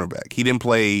played cornerback. He didn't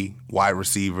play wide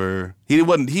receiver. He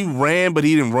ran, but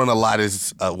he didn't run a lot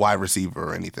as a wide receiver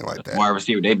or anything like that. Wide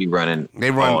receiver, they be running.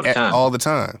 They run all the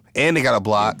time, and they got to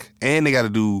block, and they got to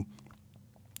do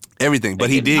everything. But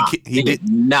he did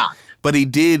not. But he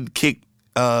did do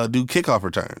kickoff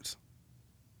returns.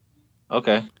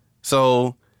 Okay.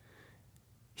 So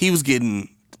he was getting.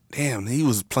 Damn, he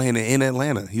was playing in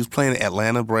Atlanta. He was playing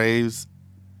Atlanta Braves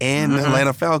and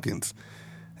Atlanta Falcons.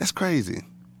 That's crazy.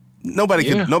 Nobody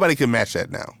can match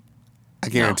that now. I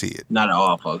guarantee it. Not at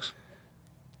all, folks.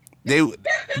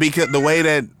 Because the way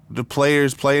that the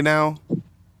players play now,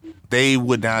 they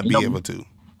would not be able to.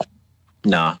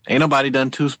 Nah, ain't nobody done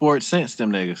two sports since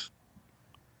them niggas.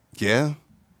 Yeah.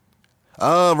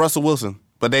 Russell Wilson,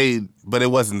 but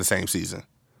it wasn't the same season.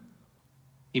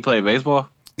 He played baseball?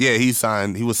 Yeah, he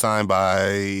was signed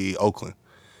by Oakland.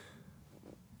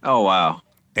 Oh wow.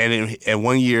 And in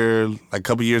 1 year, like a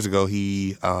couple years ago,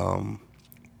 he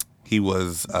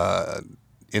was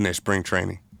in their spring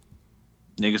training.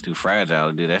 Niggas too fragile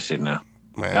to do that shit now.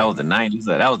 Man. That was the 90s.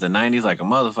 That was the 90s like a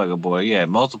motherfucker, boy. You had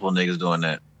multiple niggas doing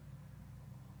that.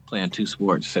 Playing two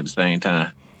sports at the same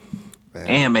time. Man.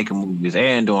 And making movies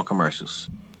and doing commercials.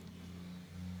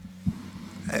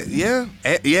 Yeah.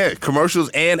 Commercials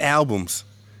and albums.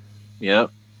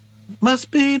 Yep.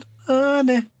 Must be the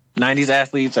money. 90s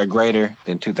athletes are greater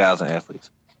than 2000 athletes.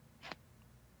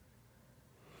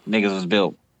 Niggas was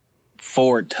built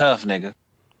Ford tough, nigga.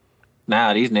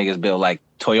 Now these niggas built like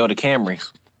Toyota Camrys.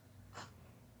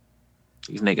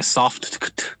 These niggas soft.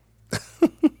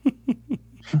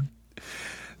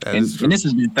 And this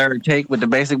has been Third Take with the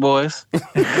Basic Boys.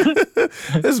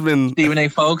 This has been Stephen A.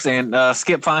 Folks and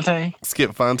Skip Fontaine.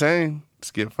 Skip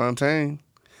Fontaine.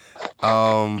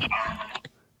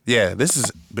 Yeah, this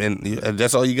has been.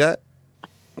 That's all you got?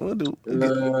 We'll do.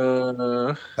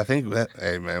 I think that.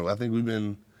 Hey man, I think we've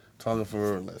been talking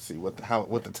for. Let's see what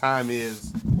the time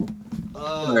is.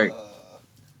 Right.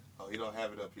 Oh, you don't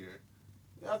have it up here.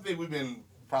 I think we've been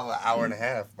probably an hour and a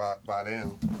half by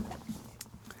then.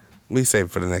 We save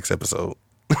it for the next episode.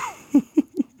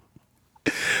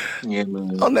 Yeah,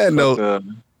 man. On that note.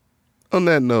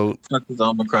 Fuck this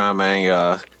Omicron, man.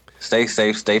 Y'all stay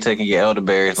safe. Stay taking your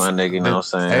elderberries, my nigga. You know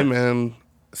what I'm saying? Hey, man.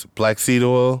 It's black seed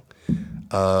oil,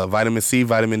 vitamin C,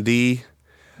 vitamin D,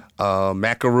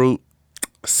 maca root,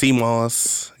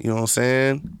 CMOS, you know what I'm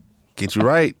saying? Get you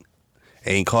right.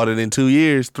 Ain't caught it in 2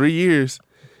 years, 3 years.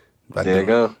 There you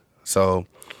go. So,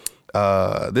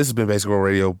 this has been Basic World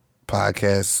Radio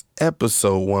Podcast,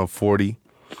 episode 140.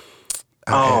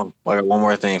 I got one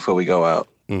more thing before we go out.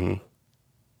 Mm-hmm.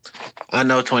 I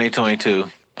know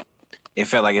 2022, it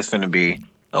felt like it's going to be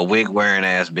a wig-wearing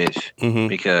ass bitch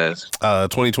because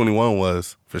 2021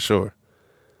 was, for sure.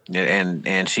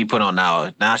 And she put on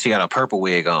now she got a purple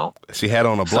wig on. She had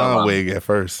on a blonde wig at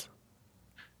first.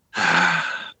 I'm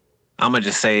gonna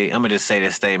just say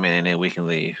this statement and then we can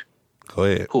leave. Go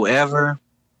ahead. Whoever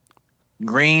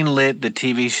greenlit the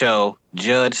TV show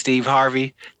Judge Steve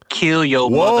Harvey, kill your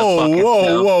motherfucking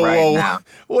self right now.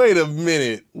 Wait a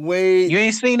minute. Wait. You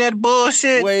ain't seen that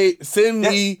bullshit? Wait. Send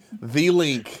me the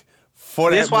link for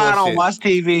that. That's why I don't watch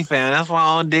TV, fam. That's why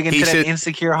I don't dig into that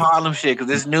insecure Harlem shit. Because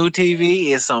this new TV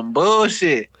is some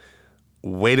bullshit.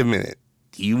 Wait a minute.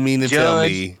 You mean to tell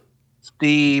me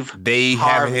Steve they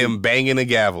Harvey. have him banging a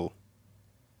gavel?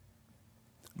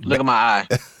 Look at my eye.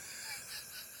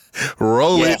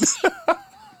 Roll it.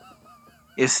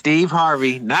 It's Steve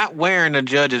Harvey not wearing a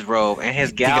judge's robe, and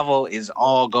his gavel is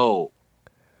all gold.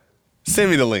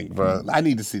 Send me the link, bro. I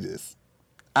need to see this.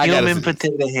 Human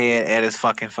potato head at his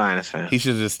fucking finest, fam. He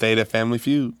should have just stayed at Family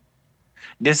Feud.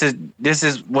 This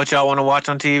is what y'all want to watch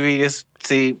on TV.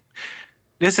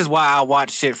 This is why I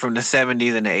watch shit from the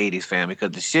 70s and the 80s, fam.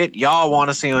 Because the shit y'all want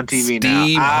to see on TV now.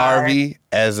 Steve Harvey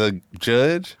as a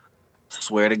judge?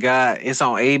 Swear to God, it's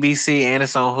on ABC and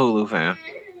it's on Hulu, fam.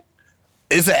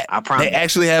 Is that? I promise. They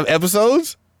actually have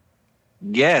episodes?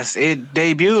 Yes, it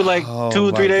debuted like 2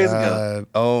 or 3 days ago.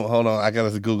 Oh, hold on. I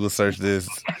gotta Google search this.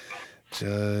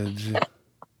 Judge.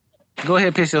 Go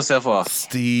ahead, piss yourself off.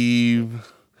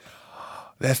 Steve.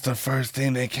 That's the first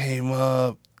thing that came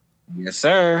up. Yes,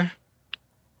 sir.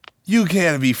 You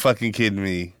can't be fucking kidding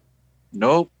me.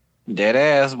 Nope. Dead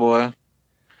ass, boy.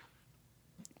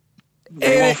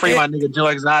 They won't free my nigga Joe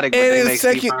Exotic, but they make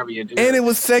Steve Harvey a dude. And it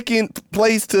was second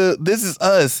place to This Is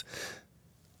Us.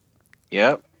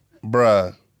 Yep.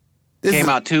 Bruh. Came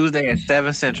out Tuesday at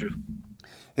 7 Central.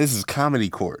 This is Comedy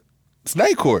Court. It's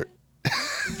Night Court.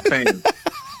 Bam.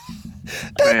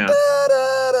 Bam.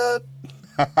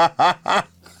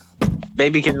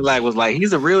 Baby King Black was like,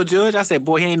 he's a real judge? I said,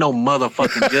 boy, he ain't no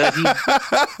motherfucking judge.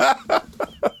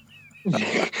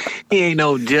 He ain't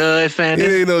no judge, fan. He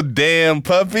ain't no damn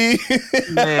puppy.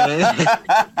 Man.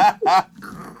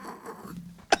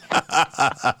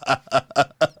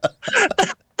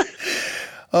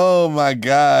 Oh my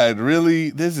God! Really?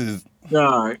 This is.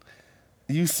 All right.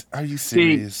 Are you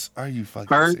serious? Are you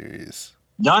fucking serious?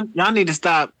 Y'all need to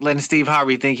stop letting Steve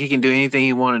Harvey think he can do anything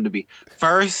he wanted to be.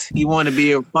 First, he wanted to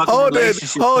be a fucking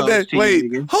relationship coach.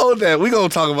 Hold that. We're going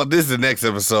to talk about this in the next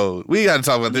episode. We got to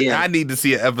talk about this. Yeah. I need to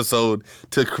see an episode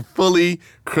to fully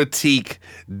critique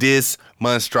this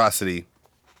monstrosity.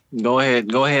 Go ahead,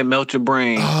 melt your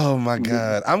brain. Oh my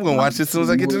God. I'm going to watch this as soon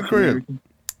as I get to the crib.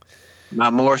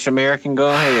 My Moorish American, go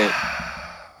ahead.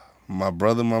 My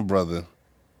brother.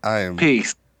 I am.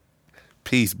 Peace.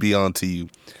 Peace be unto you.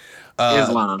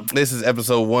 Islam. This is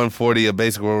episode 140 of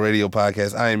Basic World Radio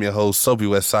Podcast. I am your host, Soapy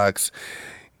West Sox.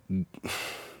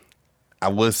 I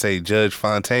would say Judge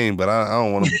Fontaine, but I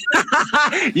don't want to.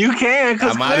 You can.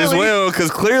 I might as well,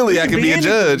 because clearly I can be a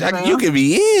judge. You can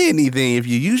be anything if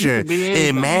you use your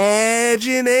imagination.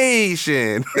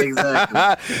 Exactly.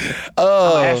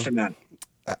 Astronaut.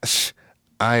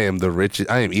 I am the richest.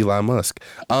 I am Elon Musk.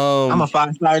 I'm a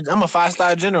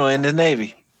 5-star general in the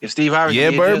Navy. If Steve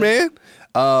Harvey, Birdman.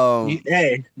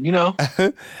 Hey, you know.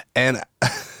 And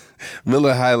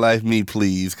Miller High Life me,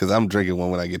 please, because I'm drinking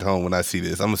one when I get home. When I see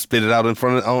this, I'm gonna spit it out in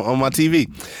front of on my TV.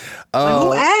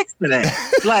 Who asked for that?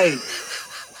 like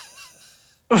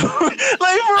for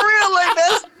real, like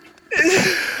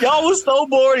that's y'all was so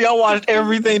bored. Y'all watched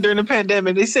everything during the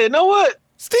pandemic. They said, "Know what?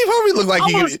 Steve Harvey looked like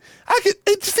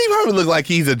Steve Harvey looked like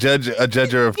he's a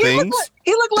judger of things.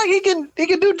 He looked like he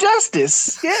can do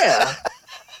justice. Yeah.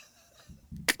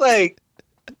 Like,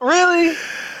 really?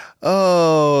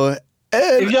 Oh,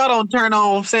 if y'all don't turn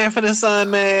on Sanford and Son,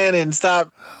 man, and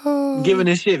stop giving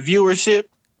this shit viewership.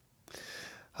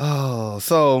 Oh,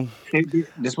 so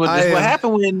this what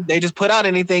happened when they just put out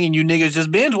anything and you niggas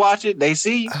just binge watch it. They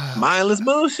see mindless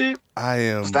bullshit.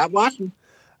 Stop watching.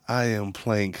 I am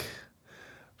Plank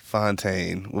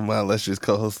Fontaine with my illustrious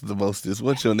co-host of the Mostest.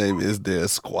 What's your name? Is there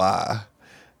Squaw?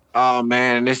 Oh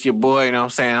man, this your boy, you know what I'm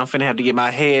saying? I'm finna have to get my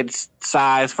head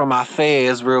size for my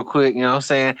fez real quick, you know what I'm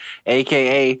saying?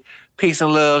 AKA peace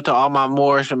and love to all my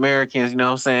Moorish Americans, you know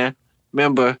what I'm saying?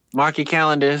 Remember, mark your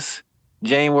calendars,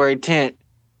 January 10th,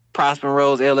 Prosper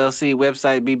Rose LLC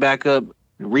website be back up.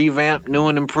 revamp, new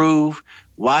and improved.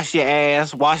 Wash your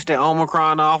ass. Wash the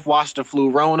Omicron off. Wash the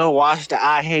Flurona. Wash the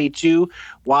I hate you.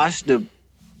 Wash the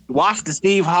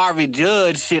Steve Harvey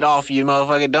Judge shit off you,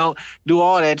 motherfucker. Don't do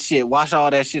all that shit. Wash all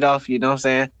that shit off you, know what I'm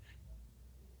saying?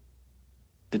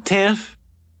 The 10th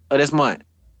of this month,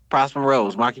 Prosper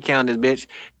Rose. Mark your calendars, bitch.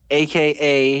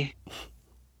 AKA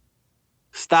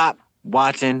stop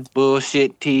watching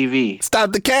bullshit TV.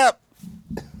 Stop the cap.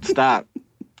 Stop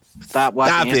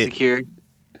watching Insecure.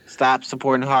 Stop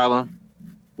supporting Harlem.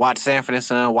 Watch Sanford and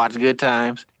Son. Watch Good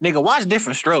Times. Nigga, watch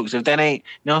Different Strokes if that ain't, you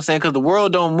know what I'm saying? Because the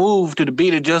world don't move to the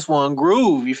beat of just one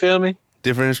groove. You feel me?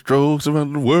 Different strokes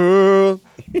around the world.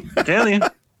 Tell you.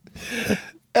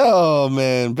 Oh,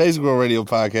 man. Basic World Radio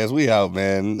Podcast. We out,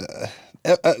 man.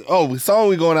 The song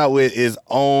we going out with is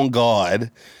On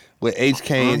God with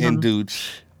HK and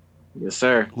Dooch. Yes,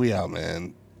 sir. We out,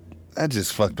 man. That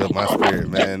just fucked up my spirit,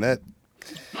 man. That.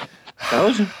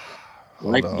 Told you. I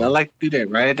like to do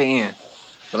that right at the end.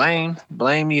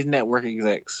 Blame these network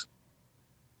execs.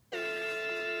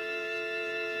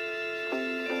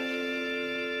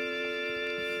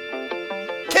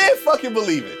 Can't fucking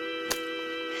believe it.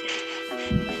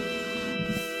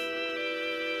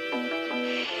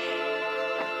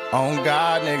 On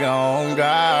God, nigga, on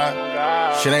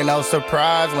God. Shit ain't no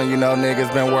surprise when you know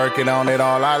niggas been working on it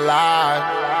all our lives.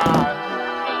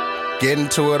 Getting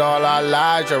to it all our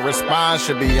lives, your response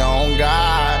should be on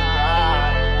God.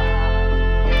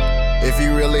 If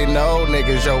you really know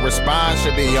niggas, your response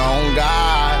should be on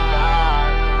God.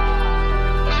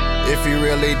 If you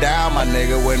really down, my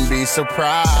nigga wouldn't be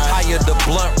surprised. Hire the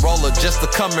blunt roller just to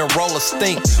come and roll a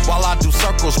stink. While I do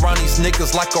circles round these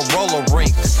niggas like a roller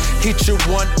rink. Hit you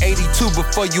 182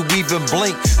 before you even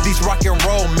blink. These rock and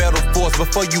roll metaphors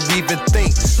before you even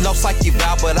think. No psyche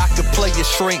valve, but I could play a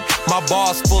shrink. My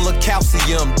bars full of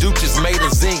calcium, Duke is made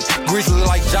of zinc. Grizzly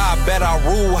like Ja, bet I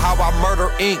rule how I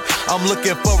murder ink. I'm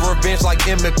looking for revenge like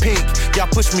Emmett Pink. Y'all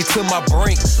push me to my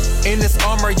brink. In this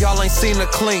armor, y'all ain't seen a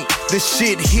clink. This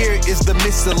shit here is the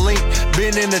missing link.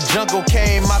 Been in the jungle,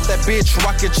 came out that bitch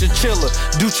rockin' chinchilla.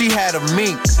 Ducci had a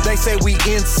mink. They say we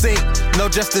in sync. No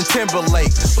Justin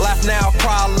Timberlake. Laugh now,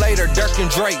 cry later. Dirk and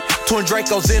Drake. Twin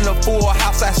Dracos in the full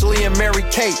house. Ashley and Mary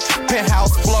Kate.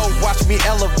 Penthouse flow, watch me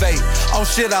elevate. On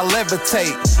shit I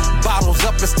levitate. Bottles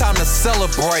up, it's time to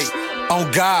celebrate. On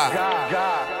God.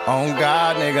 On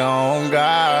God, nigga, on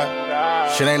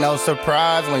God. Shit ain't no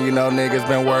surprise when you know niggas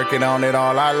been working on it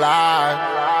all our lives.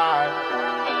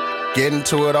 Getting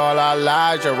to it all our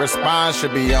lives, your response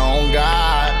should be on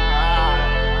God.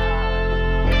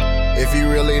 If you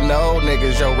really know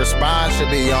niggas, your response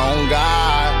should be on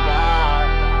God.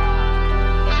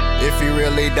 If you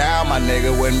really down, my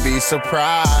nigga wouldn't be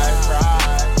surprised.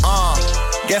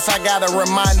 Guess I gotta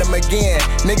remind them again.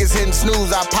 Niggas hitting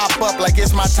snooze, I pop up like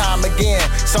it's my time again.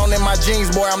 Sewn in my jeans,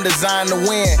 boy, I'm designed to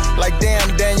win. Like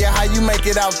damn, Daniel, how you make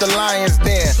it out the Lions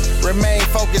den? Remain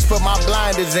focused, put my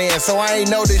blinders in. So I ain't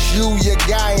noticed you, your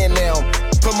guy in them.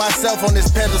 Put myself on this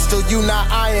pedestal, you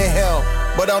not eyeing him.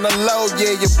 But on the low,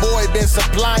 yeah, your boy been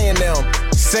supplying them.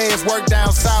 Say it's work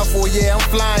down south, well, yeah, I'm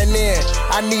flying in.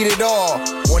 I need it all.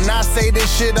 When I say this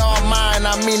shit all mine,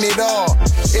 I mean it all.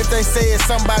 If they say it's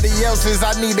somebody else's,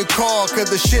 I need to call. Cause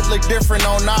the shit look different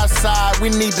on our side, we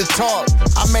need to talk.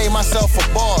 I made myself a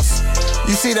boss.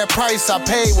 You see that price I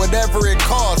paid, whatever it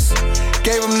costs.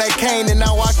 Gave them that cane and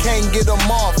now I can't get them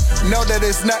off. Know that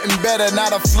it's nothing better,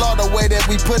 not a flaw. The way that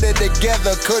we put it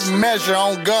together, couldn't measure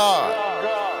on God.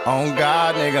 On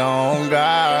God, nigga, on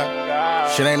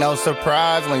God. Shit ain't no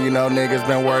surprise when you know niggas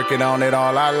been working on it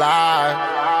all our lives.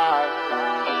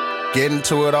 Getting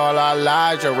to it all our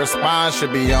lives, your response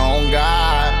should be on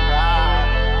God.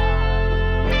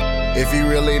 If you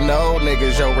really know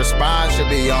niggas, your response should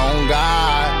be on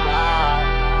God.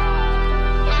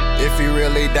 If you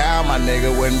really down, my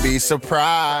nigga wouldn't be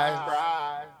surprised.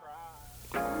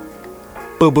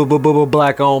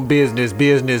 Black owned business.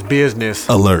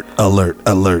 Alert.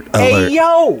 Hey,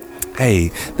 yo!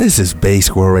 Hey, this is Bay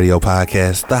Squirrel Radio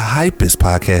Podcast, the hypest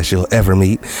podcast you'll ever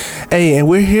meet. Hey, and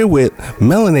we're here with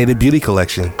Melanated Beauty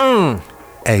Collection.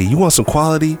 Hey, you want some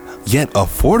quality, yet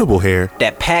affordable hair?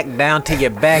 That pack down to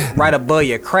your back, right above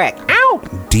your crack. Ow!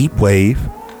 Deep wave.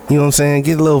 You know what I'm saying?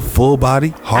 Get a little full body,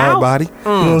 hard body. You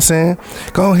know what I'm saying?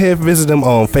 Go ahead and visit them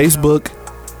on Facebook,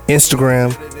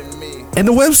 Instagram, and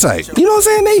the website. You know what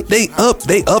I'm saying?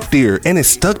 They up there and it's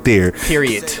stuck there.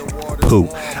 Period. Poo.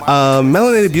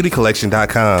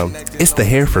 MelanatedBeautyCollection.com. It's the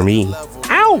hair for me.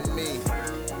 Ow!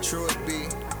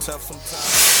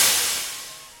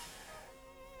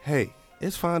 Hey,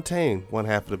 it's Fontaine, one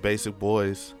half of the Basic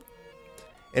Boys.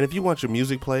 And if you want your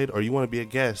music played or you want to be a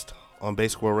guest on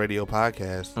Basic World Radio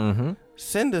Podcast,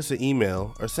 send us an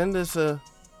email or send us a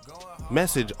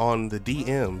message on the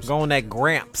DMs. Go on that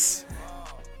Gramps.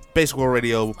 Basic World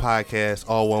Radio Podcast,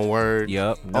 all one word.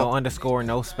 Yup. No underscore,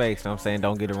 no space. Know what I'm saying?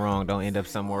 Don't get it wrong. Don't end up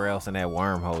somewhere else in that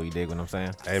wormhole. You dig what I'm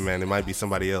saying? Hey, man, it might be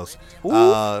somebody else.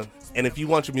 And if you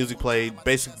want your music played,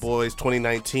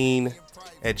 basicboys2019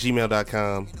 at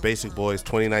gmail.com.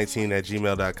 Basicboys2019 at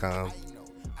gmail.com.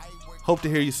 Hope to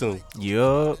hear you soon.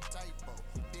 Yup.